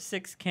next. Part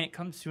 6 can't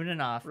come soon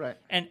enough. Right.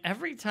 And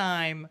every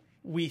time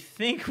we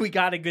think we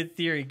got a good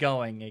theory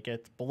going, it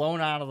gets blown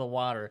out of the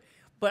water.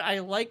 But I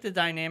like the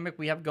dynamic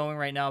we have going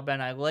right now,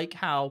 Ben. I like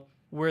how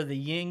we're the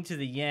yin to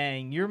the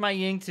yang. You're my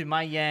yin to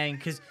my yang,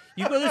 because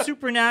you go the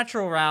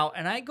supernatural route,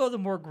 and I go the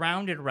more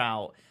grounded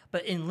route.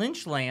 But in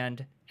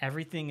Lynchland,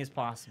 everything is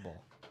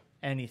possible.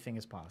 Anything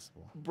is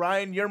possible.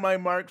 Bryon, you're my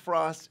Mark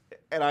Frost,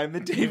 and I'm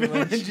the David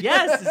Lynch.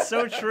 Yes, it's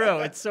so true.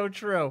 It's so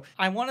true.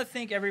 I want to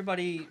thank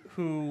everybody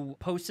who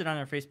posted on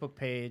our Facebook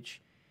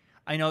page.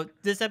 I know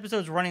this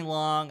episode's running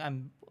long.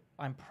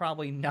 I'm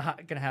probably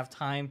not going to have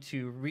time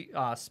to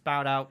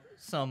spout out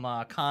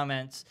some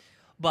comments.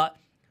 But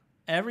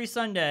every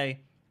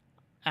Sunday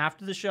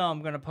after the show,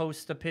 I'm going to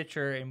post a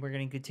picture, and we're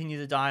going to continue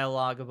the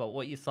dialogue about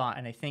what you thought.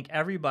 And I think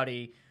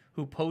everybody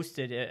who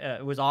posted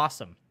it was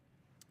awesome.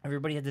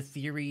 Everybody had the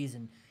theories,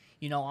 and,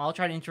 I'll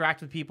try to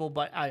interact with people,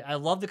 but I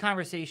love the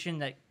conversation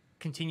that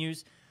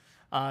continues.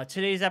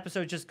 Today's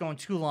episode is just going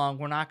too long.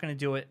 We're not going to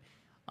do it.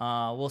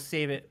 We'll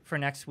save it for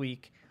next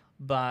week.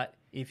 But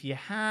if you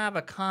have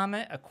a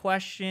comment, a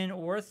question,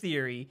 or a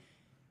theory,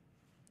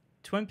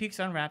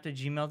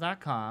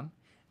 TwinPeaksUnwrapped@gmail.com.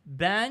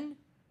 Ben,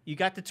 you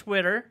got the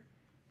Twitter.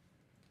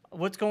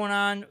 What's going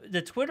on?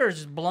 The Twitter's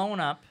just blowing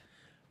up.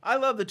 I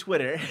love the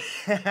Twitter.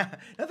 Now,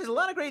 there's a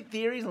lot of great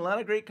theories, a lot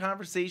of great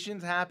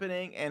conversations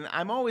happening, and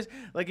I'm always,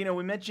 like,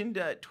 we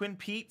mentioned Twin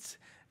Peaks.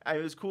 It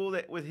was cool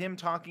that with him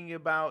talking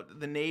about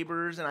the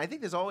neighbors, and I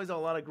think there's always a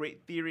lot of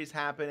great theories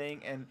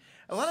happening, and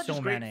a lot of So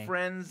just great many.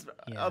 friends,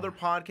 other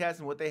podcasts,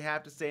 and what they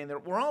have to say, and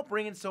we're all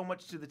bringing so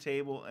much to the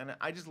table, and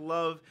I just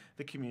love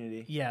the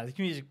community. Yeah, the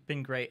community's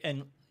been great.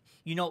 And,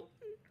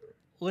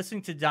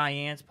 listening to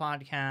Diane's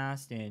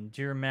podcast and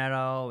Deer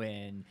Meadow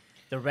and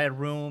The Red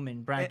Room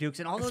and Brad Dukes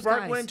and all those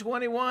guys. Sparkwood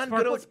 21,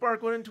 good old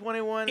Sparkwood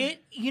 21.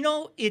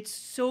 It's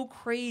so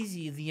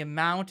crazy the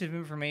amount of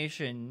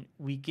information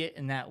we get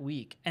in that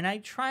week. And I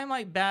try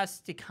my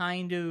best to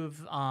kind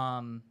of,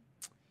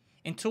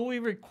 until we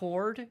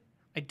record,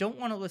 I don't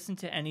want to listen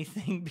to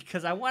anything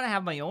because I want to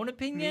have my own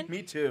opinion.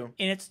 Me too.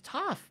 And it's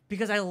tough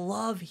because I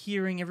love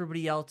hearing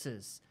everybody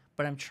else's,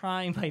 but I'm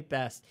trying my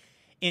best.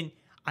 And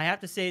I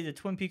have to say the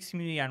Twin Peaks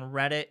community on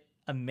Reddit,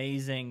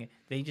 amazing.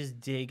 They just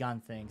dig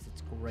on things.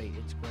 It's great.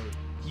 It's great.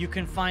 You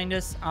can find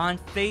us on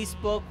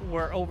Facebook.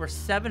 We're over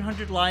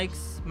 700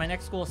 likes. My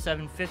next goal is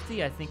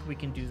 750. I think we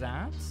can do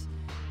that.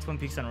 Twin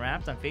Peaks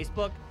Unwrapped on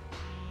Facebook.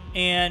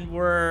 And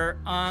we're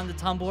on the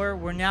Tumblr.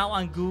 We're now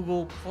on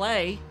Google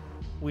Play.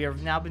 We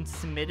have now been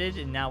submitted,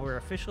 and now we're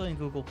officially in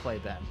Google Play,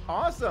 Ben.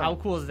 Awesome. How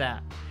cool is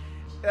that?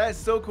 That's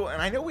so cool.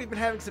 And I know we've been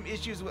having some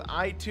issues with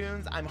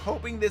iTunes. I'm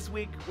hoping this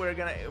week we're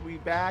going to be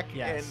back.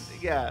 Yes.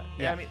 And yeah.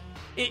 I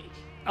mean,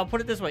 I'll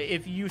put it this way.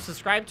 If you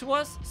subscribe to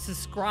us on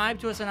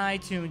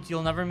iTunes,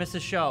 you'll never miss a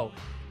show.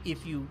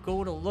 If you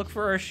go to look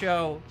for our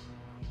show,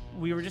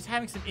 we were just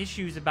having some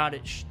issues about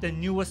it, the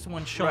newest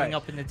one showing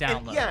up in the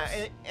downloads.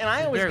 And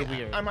I always very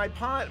weird. On my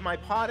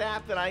pod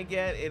app that I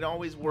get, it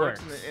always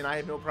works. And I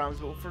have no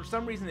problems. But for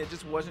some reason, it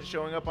just wasn't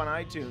showing up on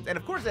iTunes. And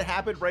of course, it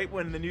happened right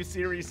when the new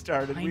series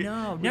started. I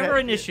know, never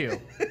an issue.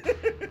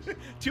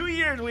 2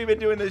 years we've been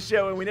doing this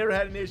show, and we never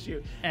had an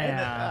issue.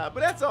 But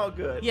that's all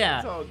good. Yeah,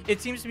 That's all good.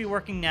 it seems to be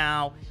working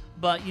now.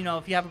 But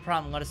if you have a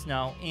problem, let us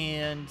know.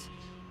 And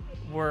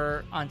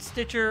we're on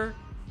Stitcher.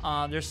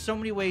 There's so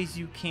many ways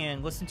you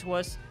can listen to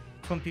us.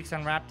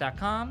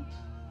 TwinPeaksUnwrapped.com.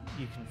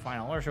 You can find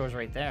all our shows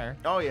right there.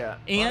 Oh, yeah. A lot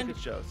of And good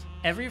shows.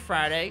 every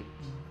Friday,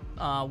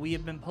 we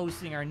have been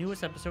posting our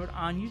newest episode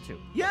on YouTube.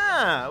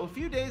 Yeah, a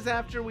few days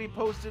after we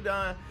posted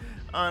on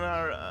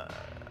our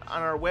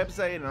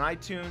website and on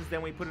iTunes,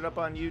 then we put it up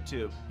on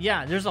YouTube.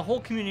 Yeah, there's a whole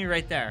community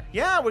right there.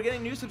 Yeah, we're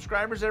getting new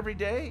subscribers every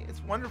day.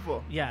 It's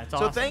wonderful. Yeah, it's So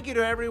awesome. thank you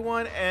to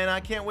everyone, and I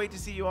can't wait to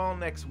see you all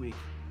next week.